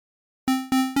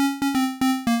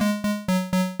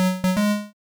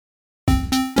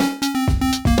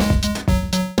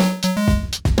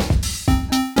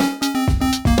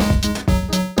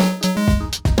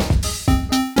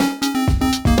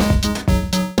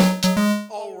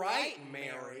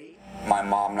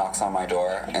mom knocks on my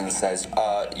door and says,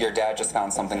 your dad just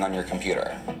found something on your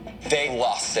computer. They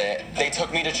lost it. They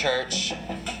took me to church.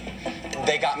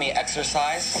 They got me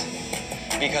exorcised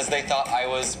because they thought I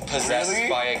was possessed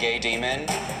by a gay demon.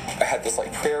 I had this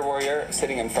prayer warrior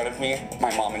sitting in front of me.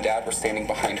 My mom and dad were standing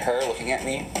behind her looking at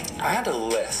me. I had to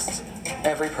list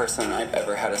every person I've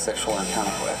ever had a sexual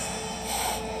encounter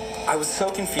with. I was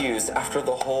so confused after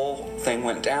the whole thing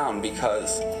went down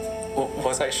because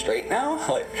was I straight now?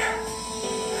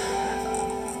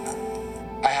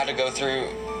 I had to go through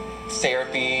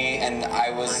therapy and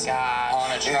I was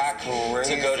on a track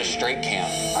to go to straight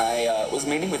camp. I was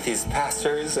meeting with these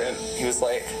pastors and he was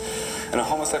like, in a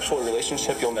homosexual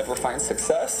relationship, you'll never find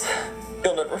success.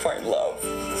 You'll never find love.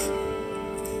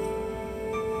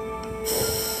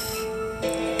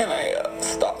 And I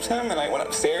stopped him and I went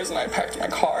upstairs and I packed my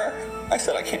car. I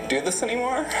said, I can't do this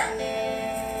anymore.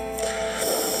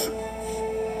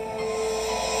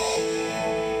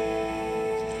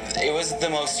 It was the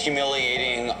most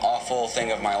humiliating, awful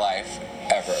thing of my life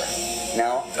ever.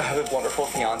 Now, I have a wonderful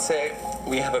fiance.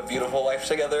 We have a beautiful life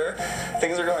together.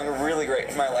 Things are going really great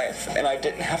in my life, and I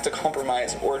didn't have to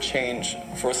compromise or change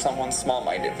for someone's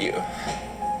small-minded view.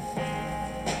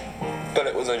 But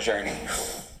it was a journey.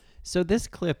 So this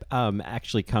clip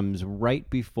actually comes right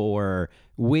before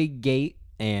Wiggate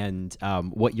and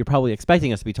what you're probably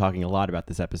expecting us to be talking a lot about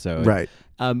this episode. Right.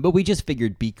 But we just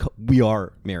figured we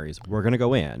are Marys. We're going to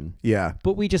go in. Yeah.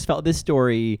 But we just felt this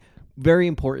story very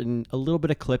important. A little bit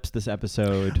eclipsed this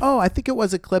episode. Oh, I think it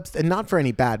was eclipsed, and not for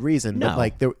any bad reason. No.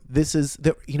 But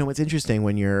it's interesting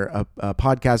when you're a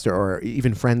podcaster or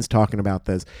even friends talking about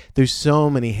this. There's so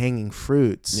many hanging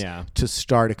fruits to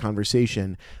start a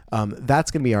conversation. That's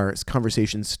going to be our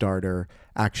conversation starter,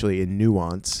 actually, in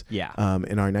Nuance. Yeah.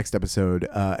 In our next episode,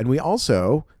 and we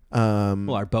also.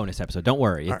 Our bonus episode. Don't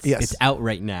worry, it's out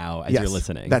right now as you're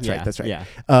listening. That's right. Yeah.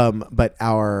 But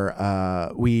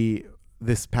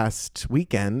this past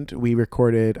weekend, we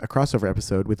recorded a crossover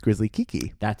episode with Grizzly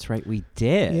Kiki. That's right, we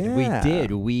did.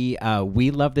 Yeah.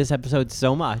 We love this episode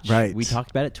so much. Right. We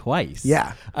talked about it twice.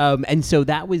 Yeah. And so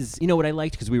that was, what I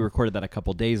liked, because we recorded that a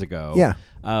couple days ago. Yeah.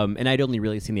 And I'd only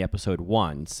really seen the episode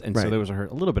once, and so there was a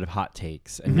little bit of hot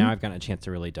takes, and now I've gotten a chance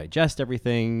to really digest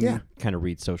everything, kind of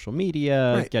read social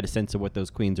media, get a sense of what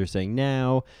those queens are saying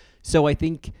now. So I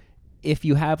think if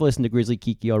you have listened to Grizzly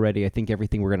Kiki already, I think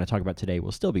everything we're going to talk about today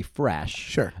will still be fresh.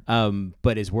 Sure.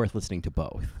 But is worth listening to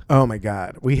both. Oh, my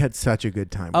God. We had such a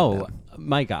good time with them.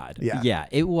 My God. Yeah. Yeah.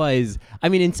 It was,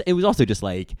 it was also just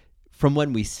from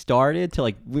when we started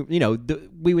to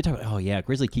we would talk about,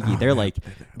 Grizzly Kiki, they're like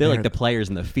the players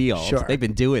in the field. Sure. They've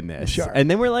been doing this. Sure. And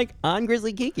then we're on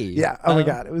Grizzly Kiki. Yeah. Oh my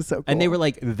God. It was so cool. And they were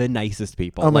the nicest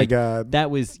people. Oh my God.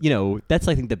 That was, that's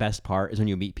I think the best part is when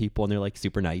you meet people and they're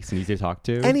super nice and easy to talk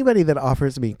to. Anybody that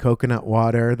offers me coconut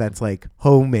water that's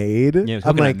homemade. Yeah,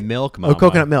 coconut milk, mama. Oh,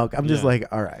 coconut milk. I'm just all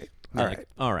right.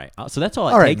 All right. So that's all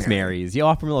it takes, Marys. You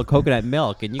offer them a little coconut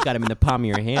milk, and you got them in the palm of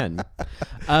your hand.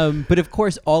 But of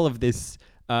course, all of this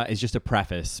is just a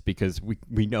preface, because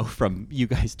we know from you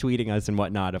guys tweeting us and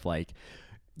whatnot of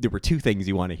there were two things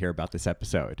you want to hear about this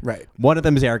episode. Right. One of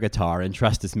them is air guitar, and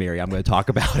trust us, Mary, I'm going to talk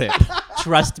about it.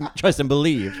 Trust and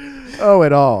believe. Oh,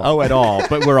 at all.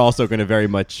 But we're also going to very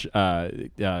much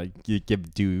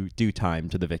give due time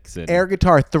to the vixen. Air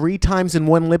guitar 3 times in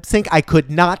one lip sync. I could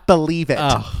not believe it.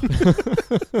 Oh.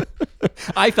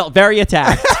 I felt very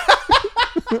attacked.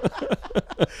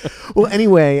 Well,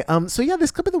 anyway,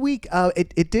 this clip of the week,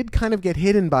 it did kind of get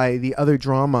hidden by the other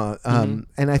drama,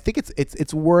 and I think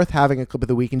it's worth having a clip of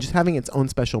the week and just having its own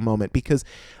special moment, because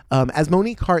as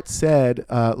Monique Heart said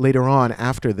later on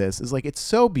after this, is it's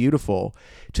so beautiful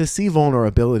to see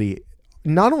vulnerability,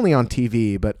 not only on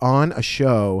TV but on a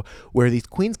show where these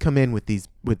queens come in with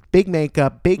big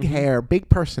makeup, big hair, big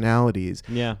personalities,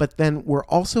 but then we're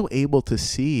also able to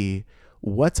see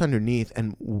what's underneath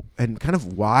and kind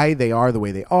of why they are the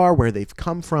way they are, where they've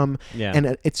come from. Yeah.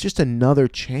 And it's just another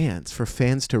chance for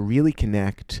fans to really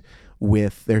connect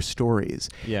with their stories.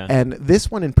 Yeah. And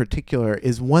this one in particular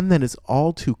is one that is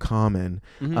all too common.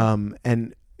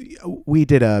 And we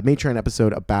did a Matron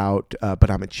episode about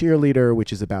But I'm a Cheerleader,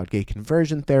 which is about gay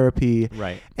conversion therapy.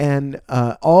 Right. And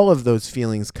all of those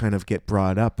feelings kind of get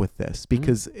brought up with this,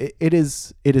 because it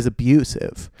is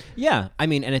abusive. Yeah.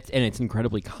 And it's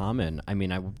incredibly common.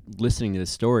 Listening to this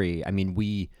story,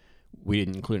 we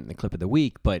didn't include it in the clip of the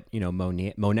week, but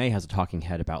Monet has a talking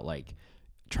head about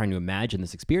trying to imagine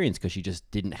this experience, because she just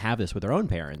didn't have this with her own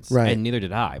parents. Right. And neither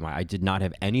did I. I did not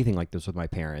have anything like this with my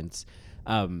parents.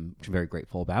 which I'm very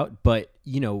grateful about. But,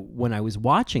 when I was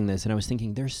watching this and I was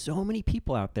thinking, there's so many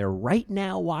people out there right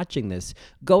now watching this,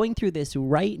 going through this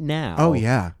right now. Oh,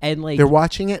 yeah. And they're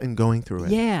watching it and going through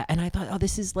it. Yeah. And I thought, oh,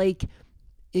 this is like,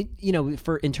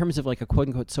 in terms of like a quote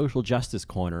unquote social justice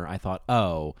corner, I thought,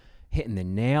 oh, hitting the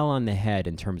nail on the head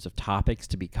in terms of topics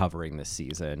to be covering this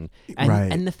season.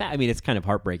 And the fact, it's kind of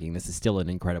heartbreaking. This is still an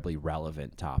incredibly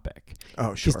relevant topic.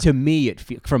 Oh, sure. Because to me,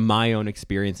 from my own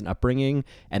experience and upbringing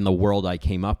and the world I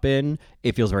came up in,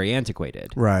 it feels very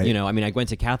antiquated. Right. I went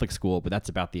to Catholic school, but that's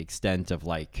about the extent of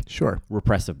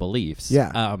repressive beliefs.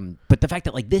 Yeah. But the fact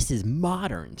that this is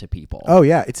modern to people. Oh,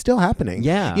 yeah. It's still happening.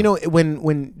 Yeah.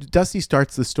 When Dusty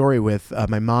starts the story with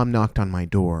my mom knocked on my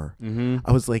door,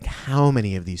 I was like, how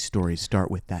many of these stories start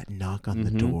with that knock on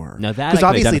the door? Now that because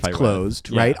obviously it's with.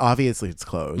 closed, right? Obviously it's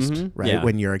closed, right? Yeah.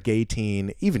 When you're a gay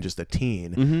teen, even just a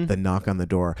teen, the knock on the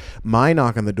door. My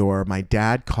knock on the door, my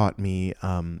dad caught me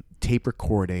tape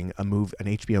recording an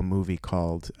HBO movie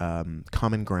called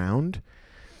Common Ground.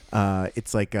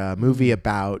 It's like a movie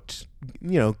about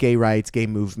gay rights, gay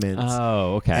movements.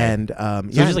 Oh, okay. And so it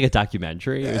was just like a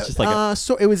documentary. It was just like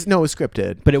it was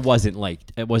scripted. But it wasn't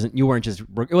you weren't just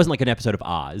it wasn't like an episode of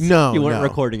Oz. No, you weren't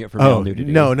recording it for male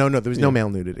nudity. No. There was no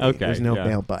male nudity. Okay, there was no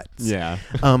male butts. Yeah.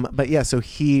 But yeah, so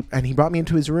he brought me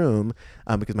into his room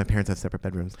because my parents have separate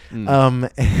bedrooms.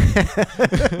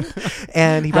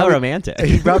 And he how romantic.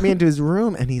 He brought me into his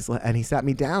room and he sat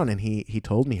me down and he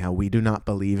told me how we do not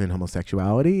believe in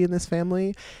homosexuality in this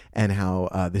family and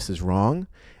how this is wrong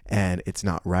and it's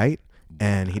not right.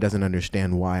 And he doesn't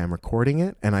understand why I'm recording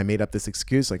it. And I made up this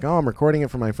excuse like, I'm recording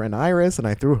it for my friend Iris. And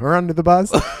I threw her under the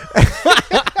bus.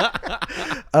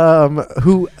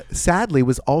 Who sadly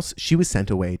she was sent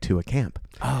away to a camp.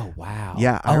 Oh, wow.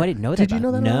 Yeah. I didn't know that. Did you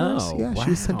know that? No. Yeah, wow.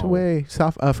 she was sent away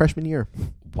freshman year.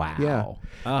 Wow.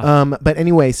 Yeah. But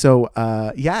anyway, so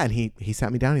and he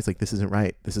sat me down. He's like, "This isn't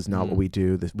right. This is not what we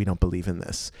do. We don't believe in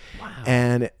this." Wow.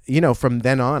 And from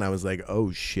then on, I was like,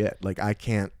 "Oh shit! Like I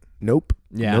can't. Nope.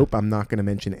 Yeah. Nope. I'm not going to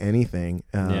mention anything."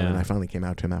 And I finally came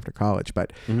out to him after college.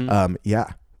 But I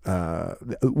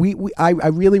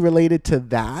really related to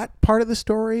that part of the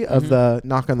story of the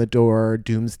knock on the door,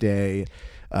 doomsday,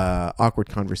 awkward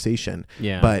conversation.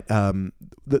 Yeah. But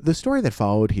the story that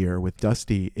followed here with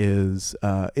Dusty is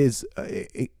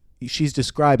she's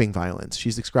describing violence.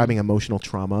 She's describing emotional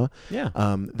trauma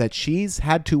that she's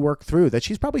had to work through, that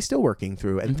she's probably still working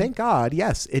through. And thank God,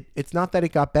 yes, it's not that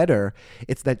it got better.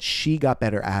 It's that she got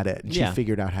better at it and she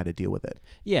figured out how to deal with it.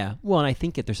 Yeah. Well, and I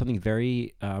think there's something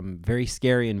very, very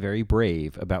scary and very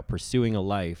brave about pursuing a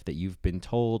life that you've been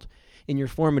told in your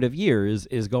formative years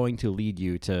is going to lead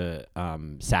you to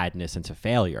sadness and to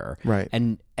failure. Right.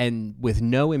 And with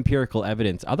no empirical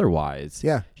evidence otherwise.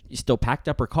 Yeah. She still packed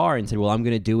up her car and said, well, I'm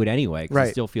going to do it anyway because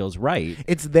it still feels right.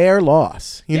 It's their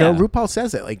loss. You know, RuPaul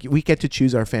says it. Like, we get to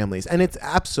choose our families. And it's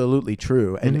absolutely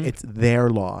true. And it's their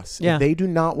loss. Yeah. If they do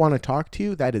not want to talk to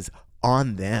you, that is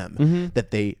on them.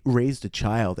 That they raised a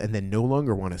child and then no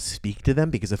longer want to speak to them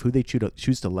because of who they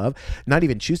choose to love. Not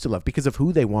even choose to love, because of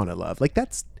who they want to love. Like,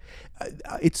 that's...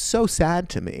 it's so sad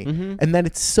to me, and that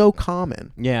it's so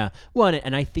common. Yeah. Well,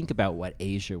 and I think about what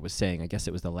Asia was saying. I guess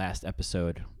it was the last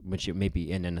episode when she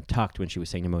maybe in Untucked when she was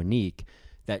saying to Monique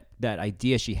that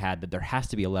idea she had that there has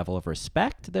to be a level of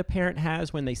respect the parent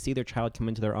has when they see their child come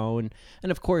into their own. And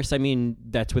of course, I mean,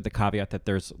 that's with the caveat that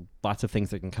there's lots of things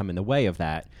that can come in the way of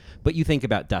that. But you think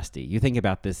about Dusty. You think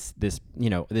about this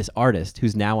artist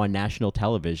who's now on national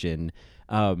television,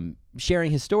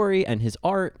 sharing his story and his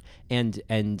art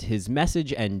and his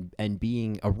message and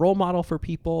being a role model for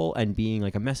people and being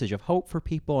like a message of hope for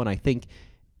people. And I think,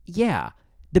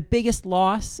 the biggest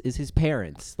loss is his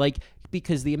parents. Like,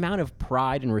 because the amount of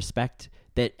pride and respect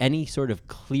that any sort of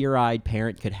clear-eyed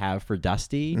parent could have for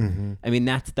Dusty, I mean,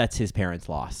 that's his parents'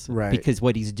 loss. Right. Because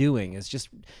what he's doing is just,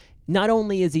 not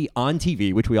only is he on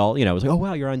TV, which we all, was like, oh,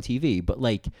 wow, you're on TV, but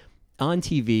like, on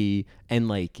TV and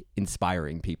like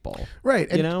inspiring people. Right.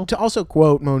 And to also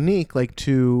quote Monique, like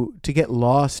to get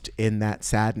lost in that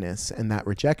sadness and that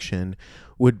rejection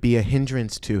would be a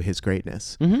hindrance to his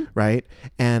greatness. Right.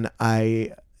 And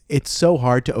it's so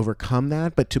hard to overcome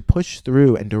that, but to push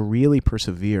through and to really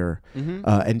persevere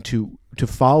and to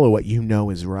follow what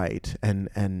is right and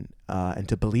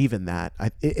to believe in that,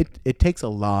 it takes a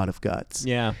lot of guts.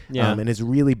 Yeah. And it's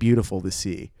really beautiful to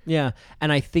see. Yeah,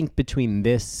 and I think between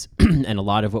this and a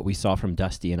lot of what we saw from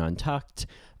Dusty and Untucked,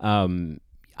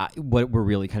 what we're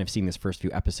really kind of seeing this first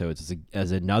few episodes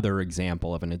as another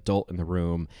example of an adult in the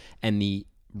room and the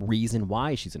reason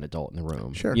why she's an adult in the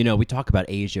room. Sure. You know, we talk about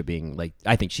Asia being like,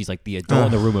 I think she's like the adult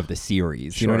in the room of the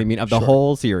series. You know what I mean? Of the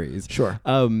whole series. Sure.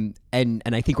 And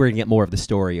I think we're gonna get more of the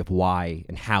story of why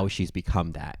and how she's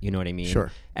become that. You know what I mean?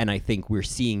 Sure. And I think we're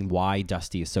seeing why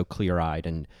Dusty is so clear-eyed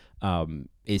and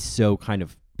is so kind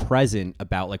of present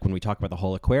about, like, when we talk about the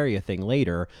whole Aquaria thing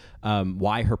later,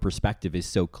 why her perspective is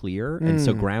so clear and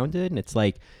so grounded. And it's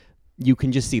like, you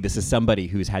can just see this is somebody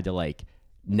who's had to like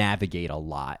navigate a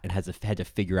lot and had to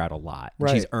figure out a lot.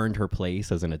 Right. She's earned her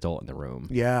place as an adult in the room.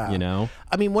 Yeah. You know?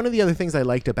 I mean, one of the other things I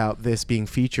liked about this being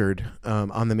featured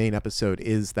on the main episode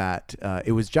is that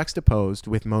it was juxtaposed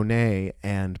with Monet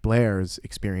and Blair's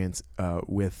experience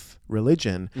with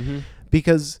religion,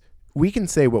 because we can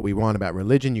say what we want about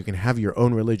religion. You can have your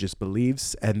own religious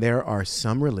beliefs, and there are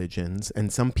some religions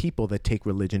and some people that take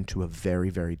religion to a very,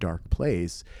 very dark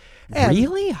place. And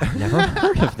really? I've never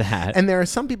heard of that. And there are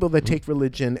some people that take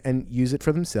religion and use it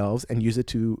for themselves and use it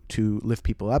to lift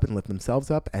people up and lift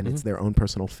themselves up, and it's their own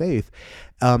personal faith.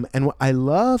 And I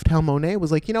loved how Monet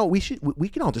was like, you know, we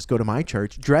can all just go to my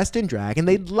church dressed in drag, and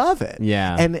they'd love it.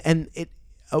 Yeah. And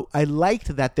I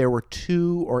liked that there were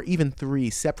 2 or even 3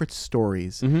 separate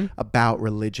stories about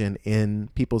religion in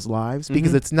people's lives,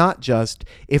 because it's not just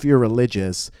if you're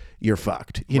religious, you're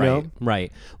fucked, you know?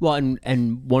 Right. Well,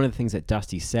 and one of the things that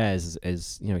Dusty says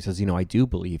is, you know, he says, you know, I do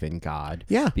believe in God.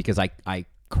 Yeah. Because I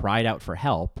cried out for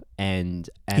help, and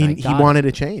he wanted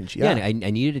a change. Yeah. I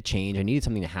needed a change. I needed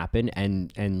something to happen,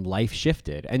 and life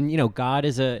shifted. And you know, God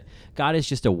is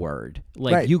just a word.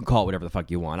 Like, you can call it whatever the fuck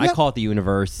you want. Yep. I call it the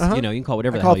universe. You know, you can call it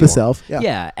whatever I the call hell it you the want. self. Yeah.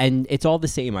 Yeah, and it's all the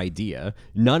same idea.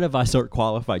 None of us are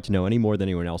qualified to know any more than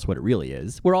anyone else what it really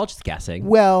is. We're all just guessing.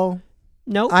 Well,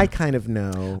 nope. I kind of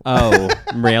know. Oh,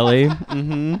 really?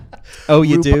 Mm-hmm. Oh,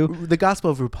 you do? The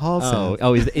Gospel of RuPaul says.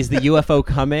 Oh, is the UFO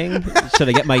coming? Should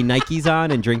I get my Nikes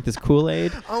on and drink this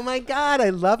Kool-Aid? Oh my God, I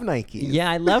love Nikes. Yeah,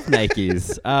 I love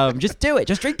Nikes. Just do it.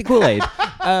 Just drink the Kool-Aid.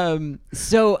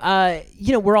 So,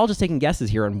 you know, we're all just taking guesses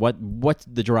here on what's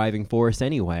the driving force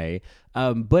anyway.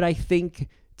 But I think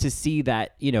to see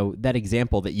that, you know, that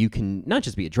example that you can not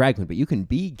just be a drag queen, but you can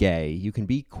be gay, you can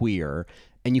be queer,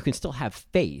 and you can still have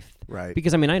faith. Right.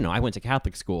 Because, I mean, I know I went to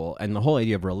Catholic school, and the whole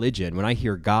idea of religion, when I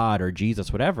hear God or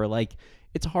Jesus, whatever, like,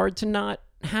 it's hard to not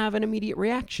have an immediate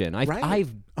reaction.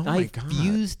 I've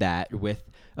fused that with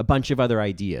a bunch of other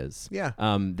ideas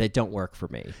that don't work for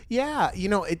me. Yeah. You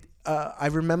know, I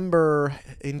remember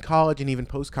in college and even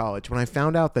post-college, when I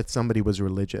found out that somebody was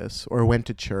religious or went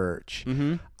to church,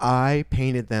 I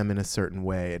painted them in a certain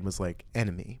way and was like,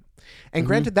 enemy. And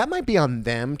granted, that might be on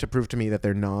them to prove to me that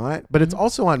they're not, but it's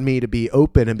also on me to be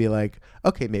open and be like,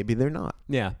 okay, maybe they're not.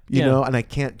 Yeah. You know, and I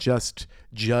can't just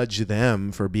judge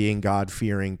them for being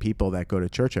God-fearing people that go to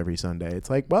church every Sunday. It's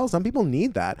like, well, some people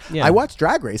need that. Yeah. I watch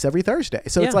Drag Race every Thursday.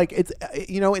 So it's like, it's,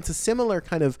 you know, it's a similar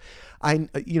kind of, I'm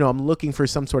looking for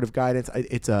some sort of guidance.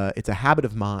 It's a habit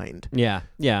of mind. Yeah.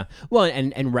 Yeah. Well,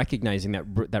 and recognizing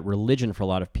that religion for a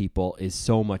lot of people is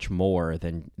so much more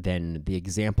than the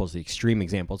examples, the extreme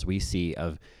examples we see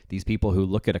of these people who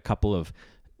look at a couple of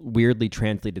weirdly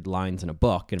translated lines in a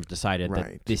book and have decided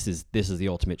that this is the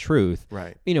ultimate truth.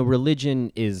 Right. You know,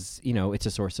 religion is, you know, it's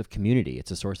a source of community. It's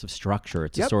a source of structure.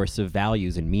 It's a source of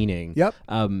values and meaning. Yep.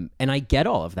 And I get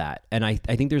all of that. And I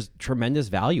think there's tremendous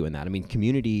value in that. I mean,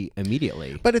 community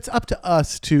immediately. But it's up to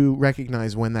us to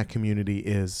recognize when that community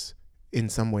is in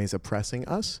some ways oppressing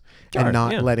us and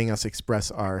not letting us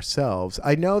express ourselves.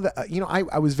 I know that,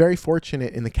 I was very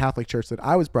fortunate in the Catholic Church that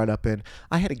I was brought up in.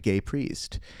 I had a gay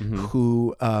priest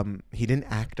who, he didn't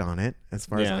act on it, as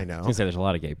far as I know. I was gonna say there's a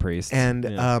lot of gay priests.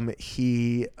 And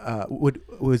he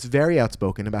was very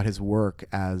outspoken about his work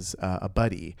as a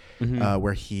buddy,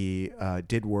 where he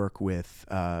did work with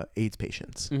AIDS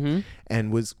patients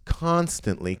and was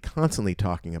constantly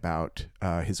talking about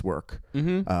his work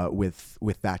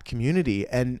with that community.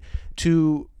 And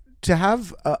to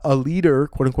have a leader,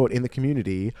 quote unquote, in the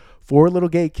community for little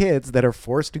gay kids that are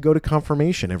forced to go to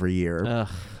confirmation every year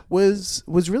was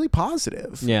really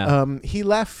positive. Yeah. He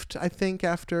left, I think,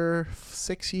 after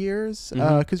 6 years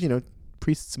because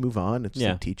priests move on. It's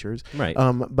like teachers, right?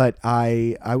 But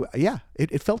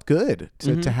it felt good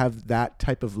to have that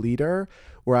type of leader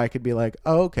where I could be like,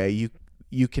 oh, okay,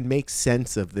 you can make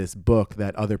sense of this book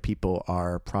that other people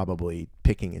are probably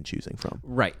picking and choosing from.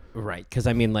 Right. Because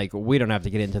I mean, like, we don't have to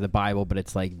get into the Bible, but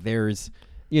it's like there's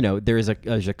there's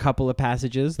a couple of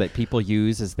passages that people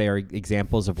use as their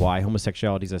examples of why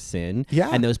homosexuality is a sin. Yeah.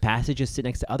 And those passages sit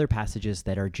next to other passages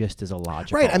that are just as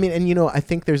illogical. Right. I mean, and I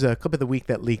think there's a clip of the week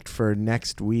that leaked for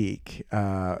next week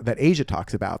that Asia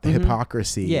talks about the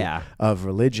hypocrisy of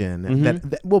religion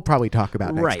that we'll probably talk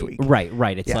about next week.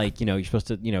 Right. It's like, you're supposed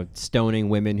to, stoning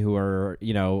women who are,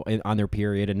 on their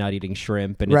period and not eating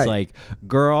shrimp. And it's like,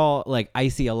 girl, like I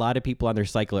see a lot of people on their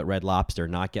cycle at Red Lobster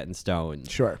not getting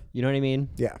stoned. Sure. You know what I mean?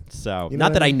 Yeah. So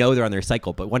not that I know they're on their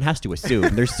cycle, but one has to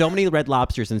assume there's so many Red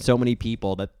Lobsters and so many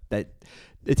people that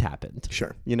it's happened.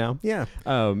 Sure. Yeah.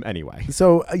 Anyway.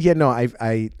 So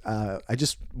I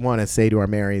just want to say to our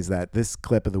Marys that this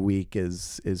clip of the week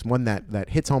is one that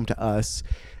hits home to us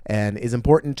and is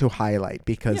important to highlight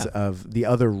because of the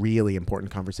other really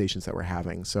important conversations that we're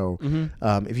having. So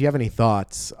if you have any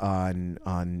thoughts on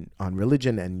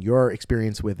religion and your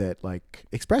experience with it, like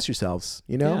express yourselves,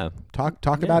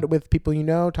 talk about it with people,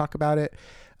 talk about it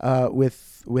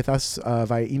with us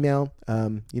via email.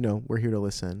 We're here to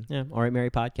listen. Yeah. All right, Mary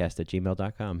podcast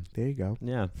 @gmail.com. There you go.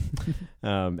 Yeah.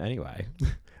 Anyway.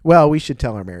 Well, we should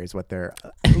tell our Marys what they're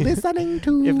listening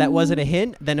to. If that wasn't a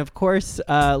hint, then of course,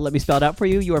 let me spell it out for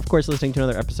you. You are, of course, listening to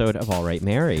another episode of All Right,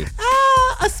 Mary.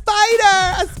 A spider.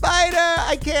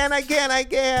 I can't. I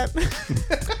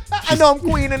know I'm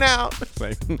queening out.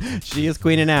 She is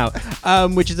queening out,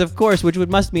 which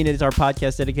must mean it is our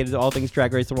podcast dedicated to all things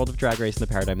Drag Race, the world of Drag Race, and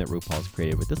the paradigm that RuPaul's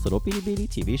created with this little bitty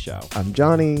TV show. I'm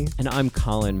Johnny. And I'm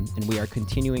Colin, and we are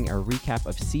continuing our recap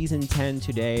of Season 10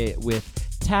 today with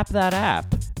Tap That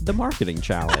App, the marketing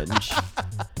challenge.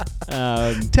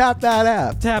 Tap that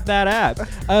app.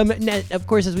 Now, of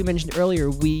course, as we mentioned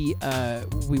earlier, we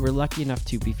were lucky enough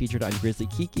to be featured on Grizzly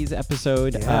Kiki's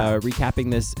episode,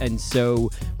 recapping this. And so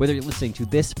whether you're listening to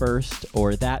this first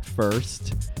or that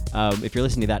first, if you're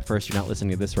listening to that first, you're not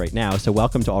listening to this right now. So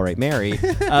welcome to All Right, Mary.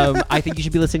 I think you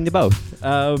should be listening to both.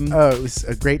 It was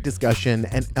a great discussion.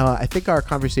 And I think our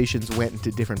conversations went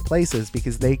into different places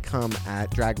because they come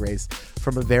at Drag Race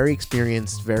from a very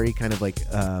experienced, very kind of like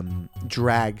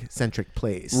drag-centric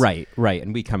place. Right.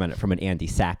 And we come at it from an Andy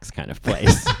Sachs kind of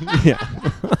place. Yeah.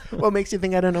 What makes you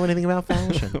think I don't know anything about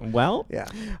fashion? Well, look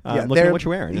at what you're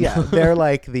wearing. Yeah, they're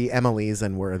like the Emilys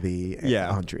and we're the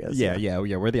Andreas. Yeah,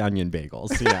 we're the onion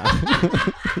bagels. Yeah.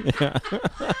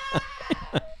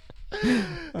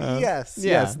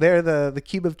 Yes, they're the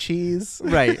cube of cheese.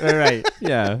 Right.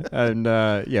 Yeah, and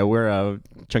we're a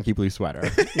chunky blue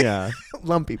sweater. Yeah,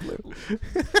 lumpy blue.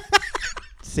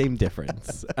 Same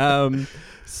difference.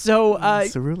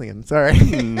 Cerulean. Sorry.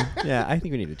 Yeah, I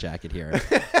think we need a jacket here.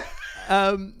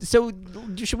 So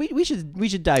we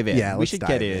should dive in. Yeah, we should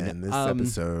get in this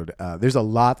episode. There's a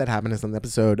lot that happened in this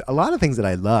episode. A lot of things that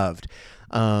I loved.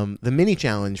 The mini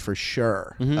challenge for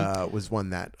sure was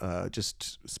one that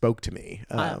just spoke to me.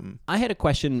 I had a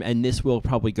question, and this will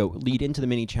probably lead into the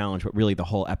mini challenge, but really the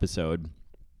whole episode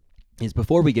is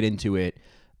before we get into it.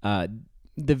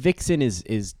 The Vixen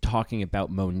is talking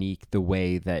about Monique the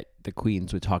way that the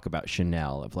queens would talk about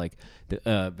Chanel, of like,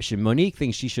 Monique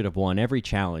thinks she should have won every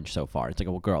challenge so far. It's like,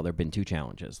 well, girl, there have been 2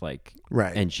 challenges, like,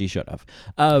 right, and she should have.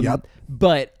 Yep.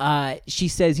 But she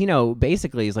says,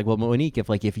 basically, it's like, well, Monique,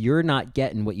 if you're not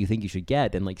getting what you think you should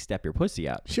get, then like step your pussy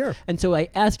up. Sure. And so I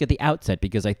ask at the outset,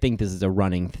 because I think this is a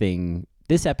running thing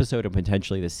this episode and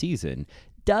potentially this season,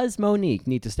 does Monique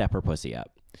need to step her pussy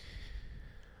up?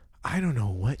 I don't know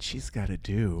what she's got to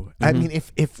do. I mean,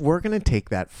 if we're going to take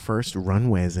that first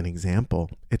runway as an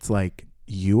example, it's like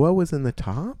Yua was in the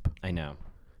top. I know.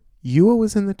 Yua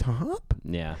was in the top?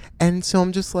 Yeah. And so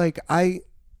I'm just like, I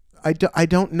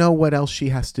don't know what else she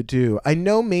has to do. I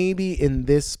know maybe in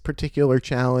this particular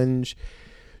challenge,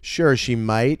 sure, she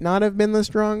might not have been the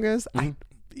strongest.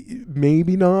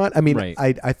 Maybe not. I mean,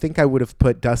 right. I think I would have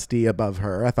put Dusty above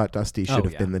her. I thought Dusty should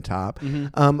have been the top.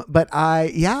 But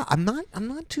I'm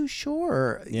not too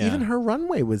sure. Yeah. Even her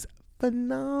runway was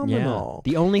phenomenal.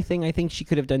 Yeah. The only thing I think she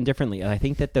could have done differently, I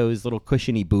think that those little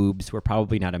cushiony boobs were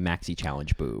probably not a maxi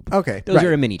challenge boob. Okay. Those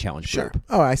are a mini challenge boob.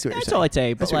 Oh, I see what you're saying. That's all I'd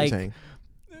say. But like,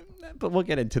 but we'll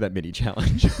get into that mini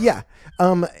challenge. Yeah.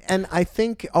 And I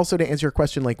think also to answer your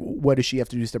question, like, what does she have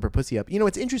to do to step her pussy up?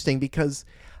 It's interesting because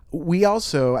we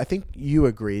also, I think you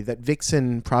agree that the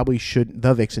Vixen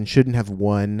shouldn't have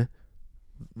won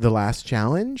the last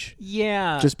challenge.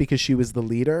 Yeah. Just because she was the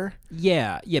leader.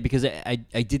 Yeah, because I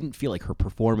didn't feel like her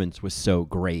performance was so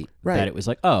great that it was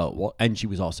like, oh, well, and she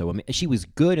was also, she was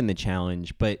good in the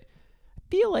challenge, but I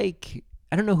feel like,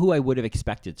 I don't know who I would have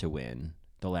expected to win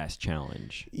the last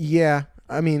challenge. Yeah.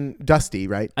 I mean, Dusty,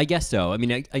 right? I guess so. I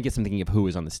mean, I guess I'm thinking of who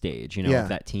was on the stage, of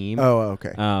that team. Oh,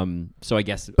 okay. So I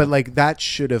guess... But, like, that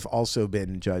should have also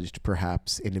been judged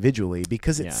perhaps individually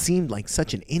because it seemed like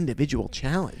such an individual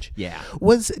challenge. Yeah.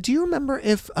 Do you remember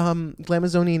if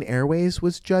Glamazonian Airways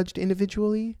was judged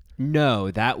individually?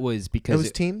 No, that was because... It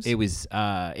was teams? It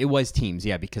was teams,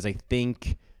 yeah, because I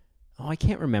think... Oh, I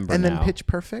can't remember and now. And then Pitch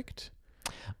Perfect?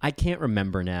 I can't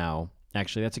remember now.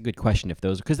 Actually, that's a good question.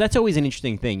 Because that's always an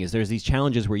interesting thing. Is there's these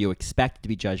challenges where you expect to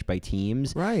be judged by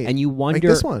teams, right? And you wonder, like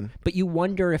this one. But you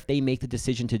wonder if they make the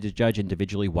decision to judge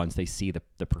individually once they see the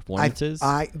performances.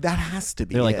 That has to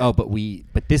be. They're like,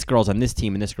 but this girl's on this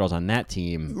team and this girl's on that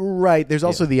team, right? There's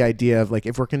also the idea of like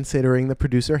if we're considering the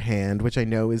producer hand, which I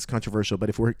know is controversial, but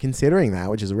if we're considering that,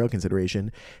 which is a real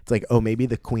consideration, it's like, oh, maybe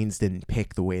the queens didn't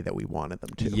pick the way that we wanted them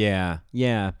to. Yeah.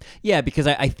 Because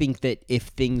I think that if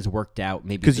things worked out,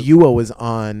 maybe because Yuo was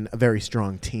on a very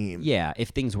strong team. Yeah, if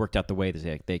things worked out the way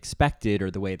that they expected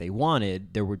or the way they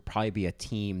wanted, there would probably be a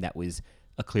team that was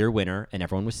a clear winner and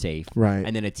everyone was safe. Right.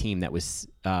 And then a team that was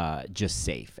just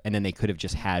safe. And then they could have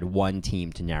just had one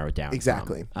team to narrow down.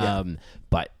 Exactly.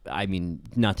 But, I mean,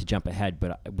 not to jump ahead,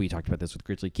 but we talked about this with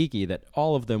Grizzly Kiki, that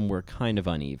all of them were kind of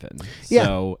uneven.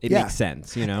 So it makes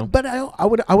sense, But I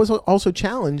was also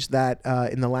challenged that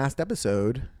in the last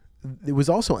episode, it was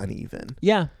also uneven.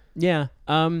 Yeah.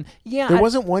 There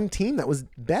wasn't one team that was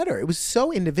better. It was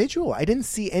so individual. I didn't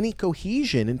see any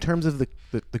cohesion in terms of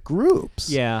the groups.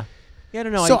 Yeah, I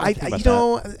don't know.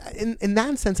 So in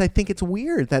that sense, I think it's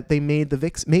weird that they made the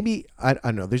Vix. Maybe I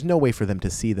don't know. There's no way for them to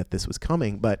see that this was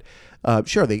coming, but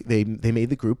sure, they made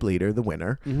the group leader the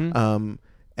winner. Mm-hmm.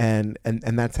 And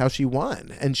that's how she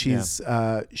won. And she's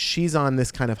on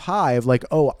this kind of high of like,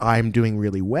 oh, I'm doing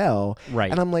really well. Right.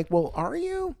 And I'm like, well, are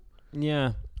you?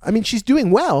 Yeah. I mean, she's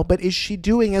doing well, but is she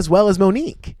doing as well as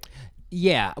Monique?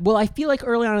 Yeah. Well, I feel like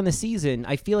early on in the season,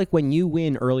 when you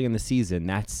win early in the season,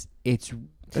 that's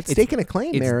stake and a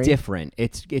claim, Mary. It's different.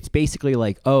 It's basically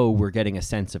like, oh, we're getting a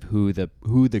sense of who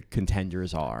the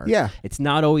contenders are. Yeah. It's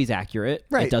not always accurate.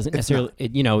 Right. It doesn't necessarily.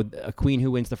 A queen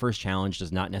who wins the first challenge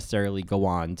does not necessarily go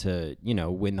on to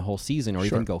win the whole season or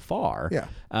even go far. Yeah.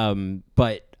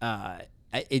 But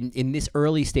in this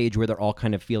early stage where they're all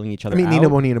kind of feeling each other out. Nina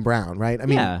Monina Brown, right? I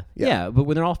mean, yeah. But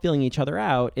when they're all feeling each other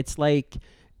out, it's like,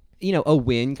 a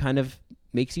win kind of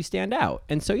makes you stand out.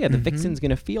 And so, the Vixen's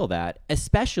going to feel that,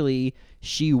 especially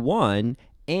she won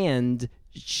and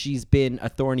she's been a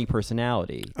thorny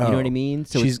personality. You know what I mean?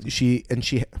 So she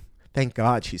thank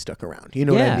God she stuck around. You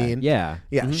know what I mean? Yeah.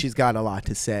 Mm-hmm. She's got a lot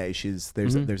to say.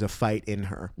 There's a fight in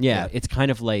her. Yeah. It's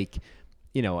kind of like,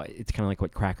 it's kind of like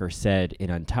what Cracker said in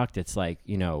Untucked. It's like,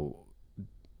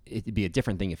 it'd be a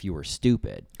different thing if you were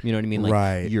stupid. You know what I mean? Like,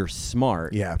 right. You're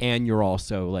smart. Yeah. And you're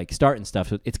also like starting stuff.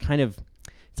 So it's kind of,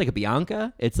 it's like a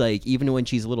Bianca. It's like, even when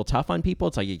she's a little tough on people,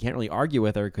 it's like you can't really argue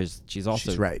with her because she's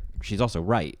right. She's also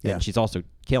right. Yeah. And she's also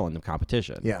killing the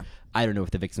competition. Yeah. I don't know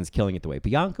if the Vixen's killing it the way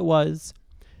Bianca was,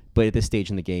 but at this stage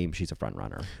in the game, she's a front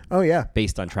runner. Oh, yeah.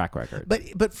 Based on track record.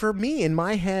 But for me, in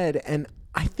my head, and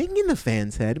I think in the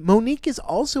fans' head, Monique is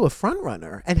also a front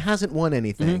runner and hasn't won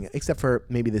anything except for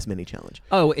maybe this mini challenge.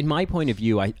 Oh, in my point of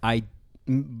view,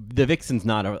 the Vixen's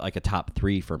not a top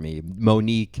 3 for me.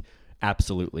 Monique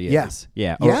absolutely is.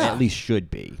 Yeah. Or at least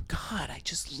should be. God, I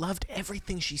just loved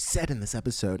everything she said in this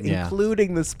episode,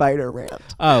 including the spider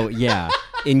rant. Oh, yeah.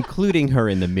 Including her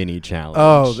in the mini challenge.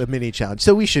 Oh, the mini challenge.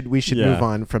 So we should move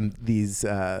on from these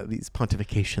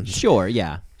pontifications. Sure,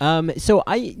 yeah. So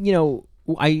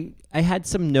I had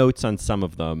some notes on some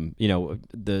of them,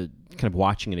 the kind of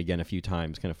watching it again a few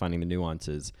times, kind of finding the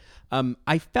nuances.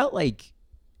 I felt like,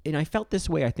 and I felt this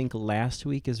way, I think, last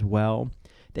week as well,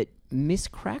 that Miss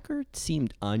Cracker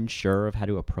seemed unsure of how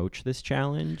to approach this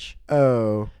challenge.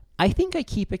 Oh. I think I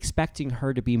keep expecting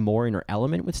her to be more in her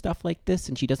element with stuff like this,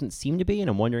 and she doesn't seem to be, and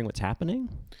I'm wondering what's happening.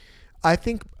 I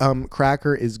think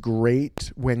Cracker is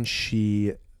great when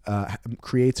she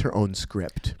creates her own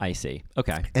script. I see.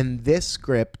 Okay. And this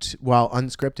script, while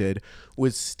unscripted,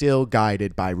 was still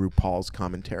guided by RuPaul's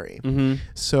commentary. Mm-hmm.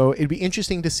 So it'd be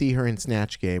interesting to see her in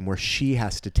Snatch Game where she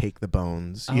has to take the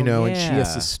bones, and she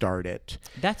has to start it.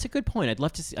 That's a good point. I'd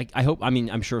love to see.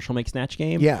 I'm sure she'll make Snatch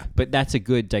Game. Yeah. But that's a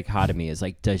good dichotomy. Is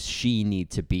like, does she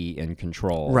need to be in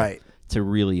control? Right. To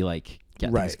really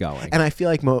get things going. And I feel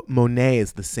like Monet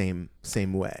is the same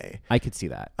way. I could see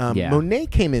that. Monet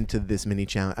came into this mini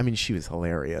challenge. I mean, she was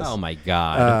hilarious. Oh my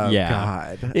God.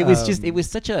 God. It was it was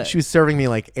such a... She was serving me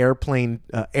like airplane,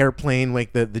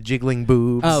 like the jiggling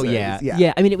boobs. Oh yeah.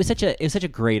 Yeah. I mean, it was such a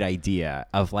great idea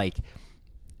of like...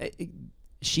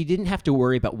 she didn't have to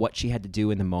worry about what she had to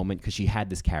do in the moment because she had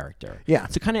this character. Yeah.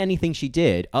 So kind of anything she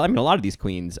did, I mean, a lot of these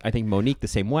queens, I think Monique the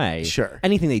same way. Sure.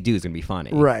 Anything they do is going to be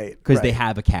funny. Right. Because they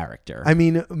have a character. I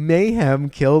mean, Mayhem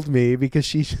killed me because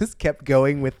she just kept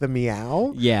going with the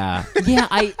meow. Yeah. Yeah,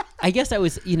 I guess I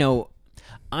was,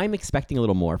 I'm expecting a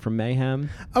little more from Mayhem.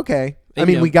 Okay. I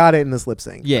mean, we got it in this lip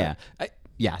sync. Yeah.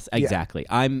 Yes, exactly.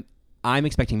 Yeah. I'm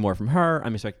expecting more from her.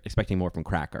 I'm expecting more from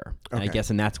Cracker. Okay.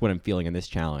 And that's what I'm feeling in this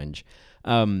challenge.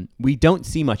 We don't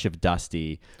see much of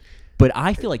Dusty, but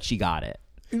I feel like she got it.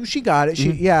 She got it.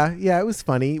 It was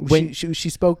funny. When she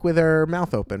spoke with her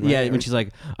mouth open. Right? Yeah, when she's like,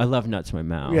 "I love nuts in my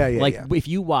mouth." Yeah. If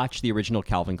you watch the original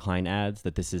Calvin Klein ads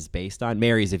that this is based on,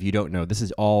 Mary's, if you don't know, this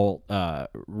is all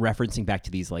referencing back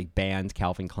to these like banned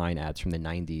Calvin Klein ads from the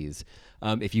 '90s.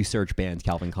 If you search banned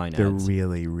Calvin Klein they're ads,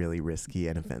 really, really risky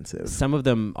and offensive. Some of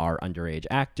them are underage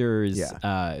actors.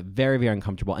 Very, very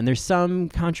uncomfortable. And there's some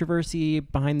controversy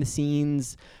behind the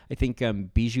scenes. I think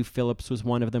Bijou Phillips was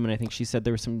one of them, and I think she said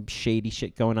there was some shady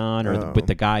shit going on, or with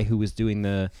the guy who was doing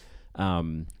the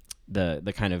kind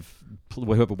of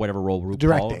whatever role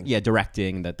RuPaul,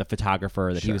 directing the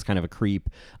photographer that he was kind of a creep.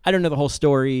 I don't know the whole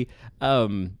story.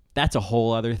 That's a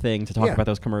whole other thing to talk about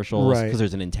those commercials because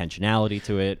there's an intentionality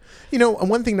to it. And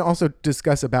one thing to also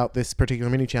discuss about this particular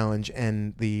mini challenge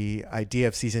and the idea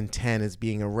of season 10 as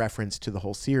being a reference to the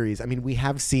whole series. I mean, we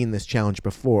have seen this challenge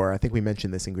before. I think we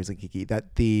mentioned this in Grizzly Kiki,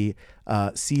 that the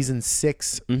season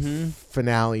 6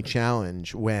 finale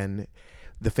challenge, when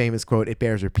the famous quote, "It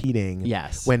bears repeating."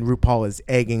 Yes. When RuPaul is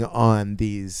egging on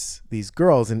these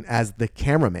girls, and as the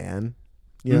cameraman,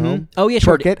 oh yeah,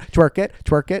 sure. twerk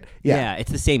it. Yeah,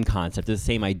 it's the same concept, it's the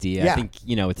same idea. I think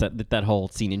it's that whole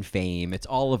scene in Fame. It's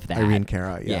all of that. Irene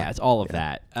Cara. Yeah, it's all of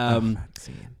that.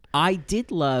 I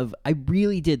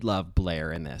really did love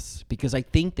Blair in this because I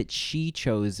think that she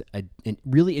chose a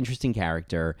really interesting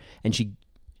character, and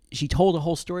she told a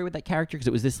whole story with that character because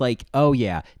it was this like, oh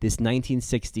yeah, this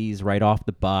 1960s right off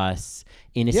the bus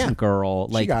innocent girl.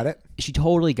 Like, she got it. She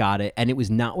totally got it, and it was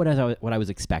not what I was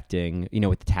expecting.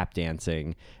 With the tap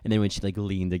dancing, and then when she like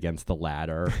leaned against the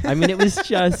ladder. I mean, it was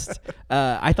just.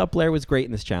 I thought Blair was great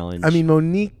in this challenge. I mean,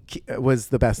 Monique was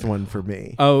the best one for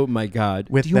me. Oh my God!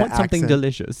 Do you want something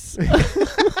delicious?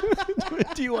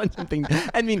 Do you want something?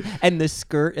 I mean, and the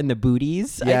skirt and the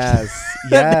booties. Yes.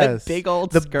 The big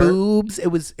old skirt. The boobs. It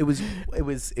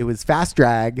was fast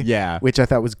drag. Yeah. Which I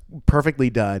thought was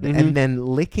perfectly done. And then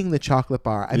licking the chocolate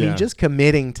bar. I mean, just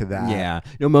committing to that. Yeah.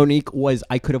 No, Monique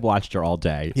I could have watched her all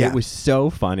day. Yeah. It was so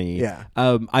funny. Yeah.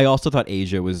 I also thought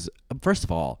Asia was, first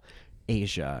of all,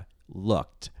 Asia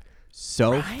looked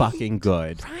so fucking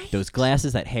good. Right. Those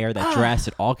glasses, that hair, that dress,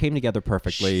 it all came together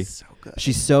perfectly.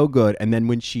 She's so good. And then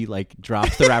when she like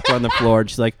drops the wrapper on the floor and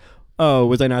she's like, "Oh,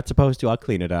 was I not supposed to? I'll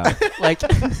clean it up." Like,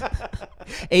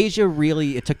 Asia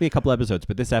really, it took me a couple episodes,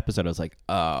 but this episode I was like,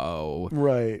 oh,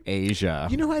 right, Asia.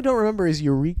 Who I don't remember is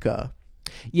Eureka.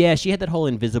 Yeah, she had that whole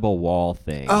invisible wall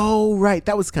thing. Oh, right.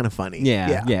 That was kind of funny.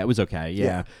 Yeah, it was okay.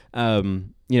 Yeah.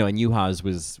 And Yuha's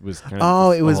was kind of...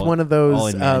 Oh, it was one of those... all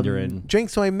in Mandarin. Drink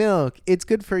soy milk. It's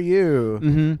good for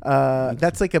you.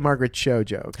 That's like a Margaret Cho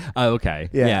joke. Oh, okay.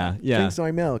 Yeah. Drink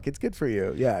soy milk. It's good for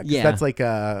you. Yeah. That's like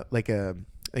a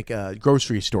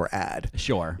grocery store ad.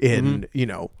 Sure. In,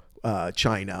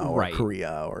 China or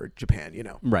Korea or Japan,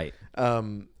 Right.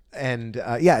 And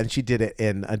she did it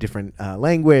in a different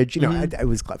language. It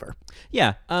was clever.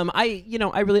 Yeah.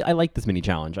 I liked this mini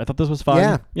challenge. I thought this was fun.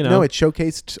 Yeah. No, it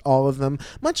showcased all of them.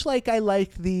 Much like I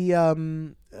liked the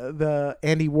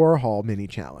Andy Warhol mini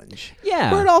challenge.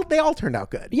 Yeah. Where they all turned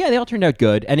out good. Yeah, they all turned out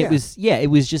good. And it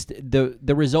was just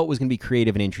the result was going to be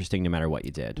creative and interesting no matter what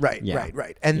you did.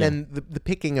 Right. And then the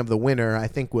picking of the winner, I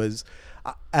think, was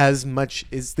as much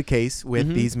is the case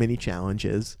with these mini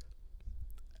challenges.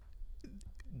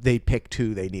 They picked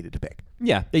who they needed to pick.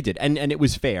 Yeah, they did. And it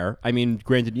was fair. I mean,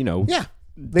 granted,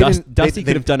 Dusty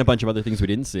could have done a bunch of other things we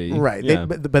didn't see. Right. Yeah.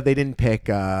 But they didn't pick,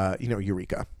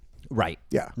 Eureka. Right.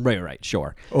 Yeah. Right.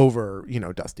 Sure. Over,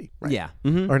 Dusty. Right. Yeah.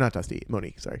 Or not Dusty.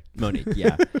 Monique. Sorry. Monique.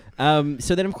 Yeah.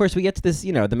 So then, of course, we get to this,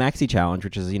 the Maxi Challenge,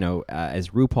 which is, as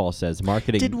RuPaul says,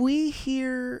 marketing. Did we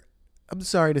hear... I'm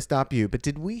sorry to stop you, but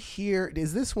did we hear...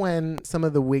 Is this when some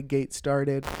of the Wiggate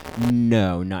started?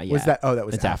 No, not yet. Was that... Oh, that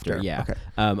was after. Yeah. Okay.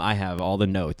 I have all the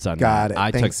notes on Got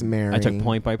that. it. Thanks, Mary. I took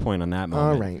point by point on that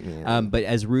moment. All right, Mary. But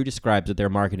as Ru describes it, they're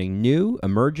marketing new,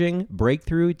 emerging,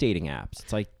 breakthrough dating apps.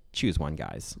 It's like, choose one,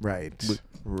 guys. Right.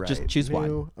 Just choose new,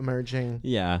 one. Emerging.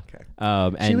 Yeah. Okay.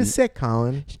 And she was sick,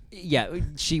 Colin. Yeah,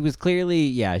 she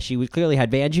clearly had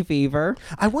Vanjie fever.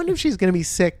 I wonder if she's going to be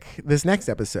sick this next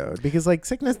episode because like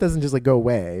sickness doesn't just like go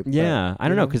away. Yeah, I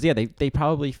don't know because they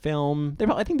probably film.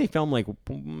 I think they film like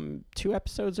 2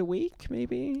 episodes a week,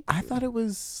 maybe. I thought it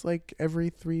was like every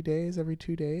 3 days, every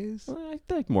 2 days. Well, I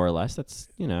think more or less. That's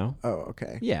Oh,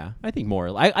 okay. Yeah, I think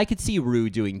more. I could see Rue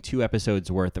doing 2 episodes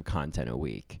worth of content a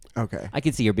week. Okay. I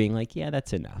could see her being like, yeah,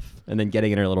 that's enough, and then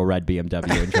getting in her little red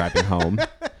BMW and driving home.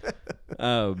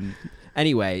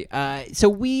 Anyway, so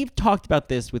we've talked about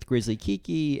this with Grizzly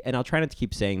Kiki, and I'll try not to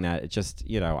keep saying that. It's just,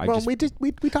 we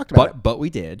talked about it. But we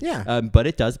did. Yeah. But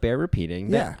it does bear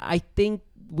repeating. Yeah. I think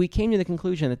we came to the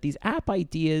conclusion that these app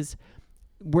ideas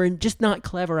were just not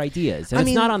clever ideas. And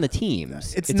it's not on the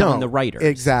teams. It's on the writers.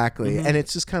 Exactly. Mm-hmm. And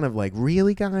it's just kind of like,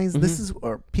 really, guys? Mm-hmm.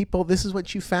 This is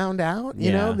what you found out?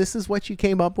 You know? This is what you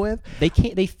came up with?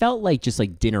 They felt like just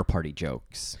like dinner party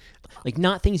jokes. Like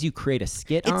not things you create a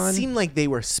skit on. It seemed like they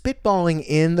were spitballing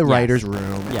in the writer's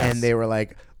room, and they were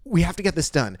like, we have to get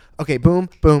this done. Okay, boom,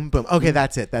 boom, boom. Okay,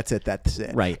 that's it.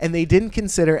 Right. And they didn't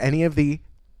consider any of the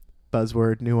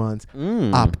buzzword nuance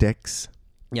optics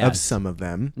of some of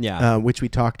them, which we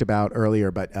talked about earlier,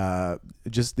 but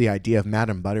just the idea of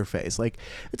Madame Butterface, like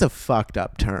it's a fucked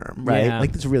up term, right? Yeah.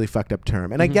 Like it's a really fucked up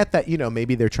term. And I get that,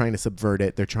 maybe they're trying to subvert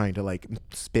it. They're trying to like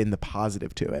spin the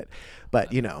positive to it,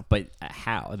 but But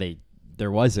how? There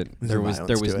was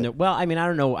no. Well, I mean, I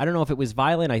don't know if it was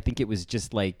violent. I think it was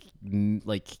just like.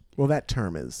 Well, that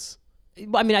term is.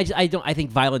 I mean, I think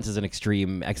violence is an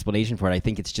extreme explanation for it. I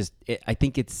think it's just. I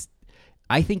think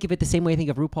of it the same way I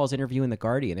think of RuPaul's interview in The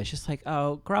Guardian. It's just like,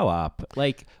 oh, grow up.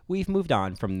 Like, we've moved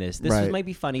on from this. This might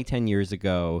be funny 10 years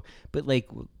ago, but like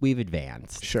we've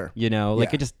advanced. Sure.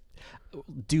 Like it just.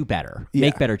 Do better.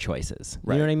 Make better choices.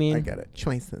 Right. You know what I mean? I get it.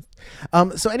 Choices.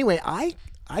 So anyway,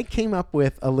 I came up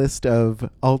with a list of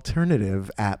alternative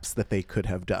apps that they could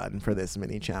have done for this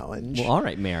mini challenge. Well, all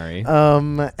right, Mary.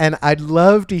 And I'd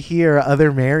love to hear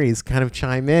other Marys kind of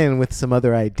chime in with some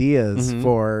other ideas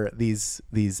for these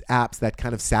apps that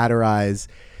kind of satirize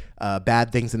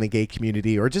bad things in the gay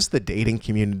community or just the dating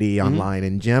community online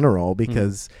in general,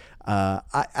 because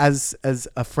as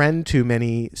a friend to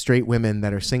many straight women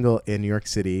that are single in New York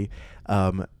City,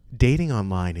 dating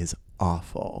online is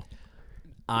awful.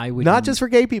 Not just for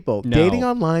gay people. No. Dating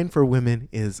online for women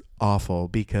is awful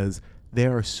because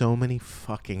there are so many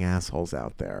fucking assholes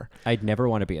out there. I'd never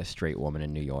want to be a straight woman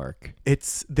in New York.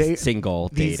 Single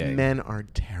dating. These men are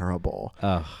terrible.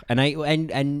 Ugh.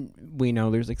 And we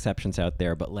know there's exceptions out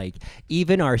there, but like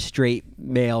even our straight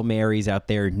male Marys out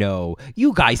there know,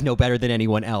 you guys know better than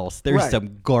anyone else. There's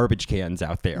some garbage cans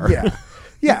out there. Yeah.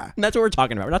 Yeah. And that's what we're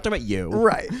talking about. We're not talking about you.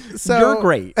 Right. So you're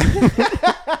great.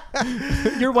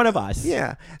 You're one of us.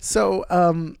 Yeah. So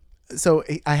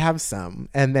I have some,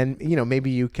 and then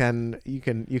maybe you can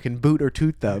boot or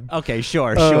toot them. Okay,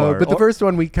 sure. But the first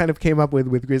one we kind of came up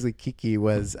with Grizzly Kiki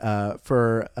was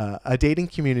for a dating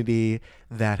community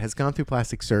that has gone through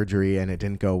plastic surgery and it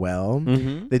didn't go well.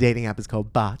 Mm-hmm. The dating app is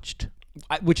called Botched.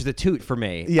 Which is a toot for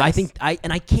me. Yes. I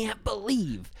can't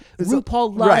believe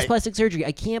RuPaul loves plastic surgery.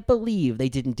 I can't believe they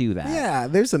didn't do that. Yeah,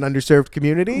 there's an underserved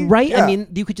community. Right? Yeah. I mean,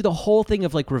 you could do the whole thing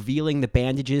of like revealing the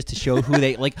bandages to show who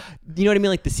they like. You know what I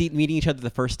mean? Like the seat meeting each other the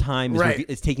first time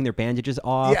is taking their bandages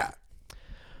off. Yeah.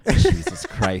 Jesus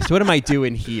Christ. What am I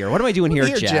doing here? What am I doing here,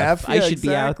 Jeff? Yeah, I should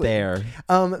be out there.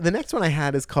 The next one I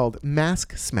had is called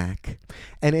Mask Smack,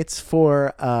 and it's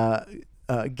for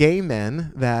gay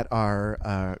men that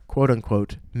are quote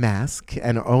unquote mask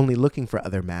and are only looking for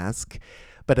other mask,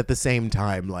 but at the same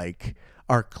time like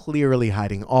are clearly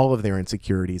hiding all of their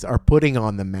insecurities, are putting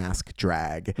on the mask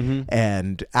drag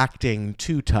and acting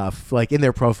too tough. Like in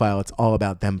their profile, it's all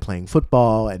about them playing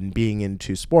football and being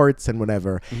into sports and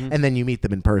whatever. And then you meet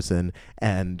them in person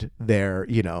and they're,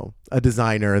 a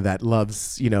designer that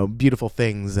loves, beautiful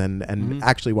things and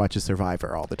actually watches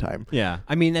Survivor all the time. Yeah.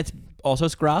 I mean, that's also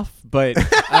scruff, but,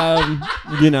 and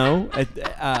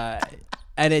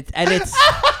it's,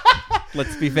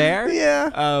 let's be fair. Yeah.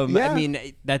 I mean,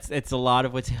 it's a lot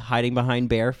of what's hiding behind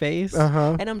bare face.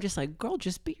 And I'm just like, girl,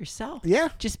 just be yourself. Yeah.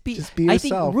 Just be yourself. I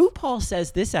think RuPaul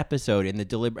says this episode in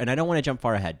the and I don't want to jump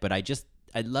far ahead, but I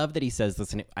love that he says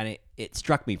this, and it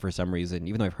struck me for some reason,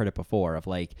 even though I've heard it before, of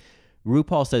like,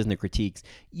 RuPaul says in the critiques,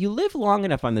 you live long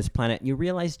enough on this planet and you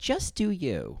realize just do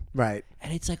you. Right.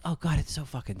 And it's like, oh God, it's so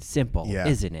fucking simple,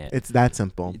 isn't it? It's that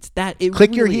simple. It's that.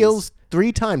 Click your heels,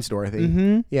 3 times,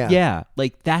 Dorothy. Yeah. Yeah.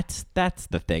 Like that's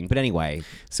the thing. But anyway.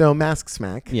 So Mask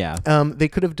Smack. Yeah. They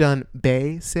could have done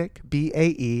basic,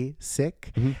 BAE,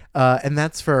 sick. And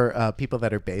that's for people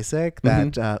that are basic,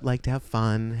 that like to have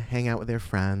fun, hang out with their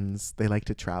friends. They like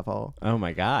to travel. Oh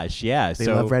my gosh. Yeah. They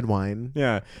love red wine.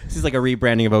 Yeah. This is like a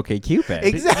rebranding of OkCupid.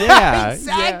 Exactly. Yeah.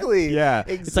 Exactly. Yeah.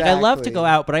 Exactly. It's like I love to go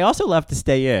out, but I also love to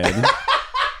stay in.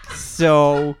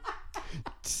 So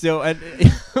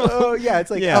oh yeah, it's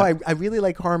like I really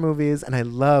like horror movies and I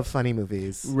love funny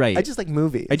movies. Right. I just like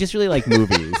movies. I just really like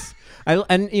movies.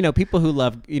 And people who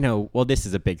love, well, this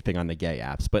is a big thing on the gay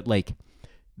apps, but like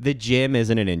the gym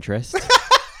isn't an interest.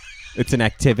 It's an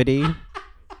activity.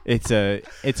 It's a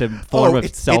form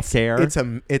of self-care.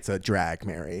 It's a drag,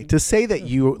 Mary. To say that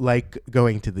you like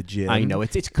going to the gym. I know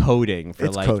it's coding for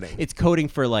it's coding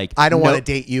for like I don't want to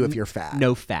date you if you're fat.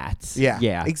 No fats.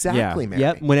 Yeah. Exactly, Mary.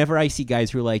 Yep. Whenever I see guys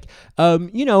who are like,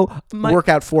 work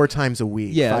out 4 times a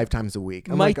week, 5 times a week.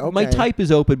 I'm like, okay. My type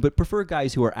is open, but prefer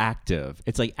guys who are active.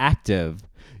 It's like active.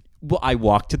 Well, I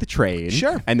walk to the train.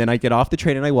 Sure. And then I get off the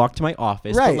train and I walk to my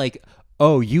office. Right. But like,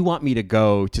 oh, you want me to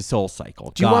go to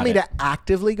SoulCycle? Do you want me to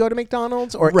actively go to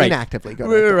McDonald's or inactively go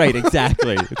to McDonald's? Right,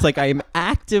 exactly. It's like I am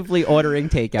actively ordering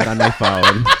takeout on my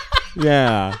phone.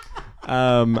 Yeah.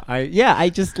 I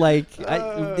just like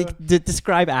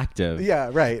describe active.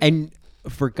 Yeah, right. And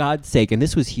for God's sake, and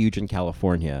this was huge in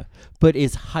California, but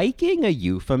is hiking a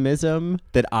euphemism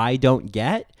that I don't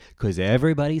get? Because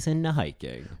everybody's into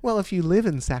hiking. Well, if you live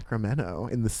in Sacramento,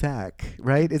 in the Sac,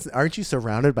 right? Aren't you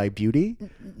surrounded by beauty?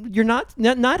 You're not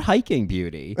hiking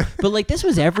beauty, but like this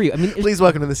was Please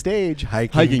welcome to the stage,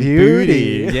 hiking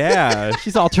beauty. Yeah,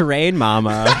 she's all terrain,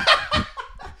 mama.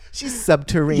 She's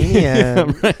subterranean.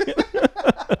 Yeah,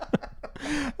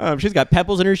 right. She's got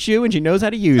pebbles in her shoe and she knows how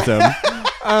to use them.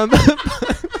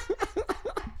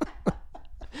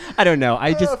 I don't know.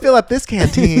 I just fill up this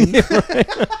canteen.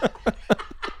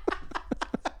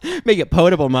 Make it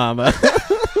potable, mama.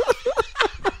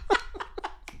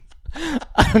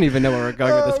 I don't even know where we're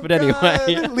going with this, but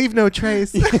anyway. Leave no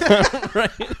trace. Yeah,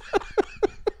 right.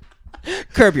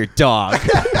 Curb your dog.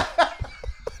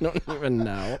 I don't even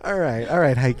know. All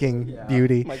right, hiking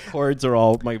beauty. My cords are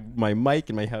all my mic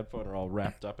and my headphone are all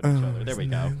wrapped up in each other. There we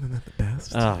go. Isn't that the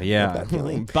best? Oh yeah,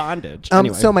 bondage.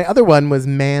 Anyway. So my other one was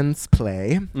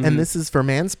mansplay, and this is for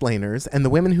mansplainers and the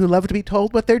women who love to be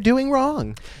told what they're doing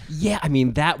wrong. Yeah, I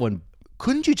mean that one.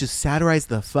 Couldn't you just satirize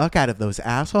the fuck out of those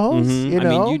assholes? Mm-hmm. You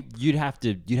know? I mean, you'd have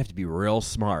to be real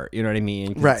smart. You know what I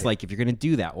mean? Right. It's like if you're gonna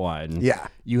do that one, yeah,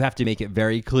 you have to make it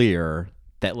very clear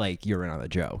that like you're in on the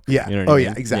joke. Yeah. You know what I mean?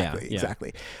 Yeah, exactly. Yeah.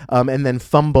 Exactly. And then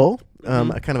fumble,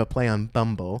 a kind of a play on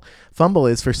Bumble. Fumble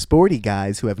is for sporty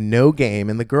guys who have no game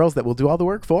and the girls that will do all the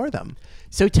work for them.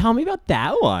 So tell me about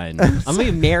that one. I'm going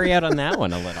to marry out on that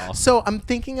one a little. So I'm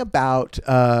thinking about,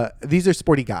 these are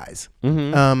sporty guys.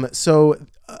 Mm-hmm.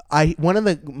 One of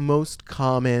the most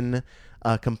common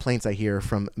complaints I hear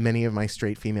from many of my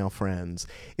straight female friends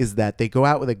is that they go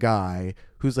out with a guy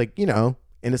who's like,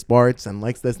 into sports and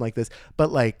likes this,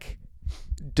 but like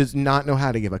does not know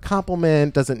how to give a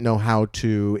compliment, doesn't know how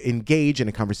to engage in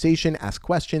a conversation, ask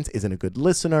questions, isn't a good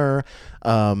listener,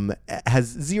 has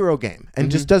zero game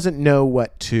and just doesn't know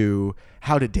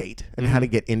how to date and how to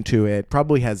get into it,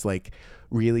 probably has like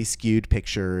really skewed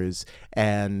pictures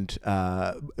and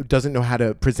doesn't know how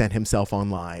to present himself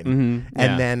online.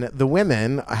 And then the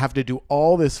women have to do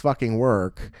all this fucking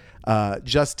work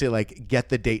just to like get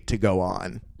the date to go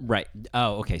on. Right.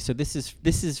 Oh, okay. So this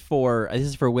is for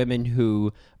women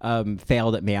who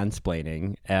failed at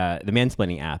mansplaining, the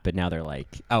mansplaining app, and now they're like,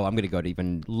 oh, I'm going to go to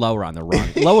even lower on the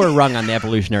rung on the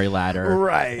evolutionary ladder,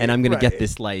 right? And I'm going to get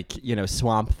this like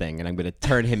swamp thing, and I'm going to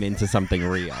turn him into something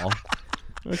real.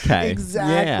 Okay.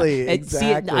 Exactly. Yeah.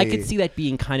 Exactly. See, I could see that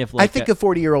being kind of like I think a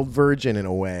 40-year-old virgin in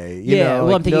a way.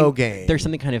 I'm thinking no game. There's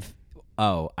something kind of.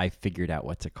 Oh, I figured out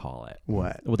what to call it.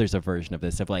 What? Well, there's a version of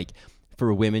this of like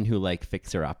for women who like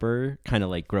fixer-upper, kind of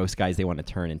like gross guys they want to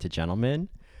turn into gentlemen.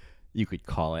 You could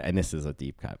call it, and this is a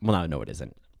deep cut. Well, no, it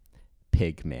isn't.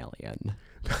 Pygmalion.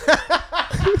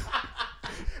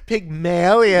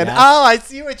 Pygmalion. Yeah. Oh, I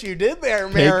see what you did there,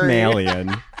 Mary.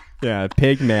 Pygmalion. Yeah,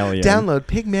 Pygmalion. Download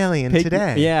Pygmalion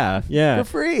today. Yeah. For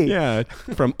free. Yeah.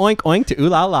 From oink oink to ooh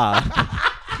la la.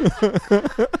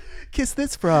 Kiss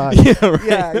this frog. Yeah, right.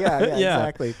 Yeah,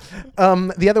 exactly.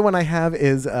 The other one I have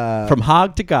is from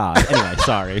hog to god. Anyway,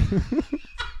 sorry.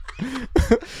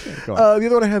 The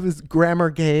other one I have is grammar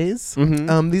gays.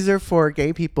 These are for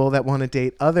gay people that want to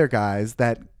date other guys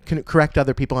that can correct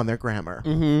other people on their grammar.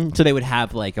 So they would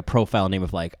have like a profile name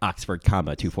of like Oxford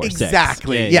comma 246.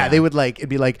 Exactly. Yeah, they would like it'd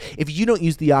be like, if you don't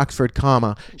use the Oxford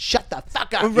comma, shut the fuck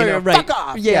fuck up. Fuck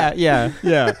off.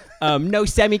 Yeah. No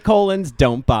semicolons,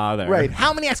 don't bother. Right.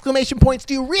 How many exclamation points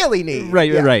do you really need?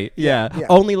 Right. Yeah.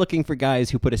 Only looking for guys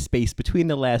who put a space between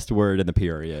the last word and the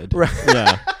period. Right.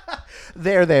 Yeah.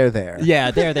 There.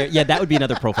 Yeah, there. Yeah, that would be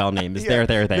another profile name. Is there.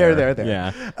 There.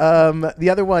 Yeah. The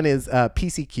other one is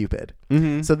PC Cupid.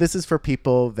 Mm-hmm. So this is for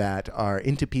people that are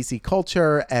into PC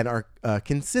culture and are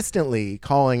consistently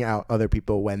calling out other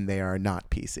people when they are not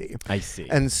PC. I see.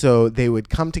 And so they would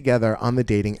come together on the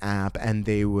dating app and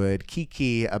they would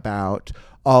kiki about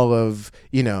all of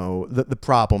the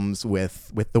problems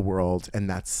with the world, and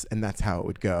that's how it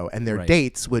would go. And their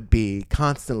dates would be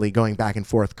constantly going back and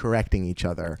forth, correcting each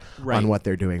other on what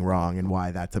they're doing wrong and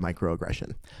why that's a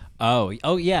microaggression. Oh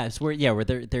yeah. So where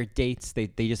their dates they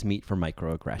just meet for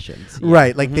microaggressions. Yeah.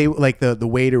 Right. Like the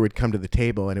waiter would come to the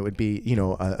table and it would be,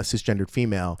 a cisgendered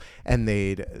female, and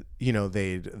they'd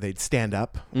stand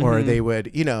up, or they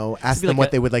would, ask them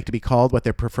what they would like to be called, what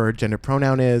their preferred gender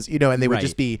pronoun is, and they would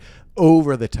just be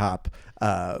over the top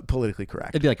politically correct.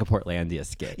 It'd be like a Portlandia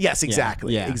skit. Yes,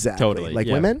 exactly. Yeah, exactly. Totally. Like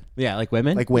women? Yeah, like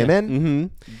women. Like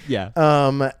women? Yeah.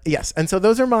 Mm-hmm. Yeah. Yes. And so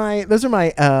those are my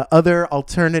other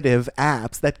alternative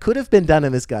apps that could have been done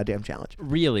in this goddamn challenge.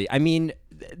 Really? I mean,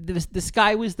 the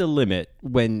sky was the limit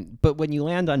but when you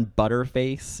land on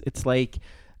Butterface, it's like,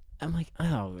 I'm like,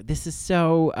 oh, this is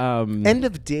so End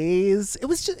of Days. It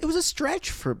was a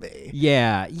stretch for me.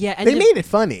 Yeah. They made it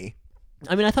funny.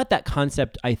 I mean, I thought that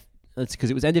concept that's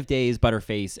because it was End of Days,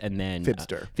 Butterface, and then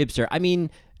Fibster. I mean,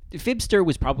 Fibster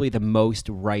was probably the most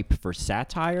ripe for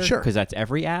satire, sure, because that's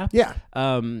every app. Yeah.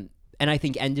 And I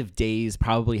think End of Days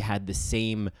probably had the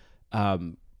same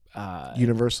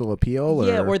universal appeal,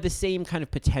 or the same kind of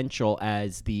potential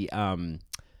as the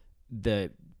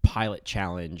pilot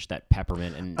challenge that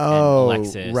Peppermint and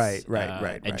Alexis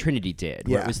and Trinity did,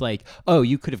 where it was like, oh,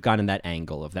 you could have gone in that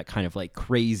angle of that kind of like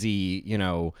crazy,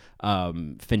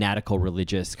 fanatical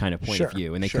religious kind of point of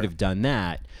view, and they could have done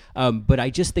that. But I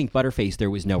just think Butterface,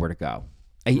 there was nowhere to go.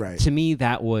 To me,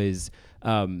 that was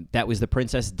the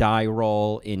Princess Di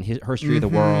role in History of the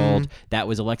World. That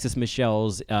was Alexis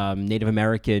Michelle's Native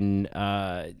American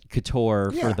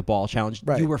couture for the ball challenge.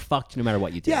 You were fucked no matter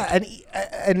what you did. Yeah,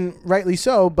 and rightly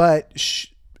so. But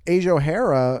Asia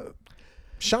O'Hara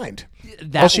shined.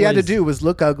 All she had to do was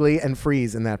look ugly and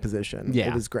freeze in that position. Yeah,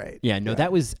 it was great. Yeah, no,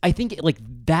 that was. I think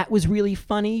that was really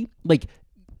funny. Like.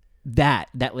 That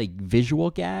like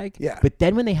visual gag, but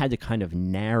then when they had to kind of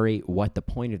narrate what the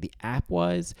point of the app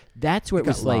was, that's where it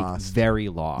was like very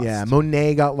lost. Yeah,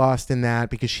 Monet got lost in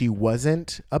that because she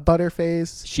wasn't a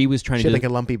Butterface. She was trying to be like a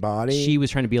lumpy body. She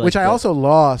was trying to be like, which I also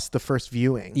lost the first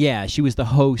viewing. Yeah, she was the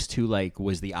host who like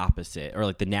was the opposite, or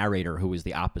like the narrator who was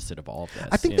the opposite of all of this.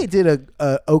 I think they did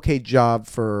a okay job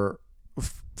for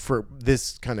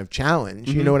this kind of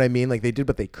challenge. You know what I mean? Like they did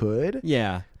what they could.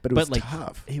 Yeah, but it was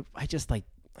tough.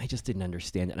 I just didn't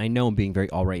understand it. And I know I'm being very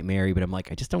all right, Mary, but I'm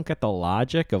like, I just don't get the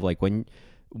logic of like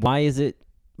why is it?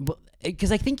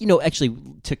 Because I think, actually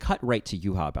to cut right to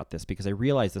Yuha about this, because I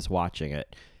realized this watching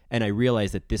it, and I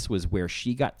realized that this was where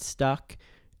she got stuck,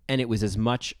 and it was as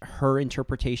much her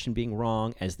interpretation being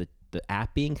wrong as the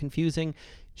app being confusing.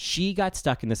 She got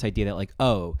stuck in this idea that like,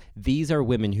 oh, these are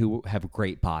women who have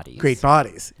great bodies. Great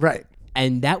bodies, right.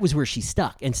 And that was where she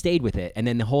stuck and stayed with it. And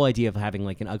then the whole idea of having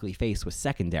like an ugly face was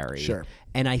secondary. Sure.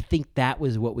 And I think that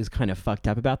was what was kind of fucked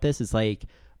up about this, is like,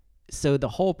 so the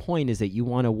whole point is that you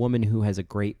want a woman who has a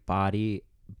great body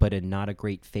but not a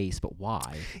great face, but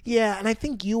why? Yeah, and I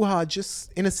think Yuha,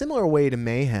 just in a similar way to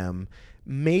Mayhem,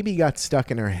 maybe got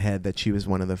stuck in her head that she was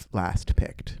one of the last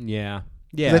picked. Yeah.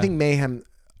 I think Mayhem,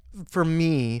 for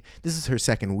me, this is her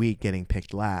second week getting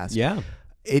picked last. Yeah.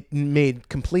 It made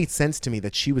complete sense to me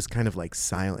that she was kind of like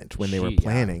silent when they were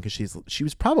planning, because she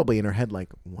was probably in her head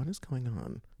like, what is going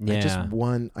on? Yeah.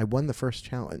 I won the first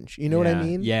challenge. You know what I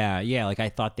mean? Yeah. Like I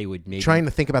thought they would maybe trying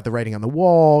to think about the writing on the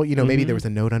wall. Maybe there was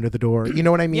a note under the door. You know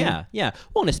what I mean? Yeah.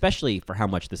 Well, and especially for how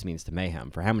much this means to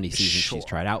Mayhem, for how many seasons she's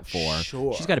tried out for.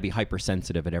 Sure. She's got to be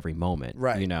hypersensitive at every moment.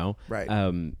 Right. Right.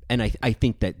 And I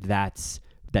think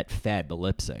that fed the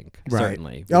lip sync,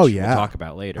 certainly. Which we'll talk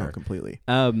about later. Oh, completely.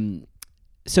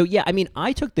 So yeah, I mean,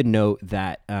 I took the note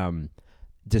that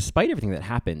despite everything that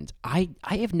happened, I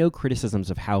have no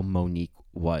criticisms of how Monique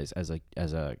was as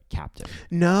a captain.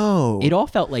 No, it all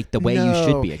felt like the way you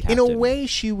should be a captain. In a way,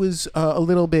 she was a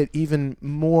little bit even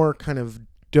more kind of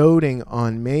doting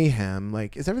on Mayhem.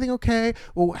 Like, is everything okay?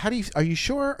 Well, are you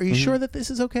sure? Are you sure that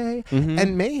this is okay?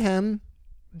 And Mayhem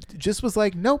just was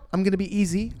like, nope, I'm gonna be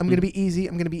easy. I'm gonna be easy.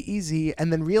 I'm gonna be easy,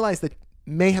 and then realized that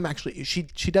Mayhem actually, she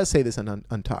does say this on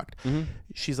Untucked. Mm-hmm.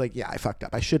 She's like, yeah, I fucked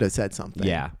up. I should have said something.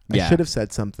 Yeah. I should have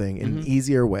said something in an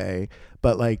easier way.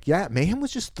 But like, yeah, Mayhem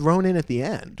was just thrown in at the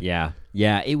end. Yeah.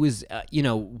 Yeah. It was,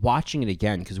 watching it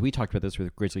again, because we talked about this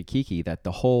with Grizzly Kiki, that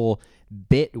the whole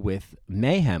bit with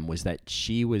Mayhem was that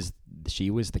she was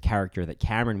the character that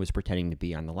Cameron was pretending to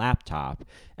be on the laptop,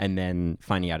 and then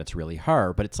finding out it's really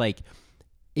her. But it's like,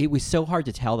 it was so hard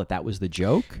to tell that was the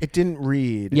joke. It didn't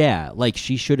read. Yeah, like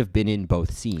she should have been in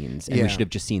both scenes, and we should have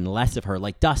just seen less of her,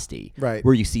 like Dusty, right?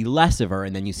 Where you see less of her,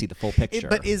 and then you see the full picture.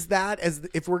 But is that, as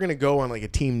if we're gonna go on like a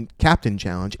team captain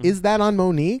challenge, is that on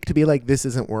Monique to be like, this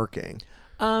isn't working?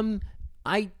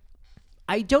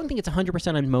 I don't think it's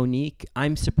 100% on Monique.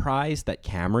 I'm surprised that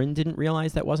Cameron didn't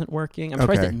realize that wasn't working. I'm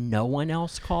surprised that no one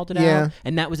else called it out.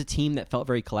 And that was a team that felt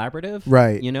very collaborative.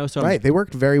 Right. So right. They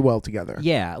worked very well together.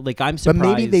 Yeah. Like, I'm surprised.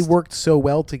 But maybe they worked so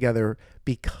well together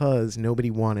because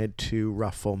nobody wanted to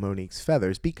ruffle Monique's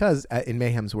feathers, because in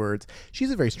Mayhem's words,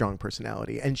 she's a very strong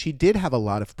personality, and she did have a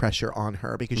lot of pressure on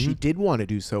her because she did want to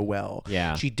do so well.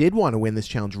 Yeah. She did want to win this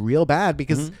challenge real bad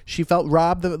because she felt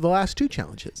robbed the last two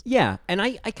challenges. Yeah. And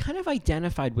I kind of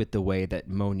identified with the way that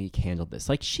Monique handled this.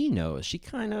 Like, she knows. She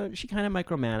kind of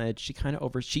micromanaged. She kind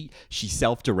of she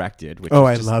self-directed, which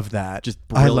I love that. Just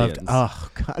brilliant.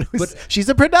 God. She's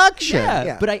a production.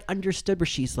 Yeah. But I understood where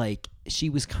she's like,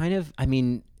 she was kind of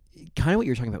what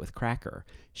you're talking about with Cracker.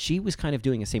 She was kind of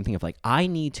doing the same thing of like, I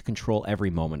need to control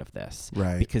every moment of this.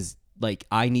 Right. Because like,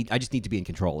 I just need to be in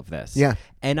control of this. Yeah.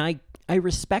 And I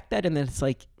respect that. And then it's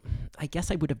like, I guess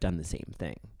I would have done the same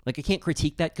thing. Like, I can't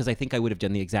critique that because I think I would have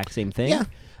done the exact same thing. Yeah.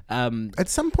 At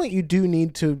some point, you do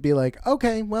need to be like,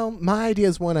 okay, well, my idea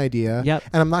is one idea. Yep.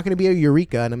 And I'm not going to be a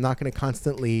eureka, and I'm not going to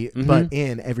constantly butt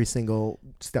in every single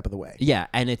step of the way. Yeah.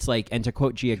 And it's like, and to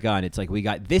quote Gia Gunn, it's like, we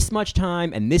got this much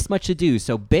time and this much to do.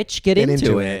 So bitch, get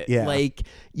into it. Yeah. Like,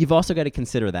 you've also got to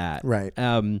consider that. Right.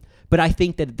 But I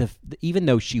think that even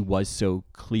though she was so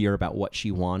clear about what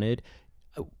she wanted,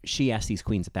 she asked these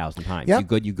queens 1,000 times. Yep. You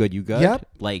good? You good? You good? Yep.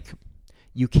 Like,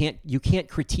 you can't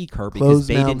critique her because Closed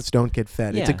they mouths don't get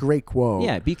fed. Yeah. It's a great quote.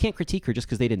 Yeah, but you can't critique her just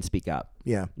because they didn't speak up.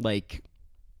 Yeah. Like,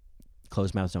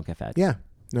 closed mouths don't get fed. Yeah.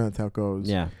 No, that's how it goes.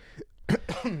 Yeah.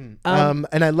 And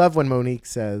I love when Monique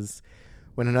says,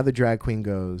 when another drag queen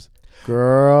goes,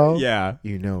 girl, Yeah.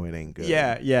 you know it ain't good.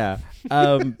 Yeah. Yeah.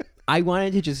 I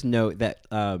wanted to just note that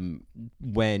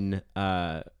when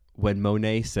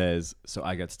Monet says, "So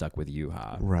I got stuck with you,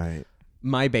 huh?" Right.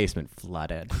 My basement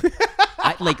flooded.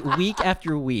 Like, week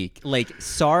after week, like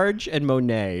Sarge and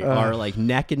Monet are like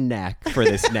neck and neck for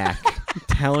this neck. I'm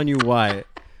telling you what.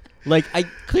 Like, I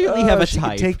clearly have a she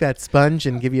type. Could take that sponge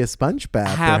and give you a sponge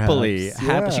bath. Happily.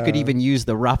 Yeah. She could even use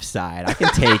the rough side. I can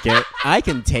take it. I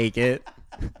can take it.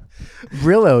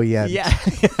 Brillo, yeah. Yeah.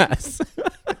 Yes.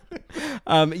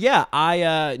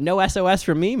 I no SOS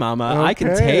from me, mama. Okay. I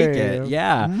can take it.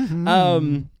 Yeah.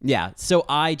 Mm-hmm. Yeah. So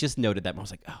I just noted that. I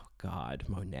was like, oh God,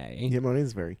 Monet. Yeah,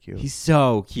 Monet's very cute. He's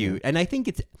so cute. And I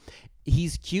think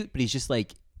he's cute, but he's just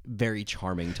like very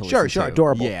charming to listen to.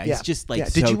 Adorable. Yeah. He's just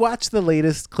like, Did you watch the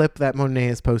latest clip that Monet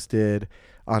has posted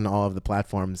on all of the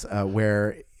platforms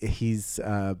where he's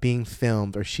being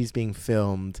filmed, or she's being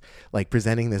filmed, like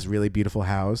presenting this really beautiful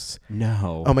house?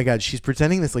 No. Oh my God, she's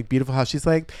presenting this like beautiful house. She's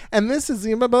like, and this is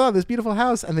blah, blah, blah, this beautiful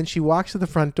house, and then she walks to the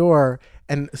front door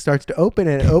and starts to open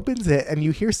it, opens it, and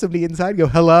you hear somebody inside go,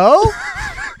 hello?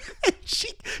 And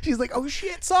she's like, oh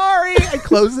shit, sorry, and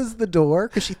closes the door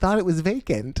because she thought it was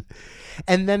vacant.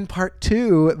 And then part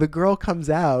two, the girl comes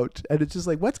out and it's just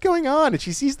like, what's going on? And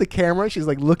she sees the camera. She's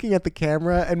like looking at the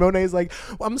camera, and Monet's like,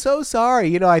 well, I'm so sorry.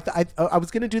 You know, I was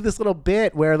going to do this little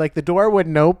bit where like the door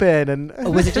wouldn't open. And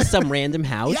was it just some random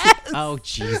house? Yes! Oh,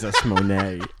 Jesus,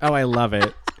 Monet. Oh, I love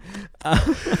it.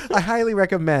 I highly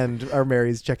recommend our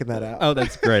Marys checking that out. Oh,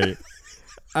 that's great.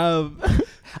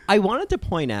 I wanted to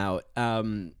point out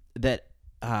that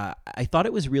I thought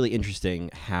it was really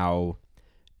interesting how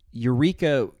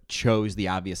Eureka chose the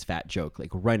obvious fat joke, like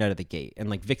right out of the gate. And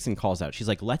like Vixen calls out, she's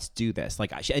like, let's do this.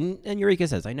 Like, and Eureka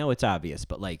says, I know it's obvious,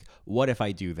 but like, what if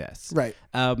I do this? Right.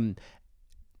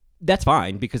 That's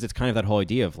fine, because it's kind of that whole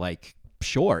idea of like,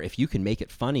 sure, if you can make it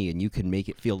funny and you can make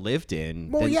it feel lived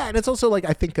in. Well, yeah. And it's also like,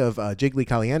 I think of Jiggly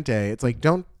Caliente. It's like,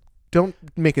 don't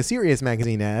make a serious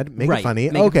magazine ad. Make it funny.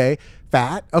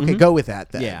 Fat. Okay, go with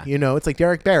that then. Yeah. You know, it's like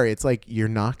Derek Barry. It's like, you're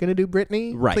not going to do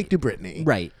Britney? Right. Like, do Britney.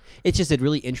 Right. It's just a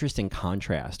really interesting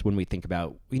contrast when we think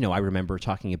about, I remember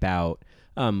talking about,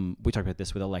 we talked about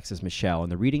this with Alexis Michelle in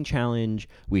the reading challenge.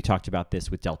 We talked about this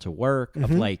with Delta Work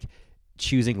of like,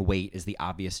 choosing weight is the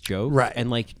obvious joke. Right. And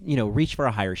like, reach for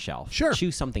a higher shelf. Sure.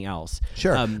 Choose something else.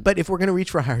 Sure. But if we're going to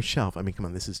reach for a higher shelf, I mean, come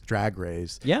on, this is Drag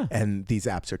Race. Yeah. And these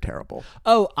apps are terrible.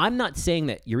 Oh, I'm not saying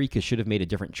that Eureka should have made a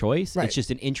different choice. Right. It's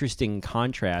just an interesting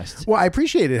contrast. Well, I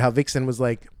appreciated how Vixen was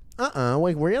like,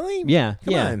 like, really? Yeah.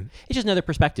 Come on. It's just another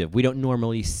perspective. We don't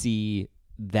normally see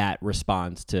that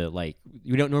response to like,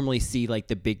 we don't normally see like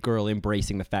the big girl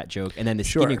embracing the fat joke and then the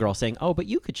skinny girl saying, oh, but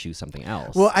you could choose something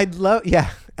else. Well,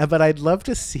 but I'd love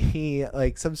to see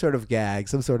like some sort of gag,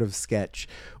 some sort of sketch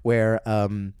where,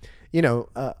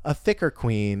 a thicker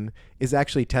queen is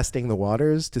actually testing the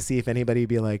waters to see if anybody would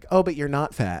be like, oh, but you're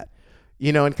not fat.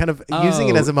 And kind of using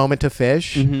it as a moment to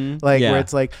fish, where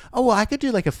it's like, oh, well, I could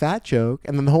do like a fat joke.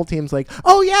 And then the whole team's like,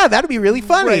 oh, yeah, that'd be really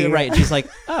funny. Right. And she's like,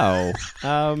 oh,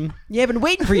 yeah, I've been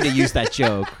waiting for you to use that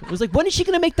joke. I was like, when is she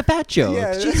going to make the fat joke?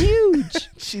 Yeah. She's huge.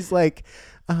 She's like,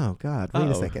 oh, God, wait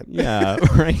a second. Yeah,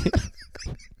 right.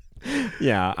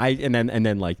 Yeah, and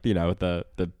then like,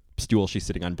 the stool she's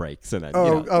sitting on breaks and then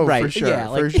right, for sure, yeah,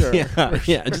 like, for sure,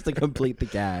 yeah, just to complete the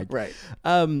gag. Right.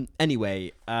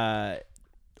 Anyway,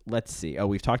 let's see. Oh,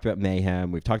 we've talked about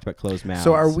Mayhem. We've talked about closed mouths.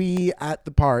 So are we at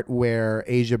the part where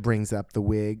Asia brings up the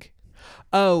wig?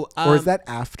 Oh, or is that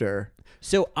after?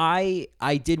 So I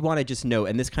did want to just note,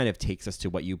 and this kind of takes us to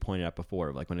what you pointed out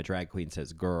before, like when a drag queen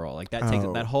says "girl," like that takes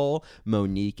that whole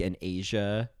Monique and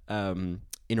Asia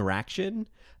interaction.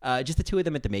 Just the two of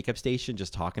them at the makeup station,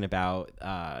 just talking about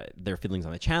their feelings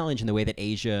on the challenge, and the way that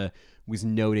Asia was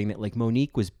noting that like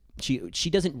Monique was. She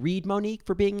doesn't read Monique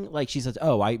for being like, she says,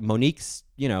 Monique's,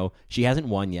 she hasn't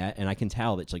won yet. And I can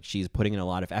tell that like she's putting in a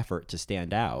lot of effort to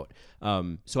stand out.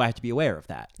 So I have to be aware of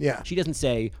that. Yeah. She doesn't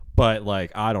say, but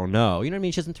like, I don't know. You know what I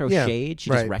mean? She doesn't throw shade.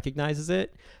 She just recognizes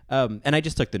it. And I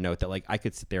just took the note that like I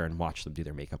could sit there and watch them do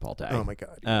their makeup all day. Oh my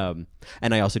God.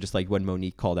 And I also just like when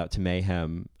Monique called out to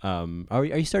Mayhem, are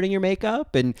you starting your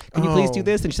makeup? And can you please do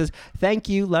this? And she says, thank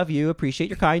you, love you, appreciate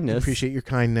your kindness. Appreciate your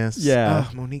kindness. Yeah.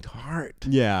 Oh, Monique Heart.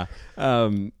 Yeah.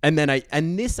 And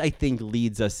this I think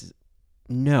leads us.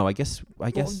 No, I guess.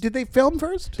 Well, did they film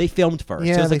first? They filmed first.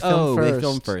 Yeah, so I was they like, filmed first. They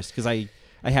filmed first because I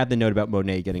had the note about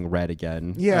Monet getting red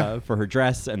again. Yeah. For her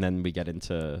dress, and then we get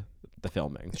into the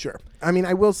filming. Sure. I mean,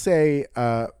 I will say,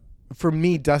 for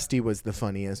me, Dusty was the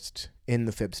funniest in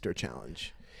the Fibster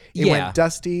challenge. It went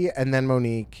Dusty, and then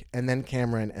Monique, and then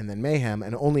Cameron, and then Mayhem,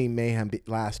 and only Mayhem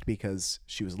last because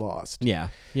she was lost. Yeah.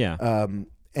 Yeah.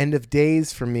 End of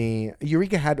days for me.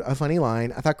 Eureka had a funny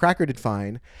line. I thought Cracker did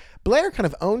fine. Blair kind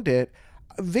of owned it.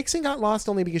 Vixen got lost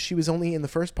only because she was only in the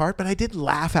first part, but I did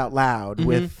laugh out loud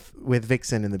with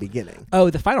Vixen in the beginning. Oh,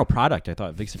 the final product, I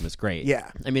thought Vixen was great.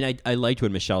 Yeah. I mean, I liked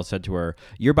when Michelle said to her,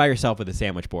 "You're by yourself with a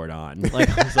sandwich board on." Like,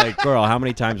 I was like, girl, how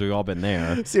many times have we all been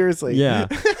there? Seriously. Yeah.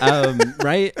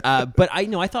 Right? But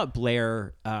I thought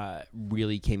Blair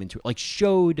really came into it, like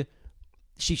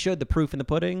she showed the proof in the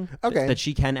pudding that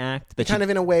she can act. That kind of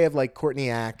in a way of like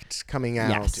Courtney Act coming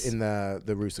out in the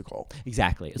Rusical.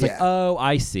 Exactly. It's like, oh,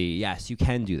 I see. Yes, you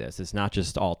can do this. It's not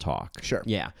just all talk. Sure.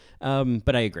 Yeah.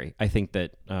 But I agree. I think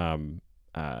that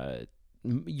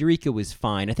Eureka was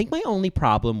fine. I think my only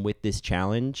problem with this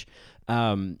challenge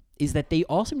is that they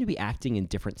all seem to be acting in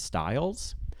different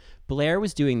styles. Blair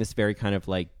was doing this very kind of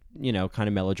like, kind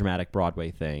of melodramatic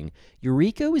Broadway thing.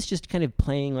 Eureka was just kind of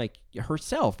playing like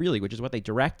herself, really, which is what they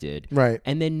directed. Right.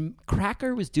 And then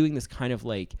Cracker was doing this kind of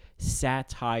like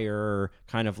satire,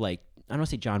 kind of like, I don't want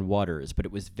to say John Waters, but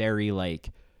it was very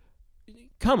like,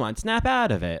 come on, snap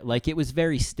out of it. Like it was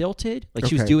very stilted. Like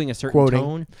she was doing a certain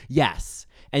tone. Yes.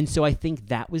 And so I think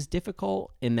that was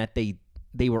difficult in that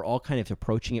they were all kind of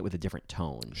approaching it with a different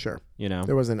tone. Sure.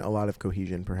 There wasn't a lot of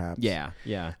cohesion, perhaps. Yeah.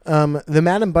 The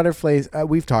Madame Butterflies,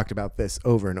 we've talked about this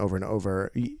over and over and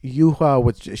over.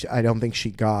 Yuhua, I don't think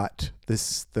she got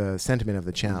the sentiment of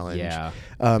the challenge. Yeah.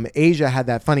 Asia had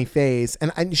that funny face,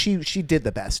 and she did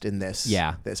the best in this.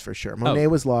 Yeah. This for sure. Monet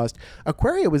was lost.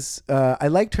 Aquaria was, I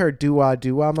liked her dua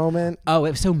moment. Oh,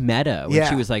 it was so meta when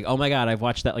she was like, oh my God, I've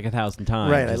watched that like 1,000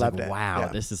 times. Right, I loved it.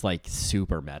 Wow, this is like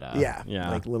super meta.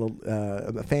 Yeah. Like little,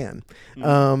 a fan.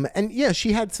 And yeah,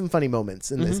 she had some funny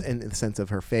moments in this, in the sense of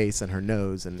her face and her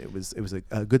nose, and it was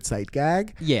a good sight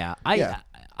gag. Yeah,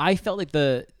 I felt like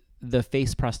the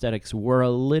face prosthetics were a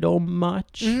little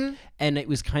much, and it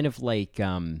was kind of like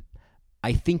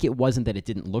I think it wasn't that it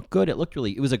didn't look good. It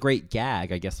was a great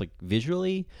gag, I guess, like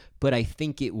visually, but I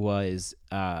think it was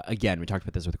again, we talked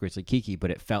about this with Grizzly Kiki,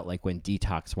 but it felt like when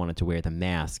Detox wanted to wear the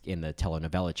mask in the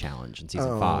telenovela challenge in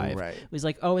season 5. Right. It was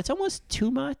like, it's almost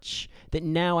too much that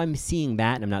now I'm seeing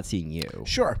that and I'm not seeing you.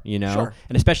 Sure. You know? Sure.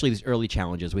 And especially these early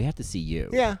challenges, we have to see you.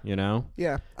 Yeah. You know?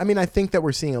 Yeah. I mean, I think that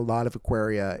we're seeing a lot of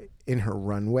Aquaria in her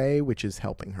runway, which is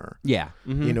helping her. Yeah.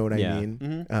 Mm-hmm. You know what I Yeah.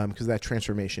 mean? Because that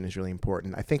transformation is really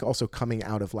important. I think also coming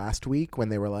out of last week when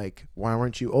they were like, why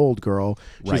weren't you old, girl?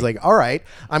 She's Right. like, all right,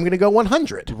 I'm going to go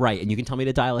 100. Right. And you can tell me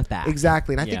to dial it back.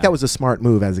 Exactly. And I Yeah. think that was a smart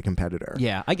move as a competitor.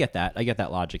 Yeah, I get that. I get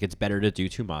that logic. It's better to do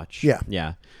too much. Yeah.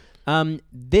 Yeah.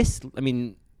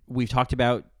 We've talked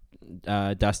about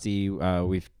Dusty.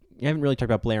 We haven't really talked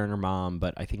about Blair and her mom,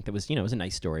 but I think that was, it was a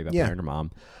nice story about Blair and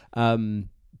her mom.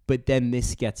 But then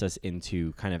this gets us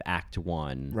into kind of Act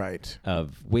 1 Right.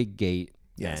 of Wiggate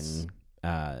Yes.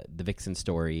 and the Vixen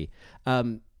story.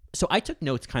 So I took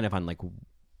notes kind of on like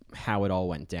how it all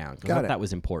went down because I thought that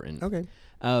was important. Okay.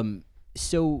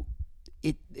 So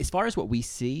as far as what we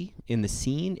see in the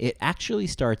scene, it actually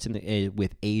starts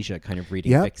with Asia kind of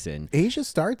reading Vixen. Asia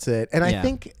starts it. And I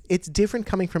think it's different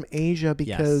coming from Asia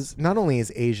because not only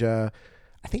is Asia,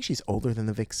 I think she's older than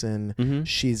the Vixen. Mm-hmm.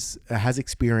 She's has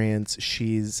experience.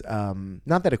 She's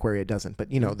not that Aquaria doesn't, but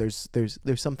there's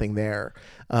something there.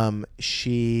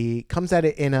 She comes at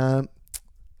it in a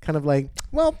kind of like,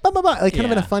 well, blah, blah, blah, like kind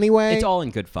of in a funny way. It's all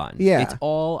in good fun. Yeah. It's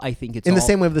all, I think it's in all, the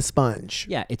same way of the sponge.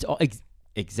 Yeah, it's all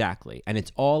exactly. And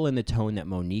it's all in the tone that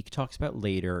Monique talks about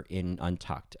later in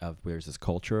Untucked of there's this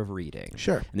culture of reading.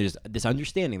 Sure. And there's this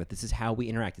understanding that this is how we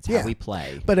interact. It's how we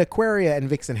play. But Aquaria and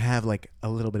Vixen have like a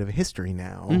little bit of a history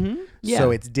now. Mm-hmm. Yeah.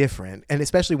 So it's different. And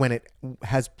especially when it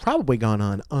has probably gone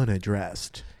on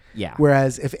unaddressed. Yeah.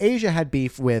 Whereas if Asia had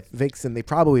beef with Vixen, they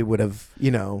probably would have,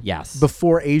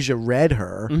 before Asia read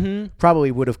her, probably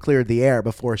would have cleared the air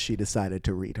before she decided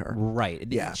to read her. Right.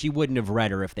 Yeah. She wouldn't have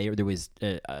read her if there was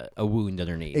a wound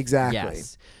underneath. Exactly.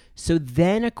 Yes. So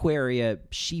then Aquaria,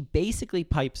 she basically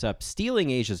pipes up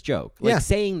stealing Asia's joke,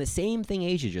 saying the same thing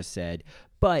Asia just said,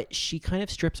 but she kind of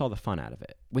strips all the fun out of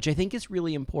it, which I think is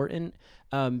really important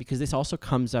because this also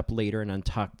comes up later in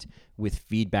Untucked with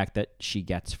feedback that she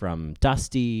gets from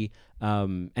Dusty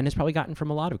and has probably gotten from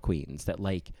a lot of queens that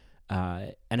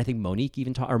and I think Monique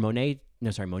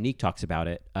Monique talks about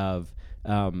it of,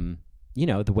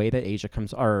 the way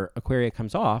that Aquaria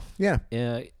comes off.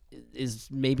 Yeah. Is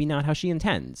maybe not how she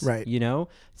intends. Right.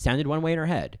 Sounded one way in her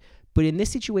head. But in this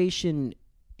situation,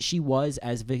 she was,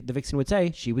 as the Vixen would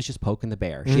say, she was just poking the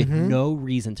bear. She had no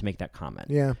reason to make that comment.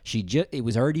 Yeah. It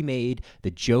was already made.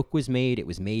 The joke was made. It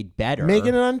was made better.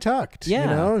 Making it Untucked.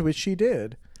 Yeah. Which she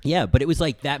did. Yeah, but it was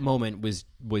like that moment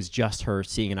was just her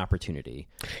seeing an opportunity.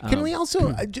 Can we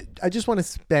also, I just want to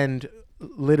spend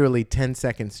literally 10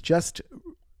 seconds just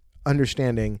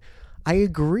understanding, I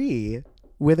agree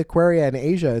with Aquaria and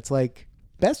Asia. It's like,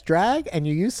 best drag and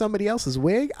you use somebody else's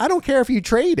wig? I don't care if you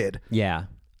traded. Yeah.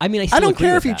 I mean, I don't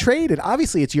care if you traded.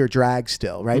 Obviously, it's your drag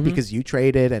still, right? Because you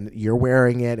traded and you're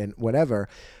wearing it and whatever.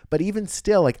 But even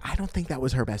still, I don't think that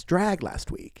was her best drag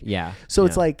last week. Yeah. So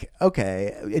it's like,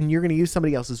 okay, and you're going to use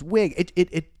somebody else's wig.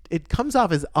 It comes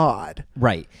off as odd.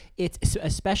 Right. It's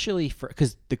especially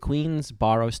because the queens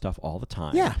borrow stuff all the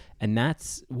time. Yeah. And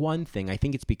that's one thing. I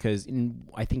think it's because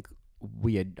I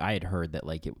had heard that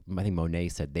I think Monet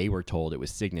said they were told it was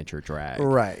signature drag.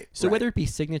 Right. So whether it be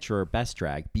signature or best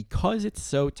drag, because it's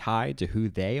so tied to who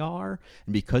they are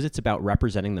and because it's about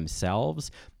representing themselves,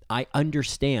 I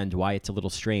understand why it's a little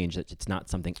strange that it's not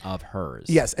something of hers.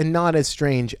 Yes, and not as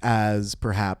strange as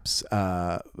perhaps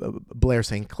Blair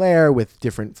St. Clair with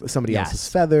somebody else's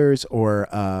feathers, or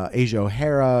Asia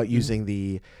O'Hara using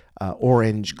the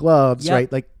orange gloves,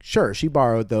 right? Sure, she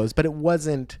borrowed those, but it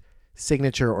wasn't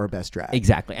signature or best drag.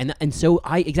 Exactly. And so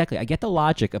I get the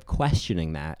logic of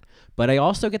questioning that, but I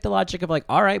also get the logic of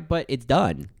all right, but it's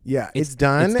done. Yeah, it's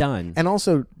done. It's done. And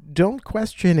also, don't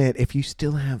question it if you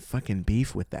still have fucking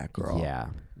beef with that girl. Yeah.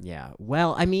 Yeah.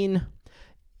 Well, I mean,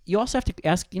 you also have to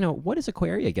ask, what does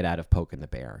Aquaria get out of poking the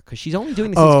bear? Because she's only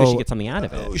doing these things because she gets something out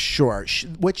of it. Sure.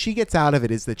 What she gets out of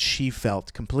it is that she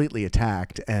felt completely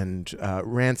attacked and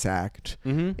ransacked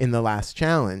in the last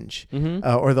challenge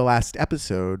or the last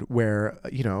episode where,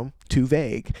 too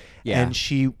vague. Yeah. And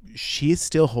she is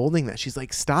still holding that. She's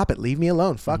like, stop it. Leave me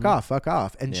alone. Fuck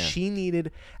off. And she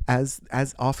needed, as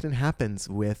often happens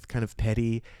with kind of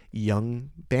petty young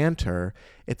banter,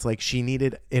 it's like she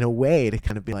needed, in a way, to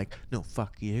kind of be like, no,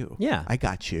 fuck you. Yeah. I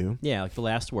got you. Yeah, like the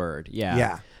last word. Yeah.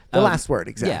 Yeah. The last word,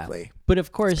 exactly. Yeah. But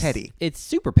of course, it's petty. It's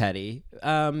super petty.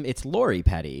 It's Lori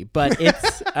petty, but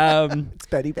it's it's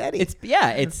petty. It's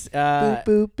it's boop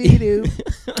boop be doo.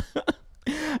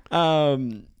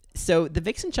 So the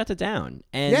Vixen shuts it down.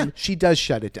 And she does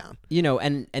shut it down.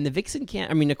 And the Vixen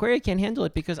can't, Aquaria can't handle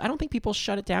it because I don't think people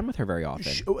shut it down with her very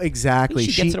often. Exactly.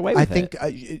 She gets it away with it.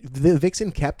 I think the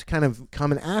Vixen kept kind of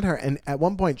coming at her, and at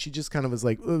one point she just kind of was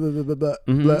like, blah, blah, blah,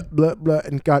 blah, blah, blah,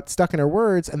 and got stuck in her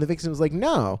words, and the Vixen was like,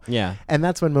 no. Yeah. And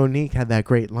that's when Monique had that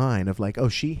great line of like, oh,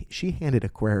 she handed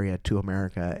Aquaria to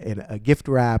America in a gift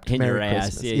wrapped Merry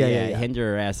Christmas. Yeah.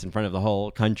 Hinder her ass in front of the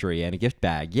whole country and a gift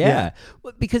bag. Yeah.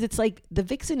 Well, because it's like the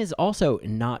Vixen is also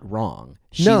not wrong.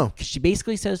 She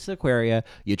basically says to Aquaria,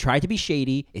 you tried to be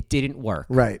shady, it didn't work.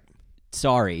 Right.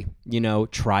 Sorry,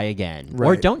 try again. Right.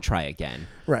 Or don't try again.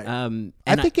 Right.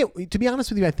 I think to be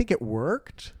honest with you, I think it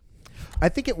worked. I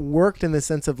think it worked in the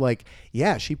sense of like,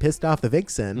 she pissed off the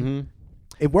Vixen. Mm-hmm.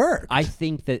 It worked. I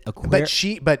think that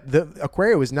but the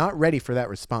Aquaria was not ready for that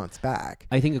response back.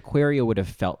 I think Aquaria would have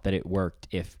felt that it worked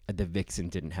if the Vixen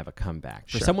didn't have a comeback.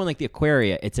 For someone like the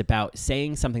Aquaria, it's about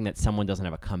saying something that someone doesn't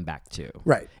have a comeback to.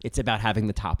 Right. It's about having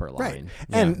the topper line. Right.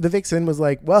 Yeah. And the Vixen was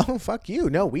like, well, fuck you.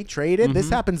 No, we traded. Mm-hmm.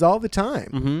 This happens all the time.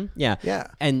 Mm-hmm. Yeah. Yeah.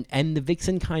 And the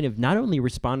Vixen kind of not only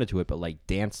responded to it, but like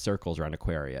danced circles around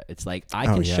Aquaria. It's like, I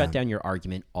can shut down your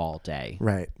argument all day.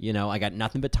 Right. I got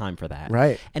nothing but time for that.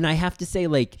 Right. And I have to say,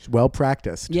 like, well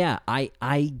practiced. Yeah,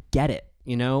 I get it.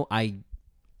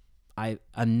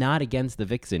 I'm not against the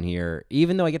Vixen here,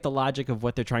 even though I get the logic of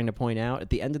what they're trying to point out. At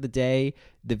the end of the day,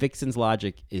 the Vixen's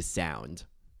logic is sound.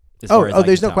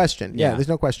 There's no question. Yeah, there's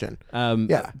no question. But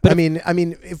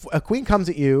if a queen comes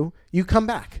at you, you come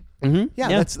back. Mm-hmm.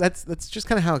 Yeah, that's just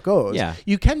kind of how it goes. Yeah.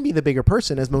 You can be the bigger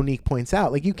person, as Monique points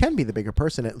out. Like, you can be the bigger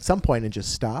person at some point and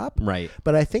just stop. Right.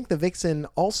 But I think the Vixen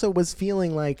also was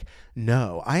feeling like,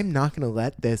 no, I'm not going to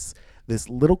let this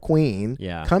little queen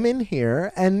come in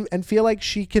here and feel like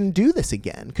she can do this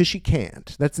again, because she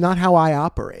can't. That's not how I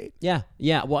operate. Yeah.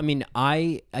 Yeah. Well,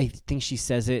 I think she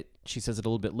says it a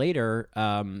little bit later,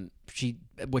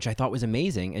 which I thought was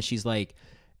amazing. And she's like,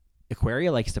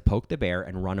 Aquaria likes to poke the bear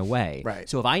and run away. Right.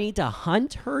 So if I need to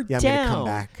hunt her down come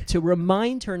back to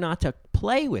remind her not to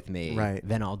play with me,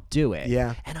 then I'll do it.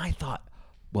 Yeah. And I thought,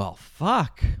 well,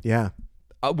 fuck. Yeah.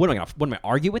 What am I going to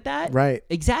argue with that? Right.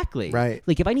 Exactly. Right.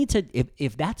 Like, if I need to,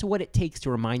 if that's what it takes to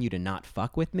remind you to not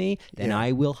fuck with me, then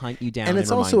I will hunt you down. And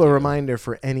it's also a reminder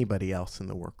for anybody else in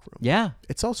the workroom. Yeah.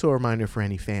 It's also a reminder for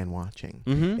any fan watching.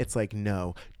 Mm-hmm. It's like,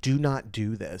 no, do not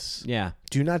do this. Yeah.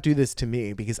 Do not do this to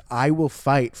me, because I will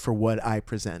fight for what I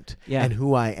present and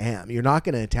who I am. You're not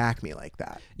going to attack me like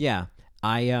that. Yeah.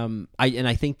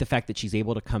 I think the fact that she's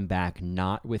able to come back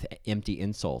not with empty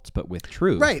insults but with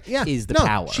truth, is the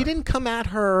power. She didn't come at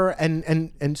her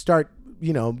and start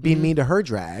being mean to her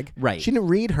drag. Right. She didn't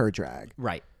read her drag.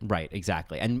 Right,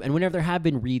 exactly. And whenever there have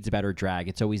been reads about her drag,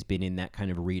 it's always been in that kind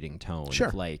of reading tone. Sure.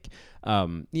 Of like,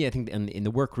 I think in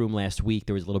the workroom last week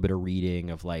there was a little bit of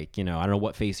reading of like, I don't know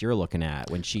what face you're looking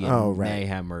at when she and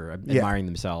Mayhem are admiring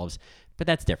themselves. But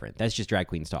that's different. That's just drag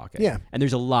queens talking. Yeah. And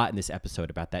there's a lot in this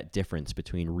episode about that difference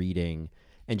between reading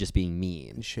and just being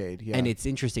mean. Shade, yeah. And it's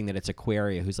interesting that it's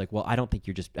Aquaria who's like, well, I don't think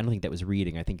that was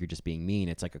reading. I think you're just being mean.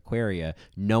 It's like, Aquaria,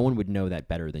 no one would know that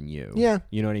better than you. Yeah.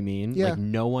 You know what I mean? Yeah. Like,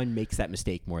 no one makes that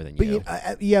mistake more than you.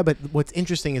 But what's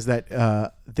interesting is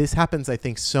that this happens, I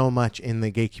think, so much in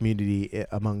the gay community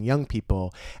among young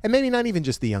people, and maybe not even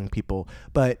just the young people,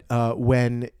 but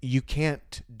when you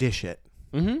can't dish it.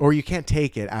 Mm-hmm. Or you can't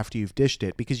take it after you've dished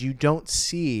it, because you don't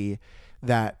see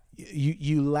that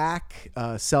you lack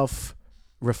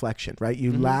self-reflection, right?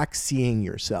 You lack seeing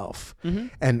yourself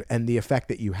and the effect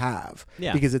that you have,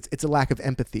 because it's a lack of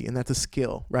empathy, and that's a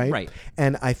skill, right? Right.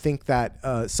 And I think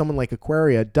that someone like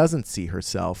Aquaria doesn't see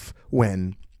herself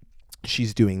when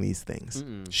she's doing these things.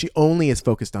 Mm-mm. She only is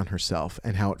focused on herself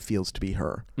and how it feels to be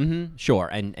her. Mm-hmm. Sure,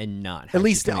 and not at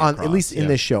least in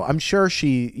this show. I'm sure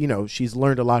she's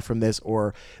learned a lot from this,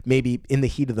 or maybe in the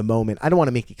heat of the moment. I don't want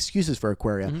to make excuses for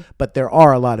Aquaria, but there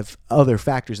are a lot of other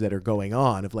factors that are going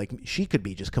on. Of like, she could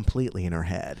be just completely in her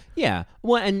head. Yeah,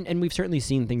 well, and we've certainly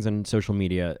seen things on social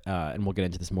media, and we'll get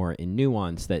into this more in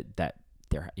Nuance that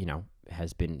there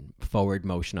has been forward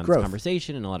motion on this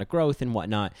conversation and a lot of growth and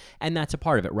whatnot, and that's a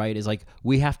part of it, right? Is like,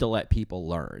 we have to let people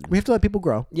learn. We have to let people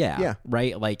grow. Yeah.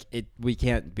 Right? Like, we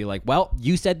can't be like, well,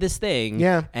 you said this thing.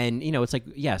 Yeah. And, it's like,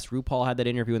 yes, RuPaul had that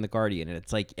interview in The Guardian, and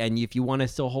it's like, and if you want to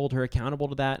still hold her accountable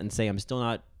to that and say, I'm still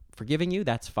not forgiving you,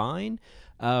 that's fine.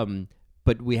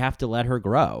 But we have to let her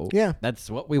grow. Yeah. That's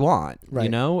what we want.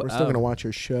 Right. We're still going to watch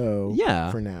her show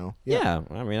for now. Yeah.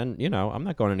 I mean, I'm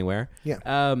not going anywhere.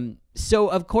 Yeah. So,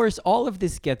 of course, all of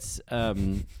this gets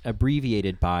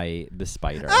abbreviated by the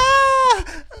spider. Ah!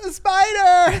 a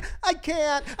spider. I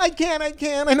can't.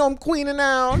 I know I'm queening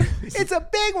out. It's a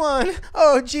big one.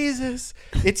 Oh, Jesus.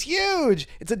 It's huge.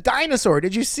 It's a dinosaur.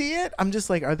 Did you see it? I'm just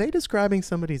like, are they describing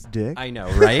somebody's dick? I know,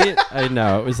 right? I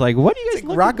know. It was like, what do you guys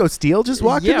like Rocco Steele just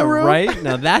walked in the room? Yeah, right?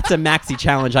 Now that's a maxi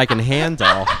challenge I can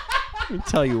handle. Let me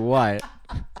tell you what.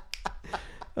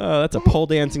 Oh, that's a pole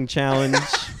dancing challenge.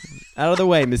 Out of the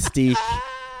way, Mystique.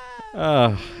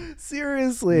 Oh.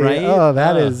 Seriously. Right? Oh,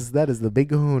 that is the big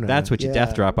kahuna. That's what you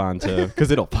death drop onto,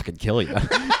 because it'll fucking kill you.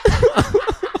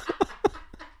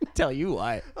 Tell you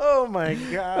what. Oh, my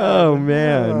God. Oh,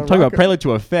 man. Talk about prelude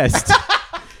to a fist.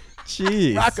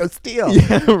 Jeez. Rocco Steele.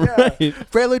 Yeah, right.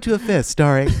 Prelude to a Fist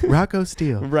starring Rocco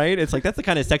Steele. Right? It's like, that's the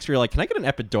kind of sex where you're like, can I get an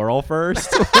epidural first?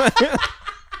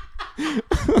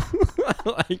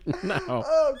 Like, no.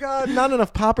 Oh, God. Not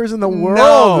enough poppers in the world.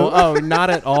 No. Oh, not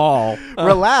at all.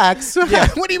 Relax. Yeah.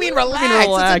 What do you mean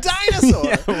relax? It's a dinosaur.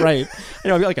 Yeah, right. You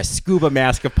know, I've got like a scuba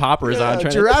mask of poppers on.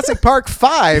 Jurassic Park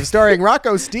 5 starring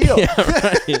Rocco Steele. Yeah,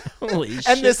 right. Holy shit.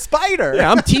 And this spider.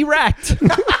 Yeah, I'm T-Wrecked.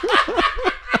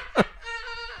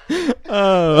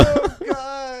 Oh,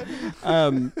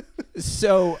 God.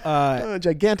 So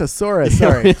Gigantosaurus,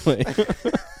 sorry. Really.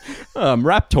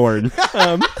 Raptorn.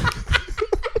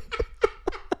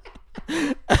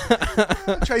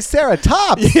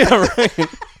 Triceratops. Yeah, right.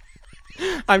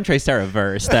 I'm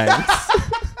Triceraverse, thanks.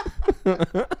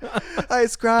 I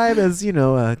ascribe as,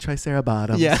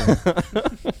 Tricerabottom. Yeah.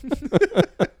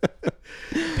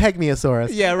 Pegmiosaurus.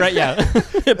 Yeah, right, yeah.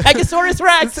 Pegasaurus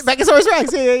Rex. Pegasaurus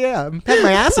Rex. Yeah. Peg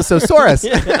my assosaurus.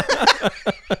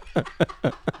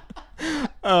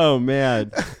 Oh,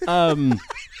 man.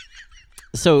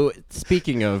 So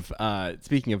speaking of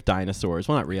dinosaurs,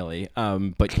 well, not really,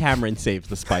 but Cameron saves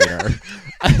the spider.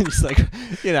 I'm just like,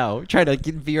 try to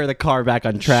veer the car back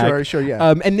on track. Sure,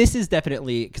 yeah. And this is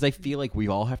definitely, because I feel like we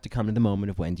all have to come to the moment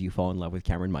of when do you fall in love with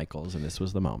Cameron Michaels, and this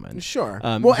was the moment. Sure.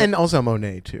 And also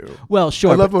Monet too. Well,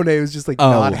 sure. I love Monet. It was just like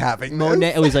not having Monet.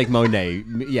 this. It was like Monet.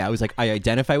 Yeah, it was like I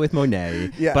identify with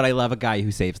Monet, but I love a guy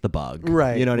who saves the bug.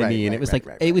 Right. You know what I mean? Right, it was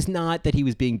it was not that he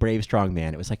was being brave, strong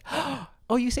man. It was like,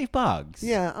 oh, you save bugs.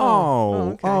 Yeah.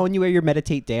 Oh, okay. and you wear your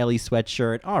Meditate Daily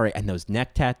sweatshirt. All right, and those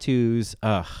neck tattoos.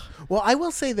 Ugh. Well, I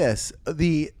will say this: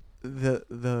 the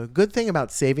good thing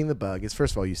about saving the bug is,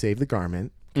 first of all, you save the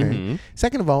garment. Okay? Mm-hmm.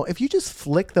 Second of all, if you just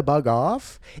flick the bug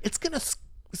off, it's gonna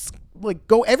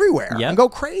go everywhere and go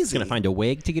crazy. It's gonna find a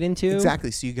wig to get into.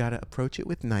 Exactly. So you got to approach it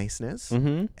with niceness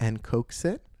and coax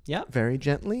it very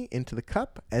gently into the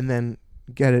cup, and then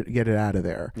get it out of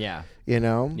there. Yeah.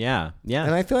 Yeah.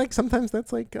 And I feel like sometimes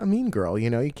that's like a mean girl.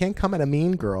 You can't come at a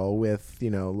mean girl with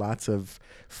lots of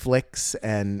flicks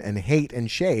and hate and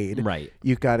shade. Right.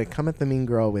 You've got to come at the mean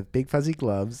girl with big fuzzy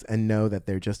gloves and know that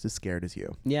they're just as scared as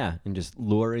you. Yeah, and just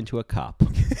lure her into a cup.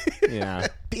 Yeah.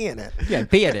 Be in it. Yeah,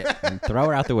 be in it, and throw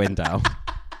her out the window.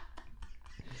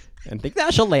 And think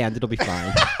that she'll land. It'll be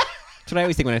fine. That's what I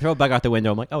always think when I throw a bug out the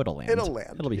window. I'm like, oh, it'll land.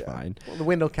 It'll be fine. Well, the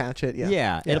wind will catch it.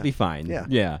 Yeah, it'll be fine.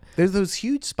 Yeah. There's those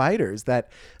huge spiders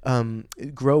that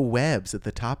grow webs at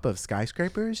the top of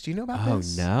skyscrapers. Do you know about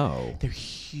this? Oh, no. They're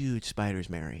huge spiders,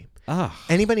 Mary. Oh.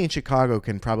 Anybody in Chicago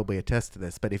can probably attest to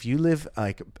this, but if you live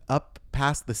like up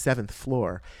past the 7th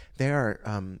floor, there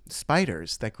are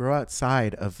spiders that grow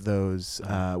outside of those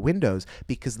windows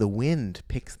because the wind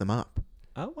picks them up.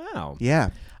 Oh, wow. Yeah.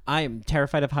 I'm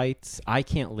terrified of heights. I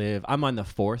can't live. I'm on the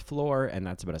 4th floor, and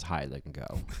that's about as high as I can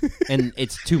go. And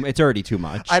it's already too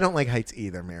much. I don't like heights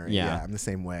either, Mary. Yeah. I'm the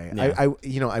same way. Yeah. I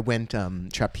went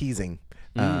trapezing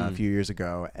a few years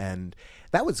ago, and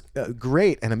that was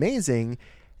great and amazing.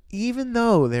 Even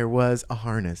though there was a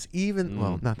harness,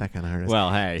 well, not that kind of harness.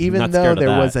 Well, hey, even though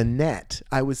there was a net,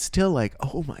 I was still like,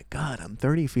 oh my God, I'm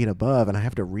 30 feet above and I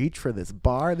have to reach for this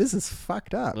bar. This is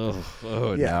fucked up.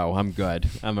 No, I'm good.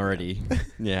 I'm already,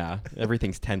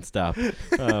 everything's tensed up.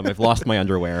 I've lost my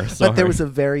underwear. Sorry. But there was a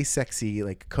very sexy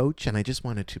coach, and I just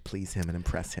wanted to please him and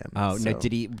impress him. Oh, so. No,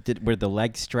 were the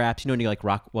leg straps, when you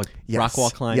rock wall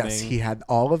climbing? Yes, he had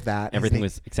all of that. Everything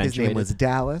was accentuated. His name was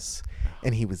Dallas.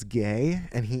 And he was gay,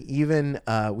 and he even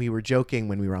we were joking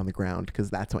when we were on the ground, because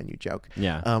that's when you joke.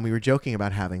 Yeah. We were joking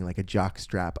about having a jock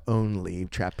strap only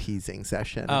trapezing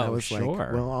session. And I was sure.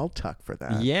 like, well, I'll tuck for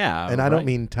that. Yeah. And I don't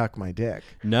mean tuck my dick.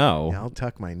 No. Yeah, I'll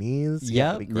tuck my knees.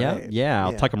 Yeah.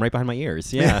 I'll tuck them right behind my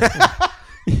ears. Yeah.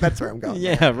 That's where I'm going.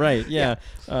 Yeah. Right. Yeah.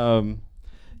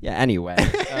 Anyway.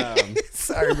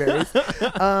 Sorry, Mary.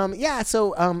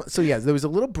 So there was a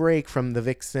little break from the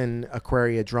Vixen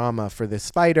Aquaria drama for this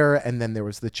spider, and then there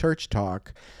was the church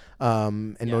talk.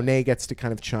 And Monet gets to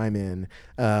kind of chime in.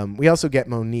 We also get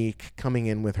Monique coming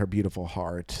in with her beautiful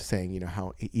heart, saying,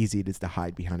 how easy it is to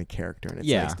hide behind a character, and it's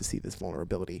nice to see this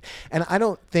vulnerability. And I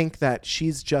don't think that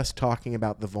she's just talking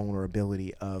about the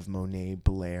vulnerability of Monet,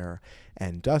 Blair,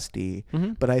 and Dusty,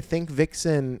 but I think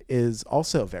Vixen is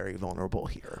also very vulnerable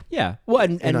here. Yeah. Well,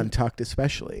 and Untucked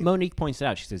especially. Monique points it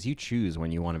out. She says, you choose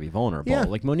when you want to be vulnerable. Yeah.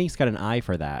 Like, Monique's got an eye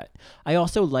for that. I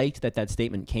also liked that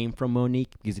statement came from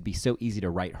Monique because it'd be so easy to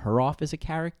write her off as a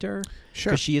character.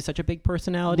 Sure. Because she is such a big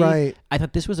personality. Right. I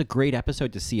thought this was a great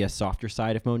episode to see a softer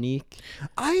side of Monique.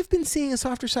 I've been seeing a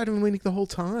softer side of Monique the whole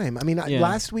time. I mean,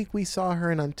 last week we saw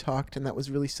her in Untucked, and that was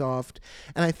really soft.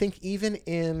 And I think even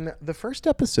in the first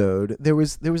episode, there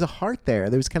was a heart there.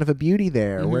 There was kind of a beauty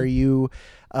there where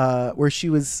she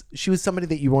was somebody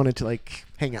that you wanted to like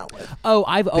hang out with. Oh,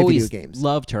 I've always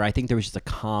loved her. I think there was just a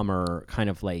calmer kind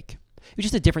of like, it was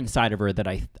just a different side of her that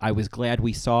I was glad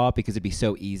we saw, because it'd be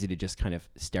so easy to just kind of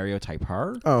stereotype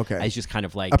her as just kind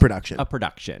of like a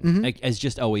production, like, as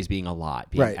just always being a lot,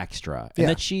 being extra, and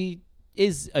that she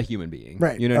is a human being,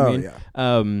 right? You know what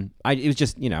I mean? It was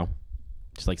just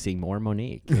just like seeing more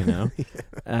Monique,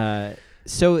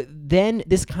 So then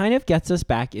this kind of gets us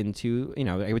back into,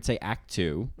 I would say Act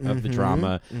 2 of the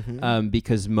drama,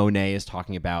 because Monet is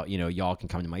talking about, y'all can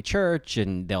come to my church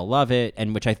and they'll love it,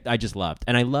 and which I just loved.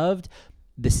 And I loved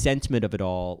the sentiment of it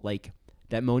all, like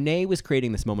that Monet was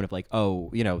creating this moment of like,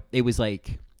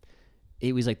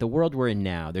 it was like the world we're in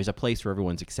now. There's a place where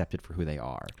everyone's accepted for who they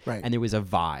are. Right. And there was a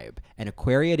vibe. And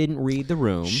Aquaria didn't read the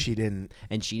room. She didn't.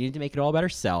 And she needed to make it all about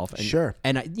herself. And, sure.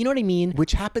 And you know what I mean?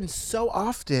 Which happens so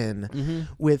often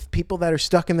with people that are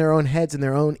stuck in their own heads and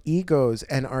their own egos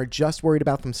and are just worried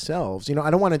about themselves. I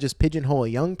don't want to just pigeonhole a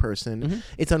young person.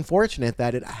 It's unfortunate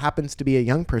that it happens to be a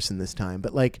young person this time.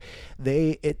 But like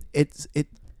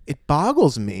it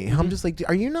boggles me. I'm just like,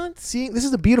 are you not seeing? This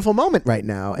is a beautiful moment right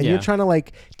now, and you're trying to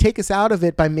like take us out of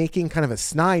it by making kind of a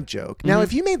snide joke. Now,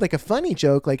 if you made like a funny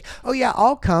joke, like, oh yeah,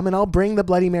 I'll come and I'll bring the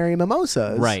Bloody Mary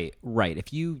mimosas. Right.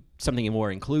 If you something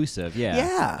more inclusive,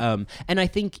 and I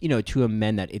think to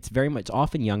amend that, it's very much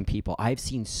often young people. I've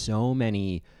seen so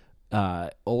many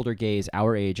older gays,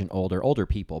 our age and older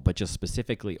people, but just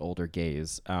specifically older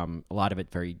gays. A lot of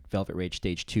it very Velvet Rage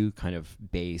Stage 2 kind of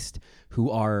based,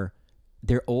 who are.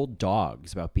 They're old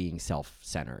dogs about being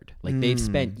self-centered. Like they've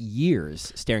spent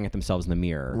years staring at themselves in the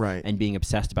mirror and being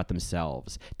obsessed about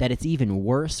themselves, that it's even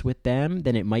worse with them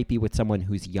than it might be with someone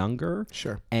who's younger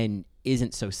and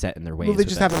isn't so set in their ways. Well, they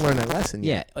just haven't learned that lesson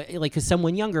yet. Yeah, like because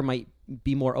someone younger might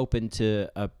be more open to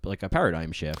a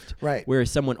paradigm shift. Right. Whereas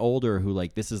someone older who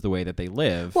like this is the way that they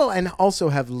live. Well, and also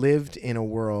have lived in a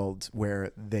world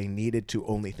where they needed to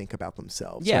only think about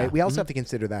themselves. Yeah. Right? We also have to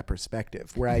consider that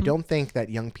perspective, where I don't think that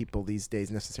young people these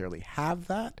days necessarily have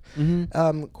that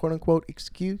quote unquote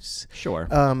excuse. Sure.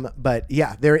 But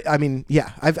yeah,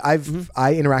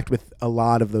 I interact with a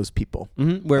lot of those people.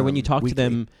 Where when you talk to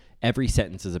them, every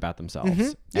sentence is about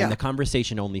themselves. And the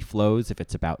conversation only flows if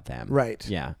it's about them. Right.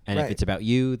 Yeah. And if it's about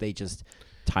you, they just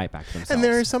tie it back to themselves. And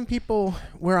there are some people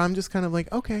where I'm just kind of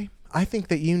like, okay, I think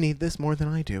that you need this more than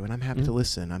I do, and I'm happy to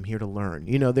listen. I'm here to learn.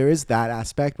 There is that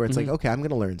aspect where it's like, okay, I'm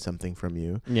going to learn something from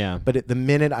you. Yeah. But at the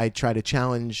minute I try to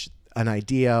challenge an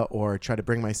idea or try to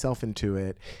bring myself into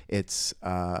it, it's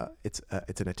an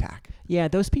attack. Yeah,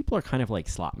 those people are kind of like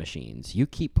slot machines. You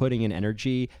keep putting in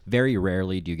energy, very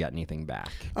rarely do you get anything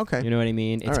back. Okay. You know what I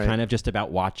mean? It's kind of just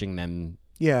about watching them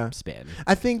spin.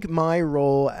 I think my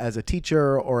role as a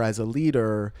teacher or as a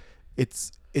leader,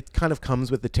 it kind of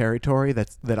comes with the territory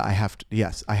that I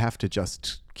have to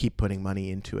just keep putting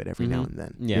money into it every now and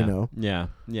then. Yeah.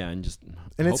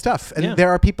 And it's tough. And there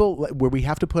are people where we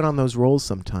have to put on those roles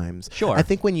sometimes. Sure. I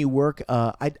think when you work,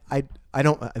 I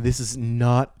don't. This is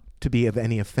not to be of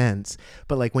any offense,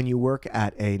 but like when you work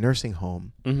at a nursing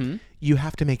home, you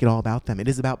have to make it all about them. It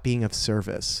is about being of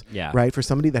service, right? For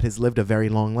somebody that has lived a very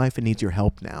long life and needs your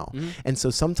help now. And so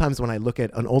sometimes when I look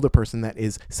at an older person that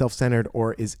is self-centered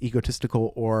or is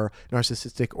egotistical or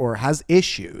narcissistic or has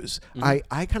issues, I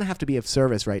kind of have to be of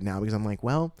service right now, because I'm like,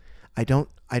 well, I'm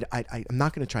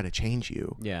not going to try to change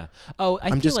you. Yeah. Oh,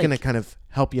 I'm just going to kind of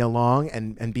help you along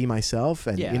and be myself.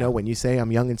 And when you say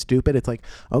I'm young and stupid, it's like,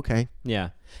 okay. Yeah.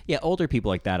 Yeah. Older people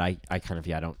like that, I kind of,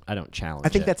 I don't challenge. I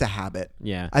think that's a habit.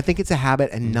 Yeah. I think it's a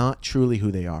habit and not truly who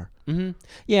they are.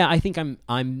 Yeah. I think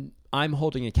I'm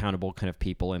holding accountable kind of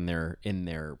people in their, I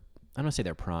don't want to say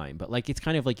their prime, but like, it's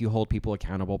kind of like you hold people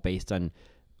accountable based on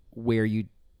where you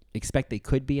expect they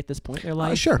could be at this point in their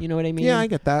life. Sure. You know what I mean? Yeah, I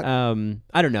get that.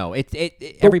 I don't know.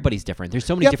 Everybody's different. There's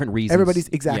so many different reasons. Everybody's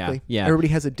exactly. Yeah. Everybody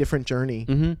has a different journey.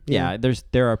 Mm-hmm. Yeah.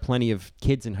 There are plenty of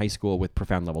kids in high school with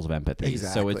profound levels of empathy.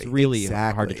 Exactly. So it's really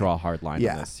hard to draw a hard line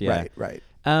on this. Yeah. Right.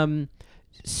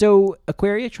 So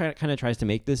Aquaria kind of tries to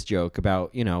make this joke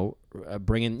about,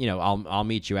 bringing, I'll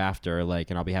meet you after, like,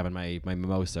 and I'll be having my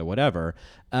mimosa, whatever.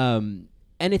 And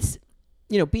it's,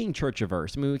 being church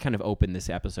averse. I mean, we kind of opened this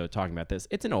episode talking about this.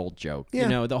 It's an old joke.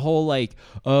 Yeah. The whole like,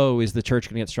 oh, is the church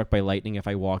going to get struck by lightning if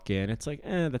I walk in? It's like,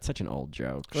 that's such an old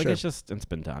joke. Like, sure. it's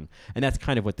been done. And that's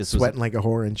kind of what this Sweating like a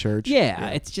whore in church. Yeah.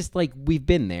 It's just like, we've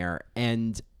been there.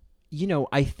 And,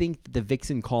 I think the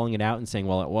Vixen calling it out and saying,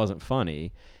 well, it wasn't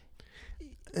funny.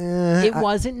 It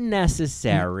wasn't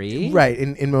necessary. Right.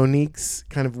 In Monique's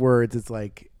kind of words, it's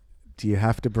like, do you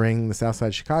have to bring the South Side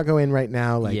of Chicago in right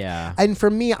now? Like, yeah. And for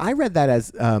me, I read that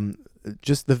as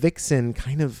just the Vixen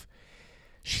kind of,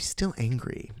 she's still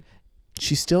angry.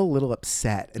 She's still a little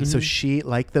upset. And so she,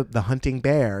 like the hunting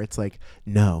bear, it's like,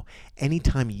 no,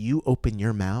 anytime you open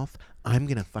your mouth, I'm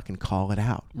going to fucking call it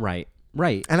out. Right.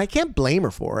 And I can't blame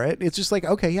her for it. It's just like,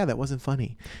 okay, yeah, that wasn't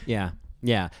funny. Yeah.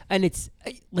 Yeah. And it's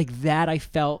like that I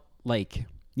felt like,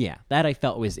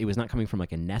 it was not coming from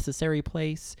like a necessary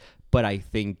place, but I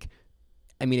think,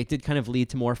 it did kind of lead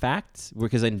to more facts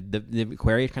because then the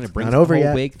Aquaria kind of brings the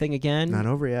whole wig thing again. Not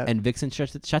over yet. And Vixen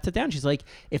shuts it down. She's like,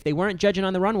 if they weren't judging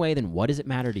on the runway, then what does it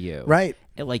matter to you? Right.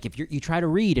 Like if you try to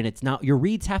read and it's not, your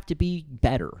reads have to be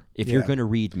better if you're going to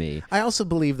read me. I also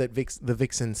believe that the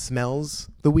Vixen smells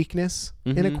the weakness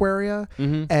in Aquaria.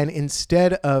 And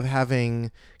instead of having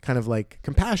kind of like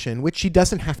compassion, which she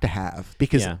doesn't have to have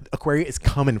because Aquaria is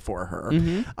coming for her,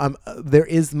 there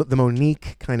is the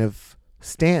Monique kind of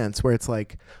stance where it's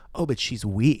like, oh, but she's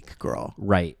weak, girl.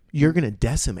 Right. You're going to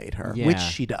decimate her, which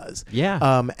she does.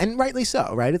 Yeah. And rightly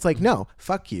so, right? It's like, no,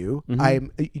 fuck you.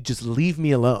 You just leave me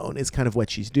alone is kind of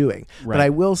what she's doing. Right. But I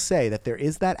will say that there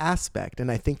is that aspect, and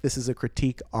I think this is a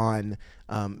critique on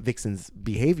Vixen's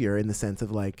behavior in the sense of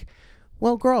like,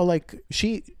 well, girl, like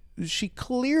she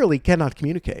clearly cannot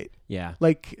communicate. Yeah.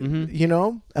 Like,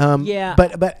 yeah.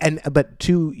 But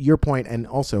to your point and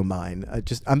also mine,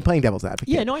 I'm playing devil's advocate.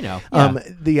 Yeah, no, I know. Yeah.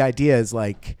 The idea is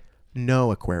like,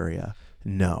 no, Aquaria,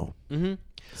 no.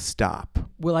 Stop.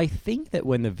 Well, I think that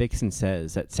when the Vixen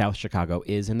says that South Chicago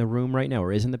is in the room right now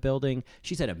or is in the building,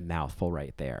 she said a mouthful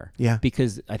right there. Yeah.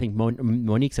 Because I think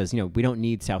Monique says, we don't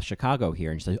need South Chicago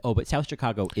here. And she says, oh, but South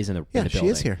Chicago is in the building. Yeah, she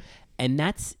is here. And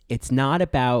it's not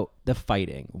about the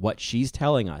fighting. What she's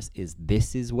telling us is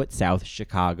this is what South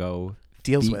Chicago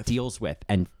deals with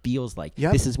and feels like.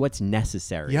 Yep. This is what's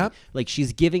necessary. Yep. Like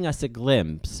she's giving us a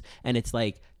glimpse, and it's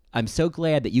like, I'm so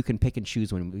glad that you can pick and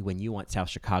choose when you want South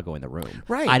Chicago in the room.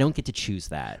 Right. I don't get to choose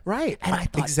that. Right. And I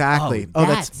thought, exactly. Oh,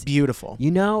 that's beautiful.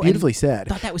 Beautifully said.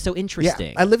 I thought that was so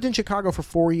interesting. Yeah. I lived in Chicago for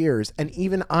 4 years, and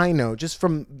even I know, just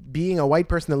from being a white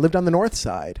person that lived on the north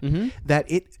side,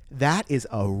 that is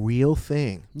a real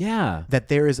thing. Yeah. That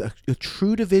there is a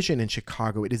true division in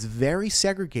Chicago. It is very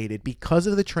segregated because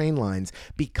of the train lines,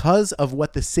 because of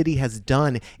what the city has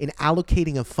done in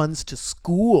allocating of funds to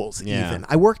schools even.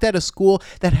 I worked at a school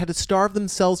that had to starve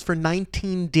themselves for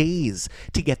 19 days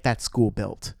to get that school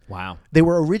built. Wow. They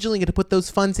were originally going to put those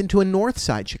funds into a north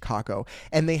side Chicago,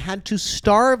 and they had to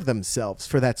starve themselves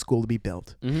for that school to be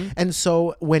built. And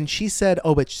so when she said,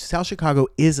 oh, but South Chicago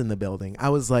is in the building, I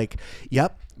was like,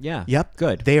 yep. Yeah. Yep.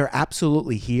 Good. They are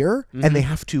absolutely here, and they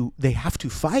have to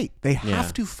fight. They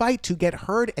have to fight to get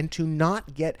heard and to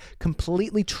not get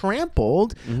completely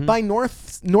trampled by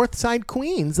north side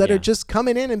queens that are just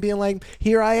coming in and being like,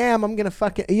 here I am, I'm gonna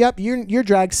fucking your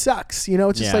drag sucks.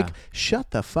 It's just like,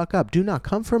 shut the fuck up. Do not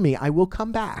come for me. I will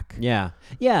come back. Yeah.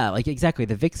 Yeah. Like exactly.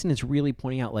 The Vixen is really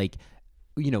pointing out like,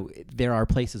 there are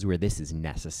places where this is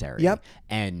necessary. Yep.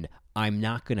 And I'm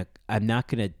not gonna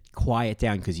quiet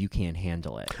down because you can't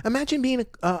handle it. Imagine being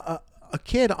a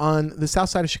kid on the south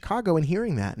side of Chicago and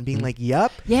hearing that and being like,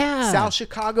 yep, South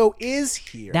Chicago is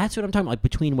here. That's what I'm talking about. Like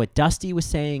between what Dusty was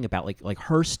saying about like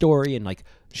her story and like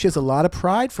she has a lot of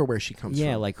pride for where she comes from.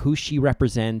 Yeah, like who she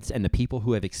represents and the people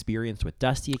who have experienced what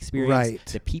Dusty experienced. Right.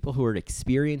 The people who are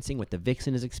experiencing what the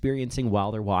Vixen is experiencing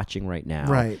while they're watching right now.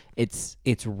 Right. It's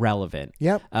relevant.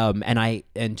 Yep.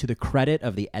 And to the credit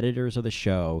of the editors of the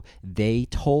show, they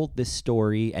told this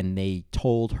story and they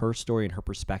told her story and her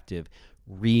perspective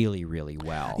really, really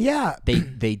well. Yeah.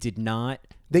 They did not.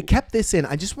 They kept this in.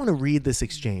 I just want to read this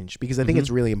exchange because I think it's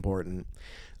really important.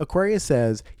 Aquaria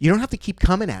says, you don't have to keep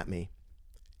coming at me.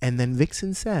 And then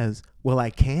Vixen says, well, I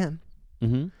can.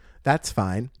 That's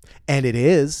fine. And it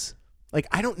is. Like,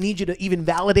 I don't need you to even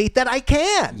validate that I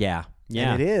can. Yeah.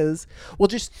 Yeah. And it is. Well,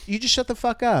 you just shut the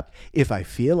fuck up. If I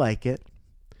feel like it,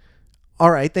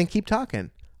 all right, then keep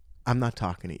talking. I'm not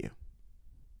talking to you.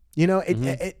 You know,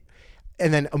 it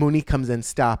and then Monique comes in,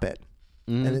 stop it.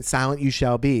 And it's silent you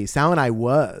shall be. Silent I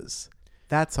was.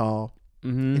 That's all.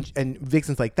 And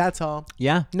Vixen's like, that's all.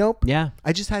 Yeah. Nope. Yeah.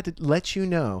 I just had to let you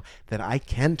know that I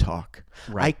can talk.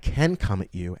 Right. I can come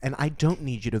at you. And I don't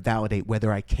need you to validate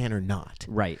whether I can or not.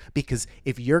 Right. Because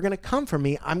if you're going to come for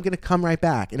me, I'm going to come right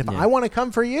back. And if I want to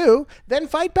come for you, then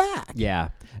fight back. Yeah.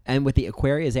 And what the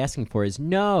Aquaria is asking for is,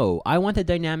 no, I want the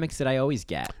dynamics that I always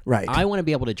get. Right. I want to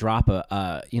be able to drop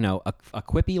a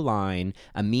quippy line,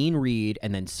 a mean read,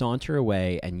 and then saunter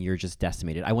away, and you're just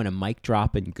decimated. I want a mic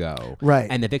drop and go. Right.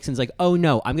 And the Vixen's like, oh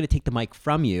no, I'm going to take the mic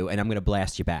from you, and I'm going to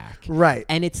blast you back. Right.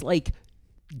 And it's like,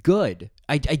 good.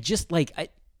 I just like...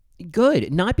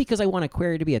 Good. Not because I want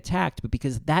Aquaria to be attacked, but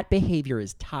because that behavior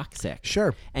is toxic.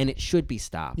 Sure. And it should be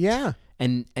stopped. Yeah.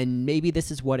 And maybe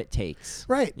this is what it takes.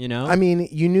 Right. You know? I mean,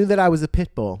 you knew that I was a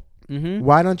pit bull. Mm-hmm.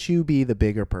 Why don't you be the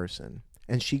bigger person?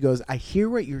 And she goes, I hear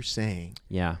what you're saying.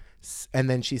 Yeah. And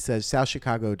then she says, South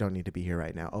Chicago don't need to be here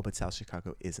right now. Oh, but South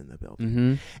Chicago is in the building.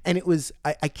 Mm-hmm. And it was,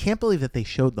 I can't believe that they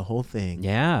showed the whole thing.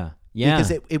 Yeah. Yeah. Because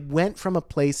it went from a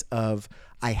place of,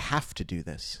 I have to do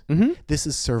this. Mm-hmm. This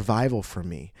is survival for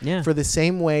me. Yeah. For the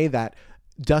same way that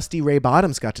Dusty Ray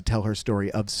Bottoms got to tell her story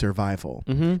of survival.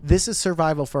 Mm-hmm. This is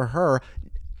survival for her.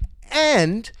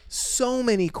 And so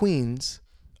many queens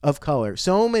of color,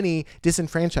 so many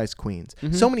disenfranchised queens,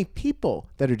 so many people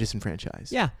that are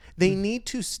disenfranchised. Yeah. They need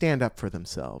to stand up for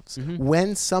themselves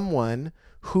when someone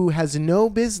who has no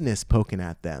business poking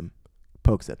at them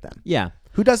pokes at them. Yeah.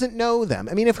 Who doesn't know them.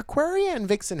 I mean, if Aquaria and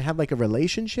Vixen had like a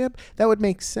relationship, that would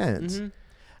make sense. Mm-hmm.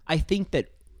 I think that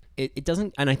it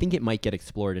doesn't, and I think it might get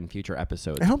explored in future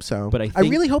episodes. I hope so. But I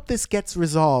really hope this gets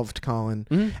resolved, Colin.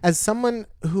 Mm-hmm. As someone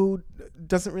who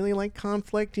doesn't really like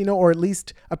conflict, you know, or at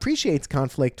least appreciates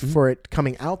conflict for it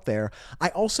coming out there, I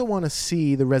also want to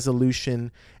see the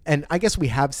resolution. And I guess we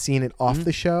have seen it off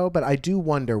the show, but I do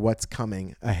wonder what's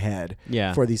coming ahead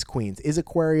for these queens. Is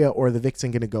Aquaria or the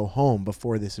Vixen going to go home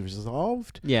before this is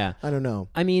resolved? Yeah. I don't know.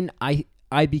 I mean,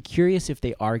 I'd be curious if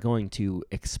they are going to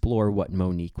explore what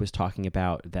Monique was talking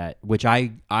about, that which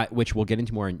which we'll get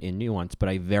into more in Nuance, but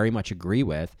I very much agree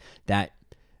with that.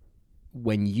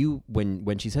 When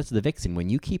she says to the Vixen, when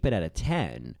you keep it at a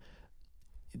 10,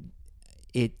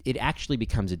 it actually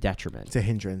becomes a detriment. It's a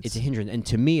hindrance. It's a hindrance. And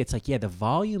to me, it's like, yeah, the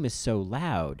volume is so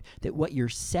loud that what you're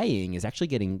saying is actually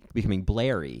becoming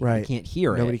blary. Right. You can't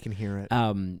hear Nobody it. can hear it.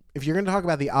 If If you're going to talk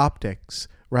about the optics,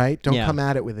 right? Don't come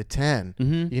at it with a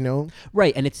 10, you know?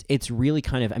 Right. And it's really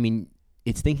kind of, I mean,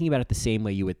 it's thinking about it the same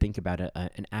way you would think about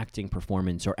an acting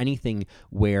performance or anything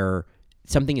where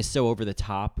something is so over the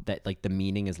top that like the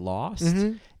meaning is lost.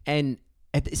 And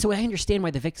so I understand why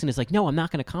the Vixen is like, no, I'm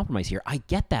not going to compromise here. I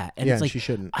get that. And Yeah, it's like, she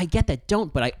shouldn't. I get that.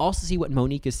 Don't. But I also see what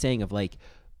Monique is saying of like,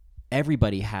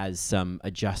 everybody has some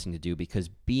adjusting to do because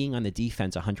being on the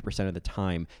defense 100% of the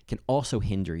time can also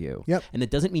hinder you. Yep. And that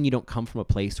doesn't mean you don't come from a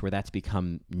place where that's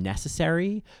become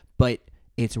necessary, but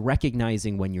it's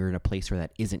recognizing when you're in a place where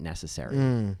that isn't necessary,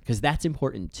 because that's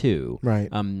important too. Right.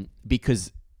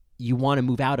 Because you want to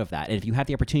move out of that. And if you have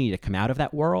the opportunity to come out of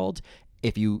that world,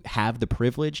 if you have the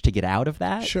privilege to get out of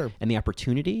that and the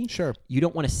opportunity, you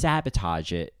don't want to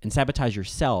sabotage it and sabotage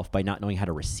yourself by not knowing how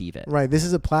to receive it. Right. This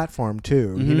is a platform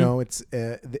too. You know, it's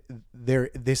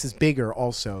this is bigger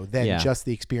also than just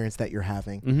the experience that you're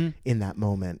having in that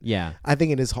moment. Yeah. I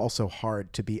think it is also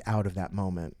hard to be out of that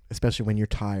moment, especially when you're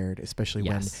tired, especially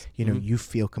when, you know, you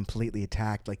feel completely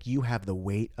attacked. Like you have the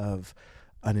weight of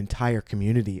an entire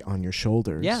community on your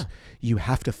shoulders. Yeah. You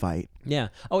have to fight. Yeah.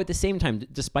 Oh, at the same time,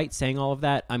 despite saying all of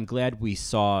that, I'm glad we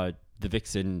saw the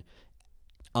Vixen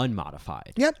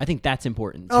unmodified. Yep. I think that's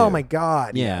important too. Oh my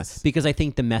God. Yeah. Yes. Because I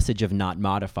think the message of not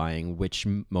modifying, which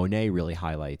Monet really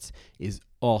highlights, is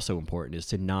also important, is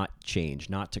to not change,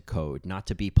 not to code, not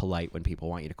to be polite when people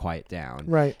want you to quiet down.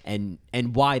 Right. And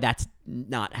why that's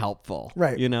not helpful.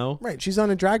 Right. You know? Right. She's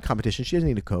on a drag competition. She doesn't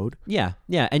need a code. Yeah.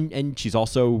 Yeah. And she's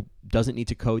also doesn't need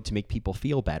to code to make people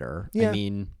feel better. Yeah. I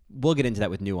mean, we'll get into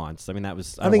that with Nuance. I mean, that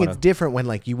was... I think it's different when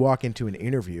like you walk into an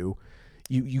interview.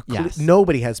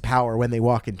 Nobody has power when they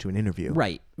walk into an interview.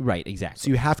 Right, exactly. So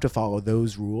you have to follow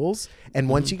those rules. And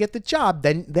once you get the job,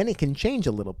 then it can change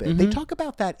a little bit. They talk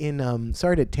about that in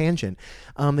sorry to tangent.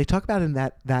 They talk about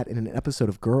that in an episode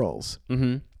of Girls.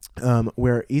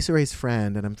 where Issa Rae's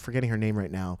friend, and I'm forgetting her name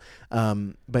right now,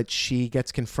 but she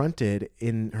gets confronted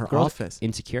in her office.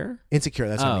 Insecure,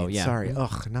 that's her name. Yeah. Sorry.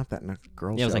 Ugh, not that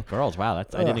girl show. It was like Girls. Wow, I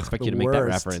didn't expect you to make that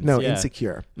reference. No,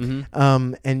 Insecure.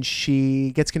 And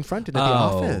she gets confronted at the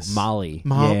office. Molly.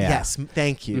 Yeah. Yes,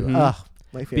 thank you. Ugh.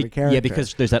 My favorite character. Yeah,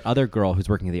 because there's that other girl who's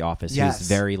working at the office who's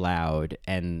very loud,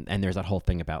 and there's that whole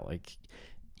thing about like,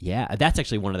 that's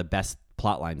actually one of the best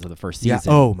plot lines of the first season.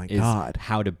 Yeah. Oh my God.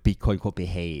 How to be quote unquote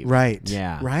behave. Right.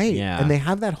 Yeah. Right. Yeah. And they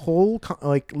have that whole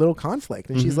little conflict,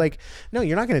 and she's like, "No,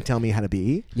 you're not going to tell me how to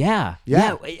be." Yeah.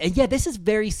 This is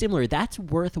very similar. That's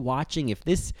worth watching. If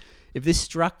this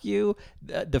struck you,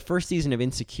 the first season of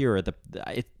Insecure,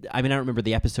 I don't remember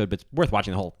the episode, but it's worth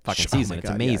watching the whole fucking season. It's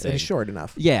amazing. Yeah, it's short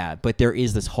enough. Yeah, but there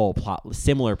is this whole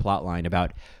similar plot line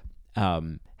about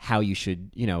how you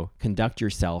should, conduct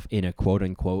yourself in a quote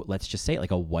unquote, let's just say it,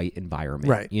 like a white environment,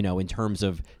 right? In terms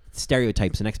of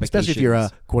stereotypes and expectations. Especially if you're a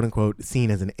quote unquote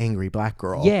seen as an angry black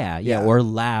girl. Yeah, or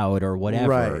loud or whatever.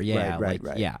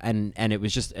 Right. Yeah, and it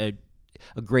was just a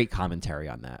great commentary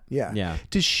on that. Yeah.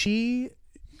 Does she?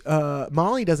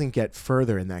 Molly doesn't get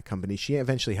further in that company. She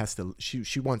eventually has to.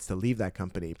 She wants to leave that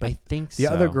company, but I think the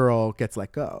other girl gets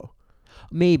let go.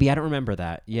 Maybe. I don't remember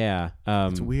that. Yeah.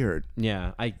 It's weird.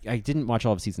 Yeah. I didn't watch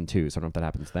all of season 2, so I don't know if that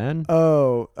happens then.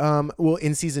 Oh. Well,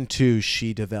 in season 2,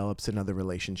 she develops another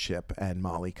relationship, and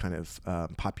Molly kind of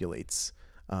populates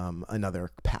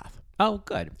another path. Oh,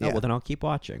 good. Yeah. Oh, well, then I'll keep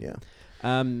watching. Yeah.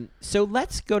 So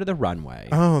let's go to the runway.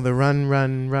 Oh, the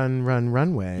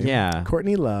runway. Yeah.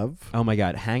 Courtney Love. Oh my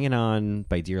God. Hanging on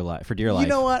by dear life. You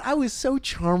know what? I was so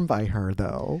charmed by her,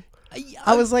 though.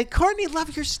 I was like, Courtney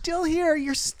Love, you're still here.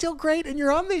 You're still great, and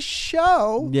you're on this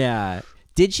show. Yeah.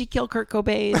 Did she kill Kurt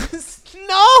Cobain?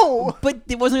 No. But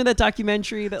it wasn't that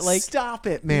documentary that like... Stop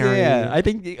it, Mary. Yeah. I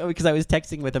think because I was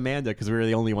texting with Amanda because we were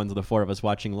the only ones of the 4 of us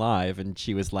watching live, and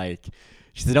she was like...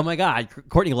 She said, "Oh my God,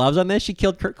 Courtney Love's on this. She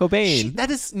killed Kurt Cobain."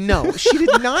 She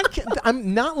did not.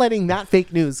 I'm not letting that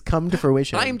fake news come to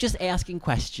fruition. I'm just asking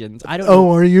questions. I don't. Oh,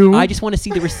 are you? I just want to see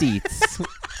the receipts.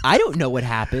 I don't know what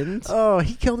happened. Oh,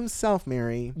 he killed himself,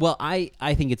 Mary. Well, I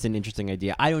think it's an interesting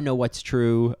idea. I don't know what's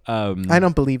true. I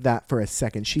don't believe that for a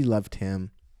second. She loved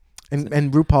him,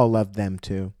 and RuPaul loved them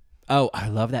too. Oh, I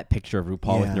love that picture of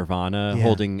RuPaul with Nirvana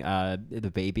holding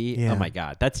the baby. Yeah. Oh my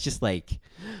God, that's just like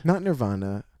not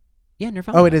Nirvana. Yeah,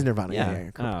 Nirvana. Oh, it is Nirvana. Yeah.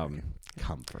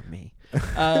 Come for me.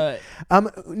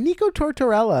 Nico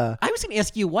Tortorella. I was going to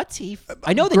ask you, what's he?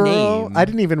 I know the name. I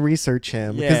didn't even reasserch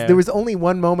him because there was only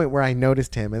one moment where I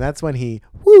noticed him, and that's when he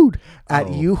wooed at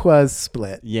Yuhua's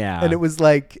split. Yeah, and it was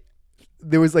like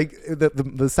there was like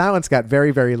the silence got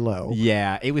very, very low.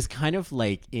 Yeah, it was kind of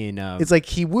like in. It's like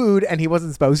he wooed and he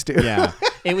wasn't supposed to. Yeah.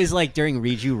 It was like during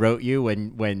Read You, Wrote You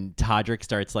when Todrick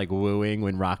starts like wooing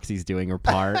when Roxy's doing her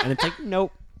part, and it's like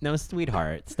nope. No,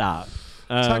 sweetheart, stop.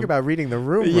 Talk about reading the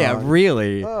room. Yeah, wrong.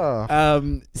 really.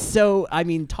 Oh. So, I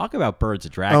mean, talk about Birds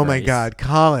of Drag Oh Race. my God,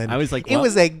 Colin. I was like, it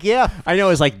was a gift. I know. It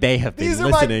was like they have been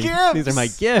listening. These are my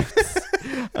gifts.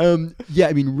 Yeah,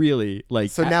 I mean, really,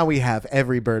 like. So now we have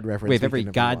every bird reference. We have every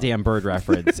goddamn bird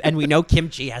reference, and we know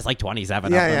kimchi has like 27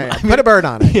 of them. Yeah. Put a bird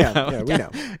on it. Yeah, we know.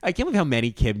 I can't believe how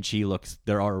many kimchi looks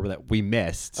there are that we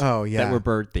missed. Oh yeah, that were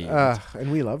bird themed, and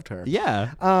we loved her.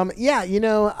 Yeah. Yeah. You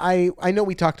know, I know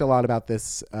we talked a lot about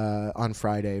this on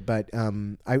Friday, but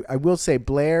I will say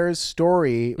Blair's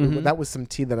story. That was some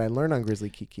tea that I learned on Grizzly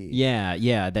Kiki.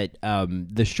 Yeah. That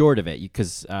the short of it,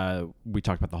 because we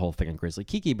talked about the whole thing on Grizzly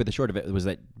Kiki, but the short of it was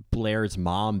that Blair's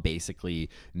mom basically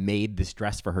made this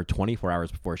dress for her 24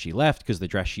 hours before she left because the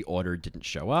dress she ordered didn't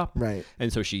show up. Right.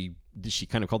 And so she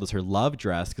kind of called this her love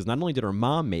dress because not only did her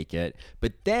mom make it,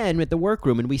 but then at the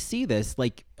workroom, and we see this,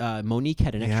 like Monique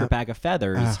had an extra bag of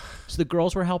feathers. So the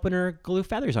girls were helping her glue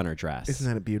feathers on her dress.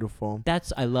 Isn't that beautiful?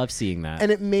 I love seeing that.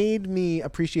 And it made me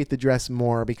appreciate the dress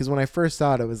more because when I first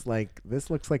saw it, it was like, this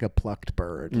looks like a plucked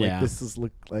bird. Like, this is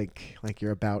look like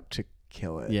you're about to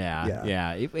kill it.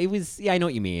 Yeah. It was. Yeah, I know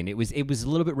what you mean. It was a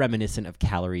little bit reminiscent of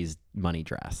Calorie's money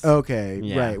dress.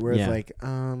 Okay, right. Where it's like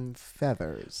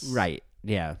feathers. Right.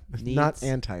 Yeah. Not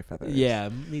anti-feathers. Yeah.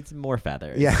 Needs more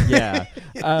feathers. Yeah. Yeah.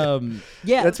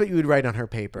 Yeah. That's what you would write on her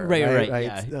paper. Right.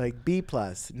 Yeah. Like B+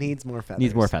 needs more feathers.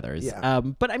 Needs more feathers. Yeah.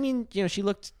 But I mean, she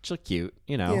looked cute,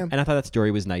 and I thought that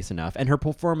story was nice enough, and her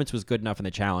performance was good enough in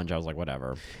the challenge. I was like,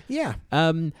 whatever. Yeah.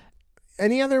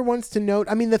 Any other ones to note?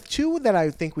 I mean, the two that I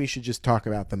think we should just talk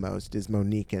about the most is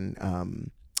Monique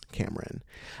and Cameron.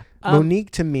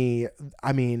 Monique, to me,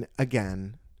 I mean,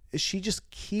 again, she just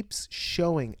keeps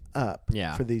showing up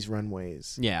for these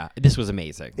runways. Yeah, this was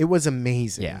amazing. It was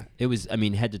amazing. Yeah, it was, I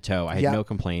mean, head to toe. I had no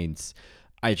complaints.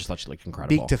 I just thought she looked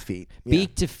incredible. Beak to feet. Yeah.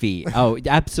 Beak to feet. Oh,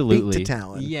 absolutely. Beak to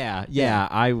talon. Yeah.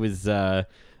 I was. Talk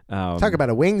about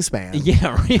a wingspan.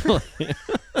 Yeah, really.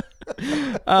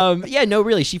 Yeah, no,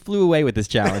 really. She flew away with this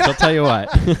challenge. I'll tell you what.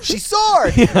 She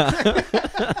soared.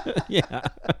 Yeah.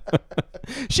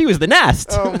 She was the nest.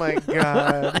 Oh my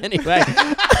God. Anyway,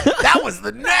 that was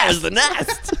the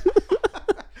nest.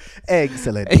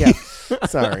 Excellent. Yeah.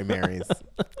 Sorry, Marys.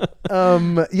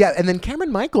 Yeah, and then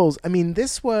Cameron Michaels. I mean,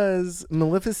 this was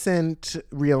Maleficent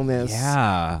realness.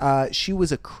 Yeah. She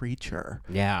was a creature.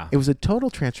 Yeah. It was a total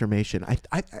transformation.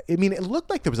 I mean, it looked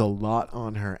like there was a lot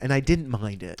on her, and I didn't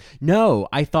mind it. No,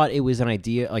 I thought it was an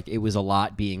idea. Like it was a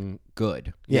lot being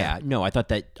good. Yeah. No, I thought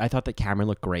that Cameron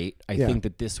looked great. I think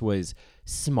that this was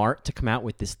smart to come out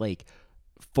with this like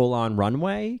full-on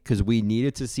runway because we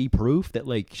needed to see proof that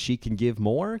like she can give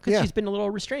more because she's been a little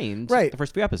restrained the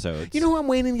first few episodes. You know who I'm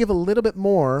waiting to give a little bit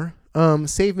more,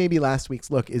 save maybe last week's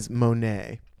look, is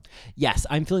Monet. Yes,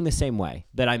 I'm feeling the same way.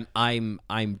 That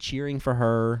I'm cheering for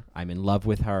her. I'm in love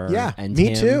with her. Yeah, and me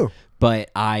him, too.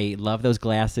 But I love those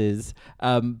glasses.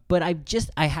 But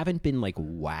I haven't been like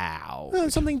wow.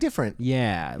 Something different.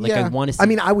 Yeah, like I want to see. I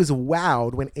mean, I was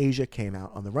wowed when Asia came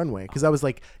out on the runway because I was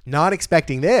like, not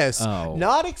expecting this.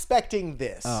 Not expecting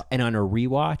this. And on a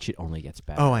rewatch, it only gets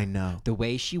better. Oh, I know. The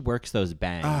way she works those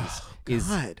bangs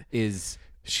is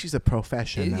she's a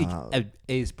professional.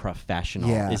 Is professional.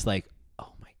 Yeah. Is like,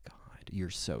 oh my God,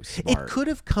 you're so smart. It could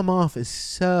have come off as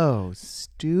so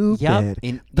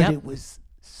stupid, but it was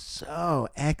so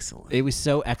excellent. It was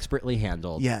so expertly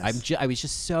handled. Yes. I was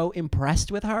just so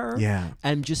impressed with her. Yeah.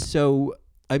 I'm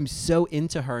so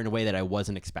into her in a way that I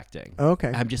wasn't expecting.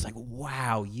 Okay. I'm just like,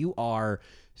 wow, you are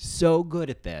so good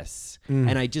at this.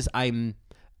 And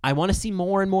I want to see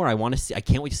more and more. I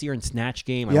can't wait to see her in Snatch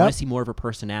Game. I want to see more of her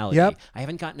personality. I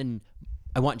haven't gotten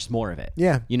I want just more of it.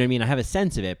 Yeah. You know what I mean? I have a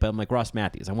sense of it, but I'm like Ross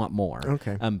Matthews. I want more.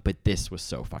 Okay. But this was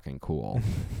so fucking cool.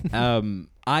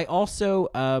 I also,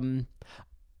 I've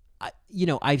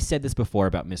said this before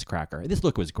about Miss Cracker. This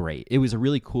look was great. It was a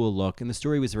really cool look, and the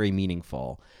story was very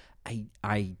meaningful.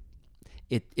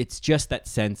 It's just that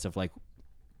sense of like,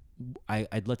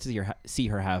 I'd love to see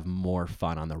her have more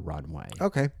fun on the runway.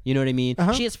 Okay. You know what I mean?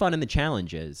 Uh-huh. She has fun in the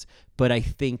challenges, but I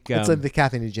think it's like the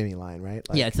Kathy and Jimmy line, right?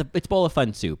 Like, yeah, it's bowl of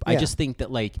fun soup. Yeah. I just think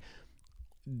that like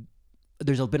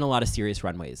there's been a lot of serious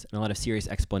runways and a lot of serious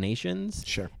explanations.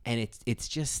 Sure. And it's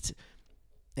just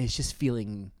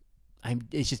feeling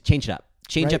it's just change it up.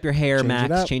 Change up your hair, Change Max.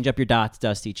 it up. Change up your dots,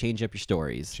 Dusty. Change up your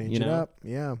stories. Change it up.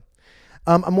 Yeah.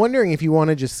 I'm wondering if you want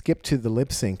to just skip to the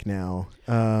lip sync now.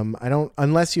 I don't,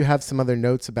 unless you have some other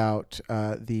notes about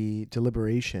the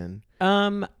deliberation.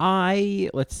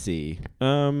 Let's see.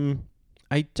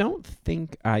 I don't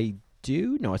think I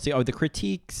do. No, let's see. Oh, the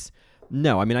critiques.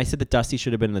 No, I mean, I said that Dusty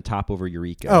should have been in the top over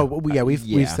Eureka. Oh, well, yeah,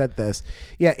 we've said this.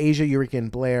 Yeah, Asia, Eureka,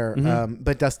 and Blair. Mm-hmm.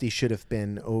 But Dusty should have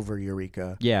been over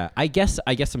Eureka. Yeah, I guess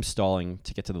I'm stalling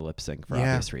to get to the lip sync for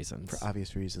obvious reasons. For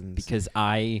obvious reasons. Because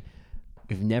I've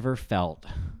never felt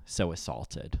so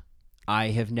assaulted.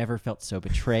 I have never felt so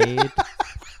betrayed.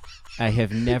 I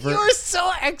have never. You're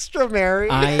so extra, Mary.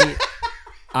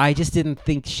 I just didn't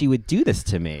think she would do this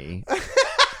to me.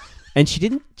 And she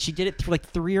didn't. She did it like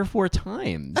 3 or 4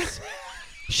 times.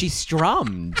 She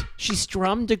strummed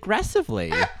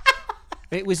aggressively.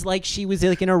 It was like she was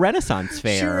like in a Renaissance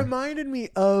fair. She reminded me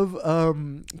of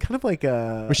kind of like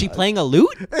a. Was she playing a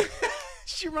lute?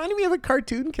 She reminded me of a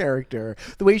cartoon character.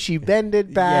 The way she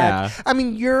bended back. Yeah. I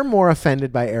mean, you're more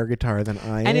offended by air guitar than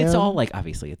I am. And it's all like,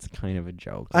 obviously, it's kind of a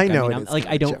joke. Like, I know I mean, it is like,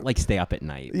 kind I of a don't joke. like stay up at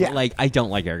night. Yeah. But, like, I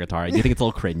don't like air guitar. I do think it's a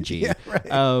little cringy. Yeah,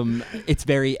 right. It's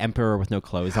very Emperor with no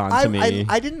clothes on to me.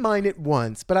 I didn't mind it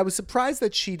once, but I was surprised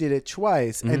that she did it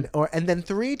twice and then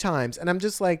 3 times. And I'm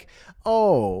just like,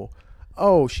 oh,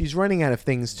 she's running out of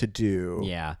things to do.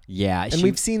 Yeah. And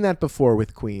we've seen that before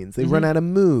with queens. They run out of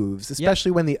moves, especially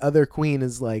when the other queen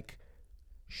is like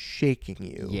shaking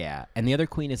you. Yeah. And the other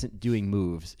queen isn't doing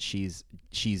moves. She's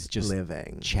just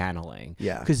living, channeling.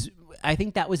 Yeah. Because I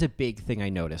think that was a big thing I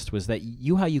noticed was that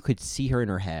how you could see her in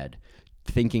her head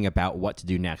thinking about what to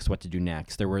do next.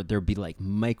 There'd be like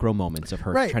micro moments of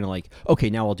her trying to like, okay,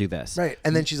 now I'll do this. Right.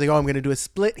 And then she's like, oh, I'm going to do a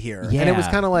split here. Yeah. And it was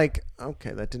kind of like,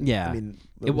 okay, that didn't, Yeah. I mean,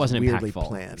 it wasn't weirdly impactful,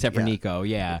 planned. except for Nico.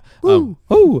 Yeah. Woo.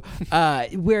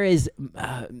 Whereas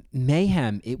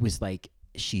Mayhem, it was like,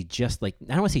 she just like,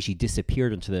 I don't want to say she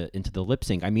disappeared into the lip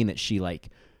sync. I mean that she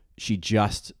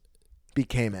just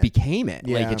became it.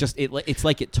 Yeah. Like it's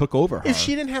like it took over her. If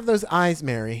she didn't have those eyes,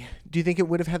 Mary, Do you think it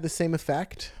would have had the same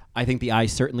effect? I think the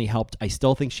eyes certainly helped. I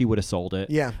still think she would have sold it.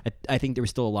 Yeah. I think there was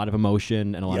still a lot of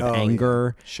emotion and a lot of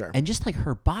anger. Yeah. Sure. And just like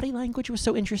her body language was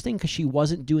so interesting because she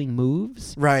wasn't doing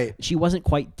moves. Right. She wasn't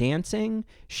quite dancing.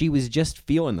 She was just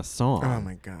feeling the song. Oh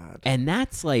my God. And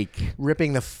that's like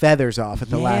ripping the feathers off at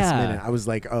the last minute. I was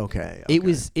like, okay. It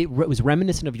was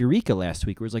reminiscent of Eureka last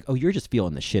week where it was like, oh, you're just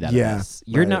feeling the shit out of this.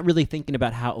 You're not really thinking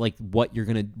about how like what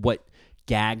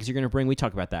gags you're gonna bring. We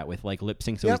talk about that with like lip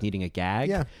syncs always needing a gag.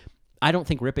 Yeah. I don't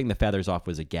think ripping the feathers off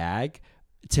was a gag.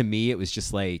 To me, it was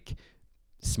just like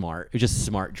smart. It was just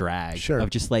smart drag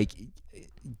of just like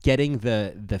getting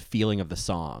the feeling of the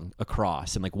song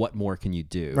across and like what more can you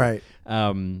do? Right.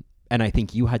 And I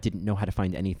think Yuha didn't know how to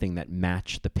find anything that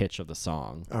matched the pitch of the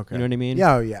song. Okay. You know what I mean?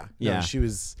 Yeah. Oh, yeah. Yeah. No, she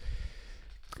was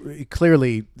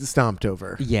clearly stomped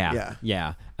over. Yeah.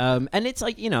 And it's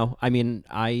like, I mean,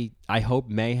 I hope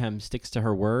Mayhem sticks to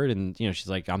her word and, she's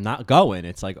like, I'm not going.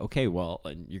 It's like, okay, well,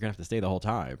 you're going to have to stay the whole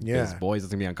time. Yeah. Because boys,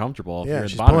 it's going to be uncomfortable. Yeah,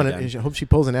 If she's you're at the pulling bottom it. again. I hope she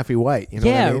pulls an Effie White. You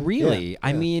know what I mean? Really. Yeah.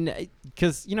 I mean,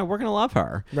 because, we're going to love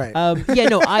her. Right.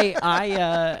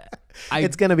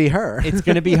 It's going to be her. It's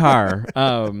going to be her.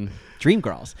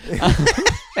 Dreamgirls.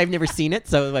 I've never seen it,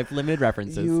 so I have limited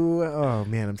references. Oh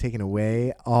man, I'm taking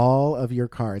away all of your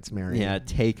cards, Mary. Yeah,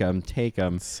 take them.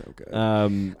 So good.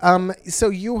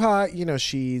 So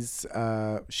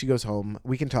Yuha, she goes home.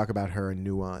 We can talk about her and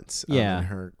Nuance. And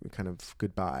her kind of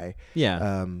goodbye.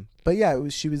 Yeah. But yeah,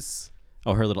 she was.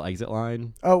 Oh, her little exit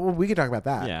line. Oh, well, we can talk about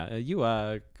that. Yeah, you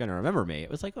gonna remember me. It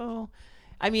was like, oh.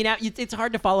 I mean, it's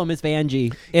hard to follow Miss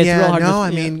Vanjie. It's real hard. I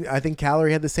mean, I think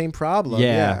Calorie had the same problem.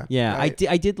 Yeah. Right.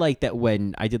 I did like that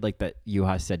when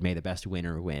Yuha said, "May the best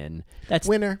winner win." That's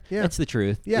winner. Yeah, that's the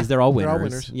truth. Yeah, is they're all winners. They're all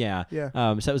winners. Yeah. Yeah.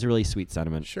 So that was a really sweet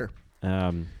sentiment. Sure.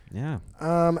 Yeah.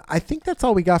 I think that's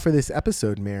all we got for this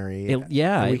episode, Mary.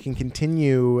 We can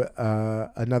continue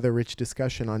another rich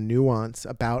discussion on Nuance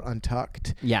about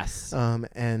Untucked. Yes.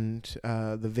 And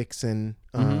the Vixen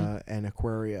and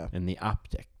Aquaria and the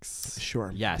optics.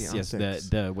 Sure. Yes.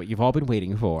 The what you've all been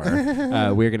waiting for.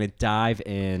 We're gonna dive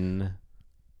in.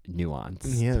 Nuance.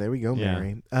 Yeah, there we go,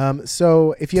 Mary.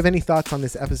 So if you have any thoughts on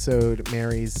this episode,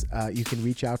 Mary's, you can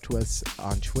reach out to us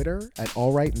on Twitter at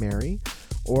allrightmary,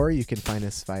 or you can find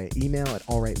us via email at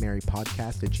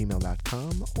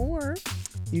allrightmarypodcast@gmail.com, or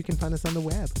you can find us on the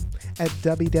web at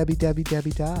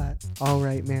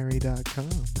www.allrightmary.com.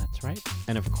 That's right.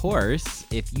 And of course,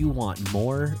 if you want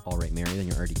more All Right Mary than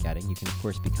you're already getting, you can of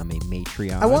course become a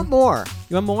Matreon. I want more.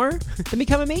 You want more? Then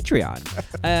become a Matreon,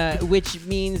 which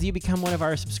means you become one of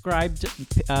our subscribed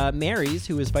Marys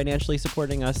who is financially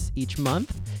supporting us each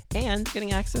month and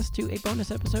getting access to a bonus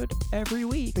episode every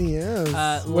week.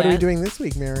 Yes. What are we doing this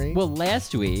week, Mary? Well,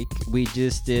 last week we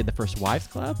just did the first Wives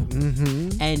Club.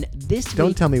 Mm-hmm. And this week...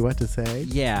 Don't tell me what to say.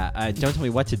 Yeah, don't tell me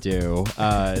what to do.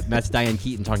 That's Diane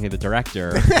Keaton talking to the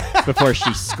director before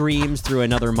she screams through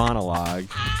another monologue.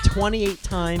 28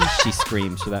 times she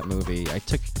screams for that movie. I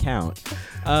took a count.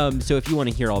 So if you want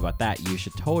to hear all about that, you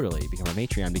should totally become a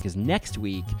Matreon, because next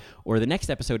week, or the next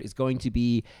episode, is going to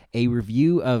be a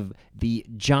review of the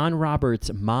John Roberts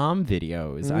mom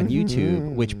videos on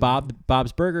YouTube, which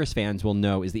Bob's Burgers fans will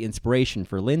know is the inspiration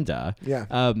for Linda.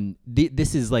 Yeah.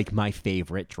 This is like my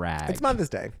favorite drag. It's Mother's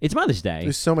Day. It's Mother's Day.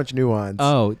 There's so much nuance.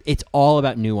 Oh, it's all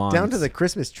about nuance. Down to the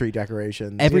Christmas tree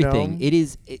decorations. Everything. You know?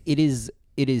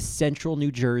 It is central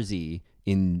New Jersey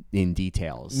in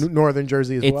details. Northern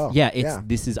Jersey as well. Yeah,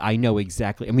 this is, I know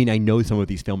exactly. I mean, I know some of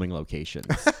these filming locations.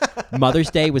 Mother's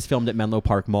Day was filmed at Menlo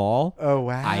Park Mall. Oh,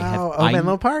 wow.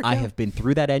 Menlo Park? I have been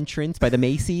through that entrance by the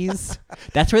Macy's.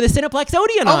 That's where the Cineplex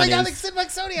Odeon Oh my is. God, the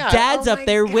Cineplex Odeon. Dad's up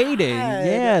there waiting.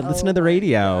 Yeah, listen to the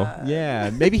radio. God.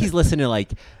 Yeah, maybe he's listening to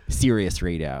like Sirius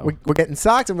radio. We're getting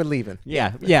socks and we're leaving.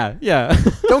 Yeah.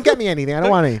 Don't get me anything. I don't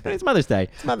want anything. It's Mother's Day.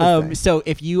 Day. So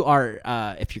if you are,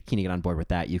 if you're keen to get on board with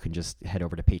that, you can just head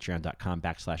over to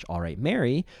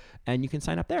patreon.com/allrightmary and you can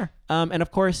sign up there. And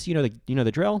of course, you know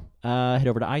the drill. Head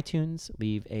over to iTunes,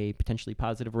 leave a potentially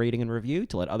positive rating and review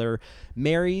to let other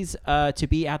Marys to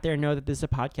be out there know that this is a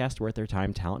podcast worth their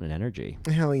time, talent, and energy.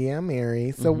 Hell yeah,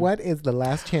 Mary. So what is the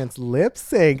last chance lip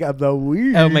sync of the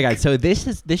week? Oh my God. So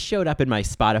this showed up in my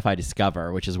Spotify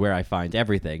Discover, which is where I find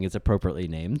everything. It's appropriately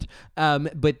named.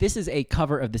 But this is a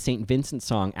cover of the St. Vincent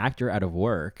song Actor Out of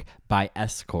Work by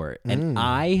Escort. And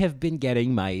I have been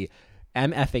getting my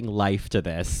MFing life to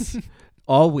this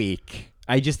all week.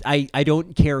 I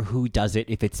don't care who does it.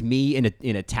 If it's me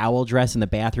in a towel dress in the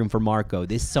bathroom for Marco,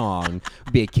 this song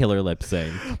would be a killer lip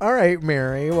sync. All right,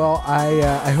 Mary. Well,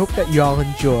 I hope that you all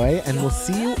enjoy, and we'll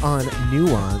see you on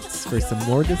Nuance for some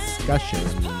more discussion.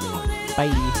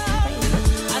 Bye.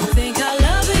 I think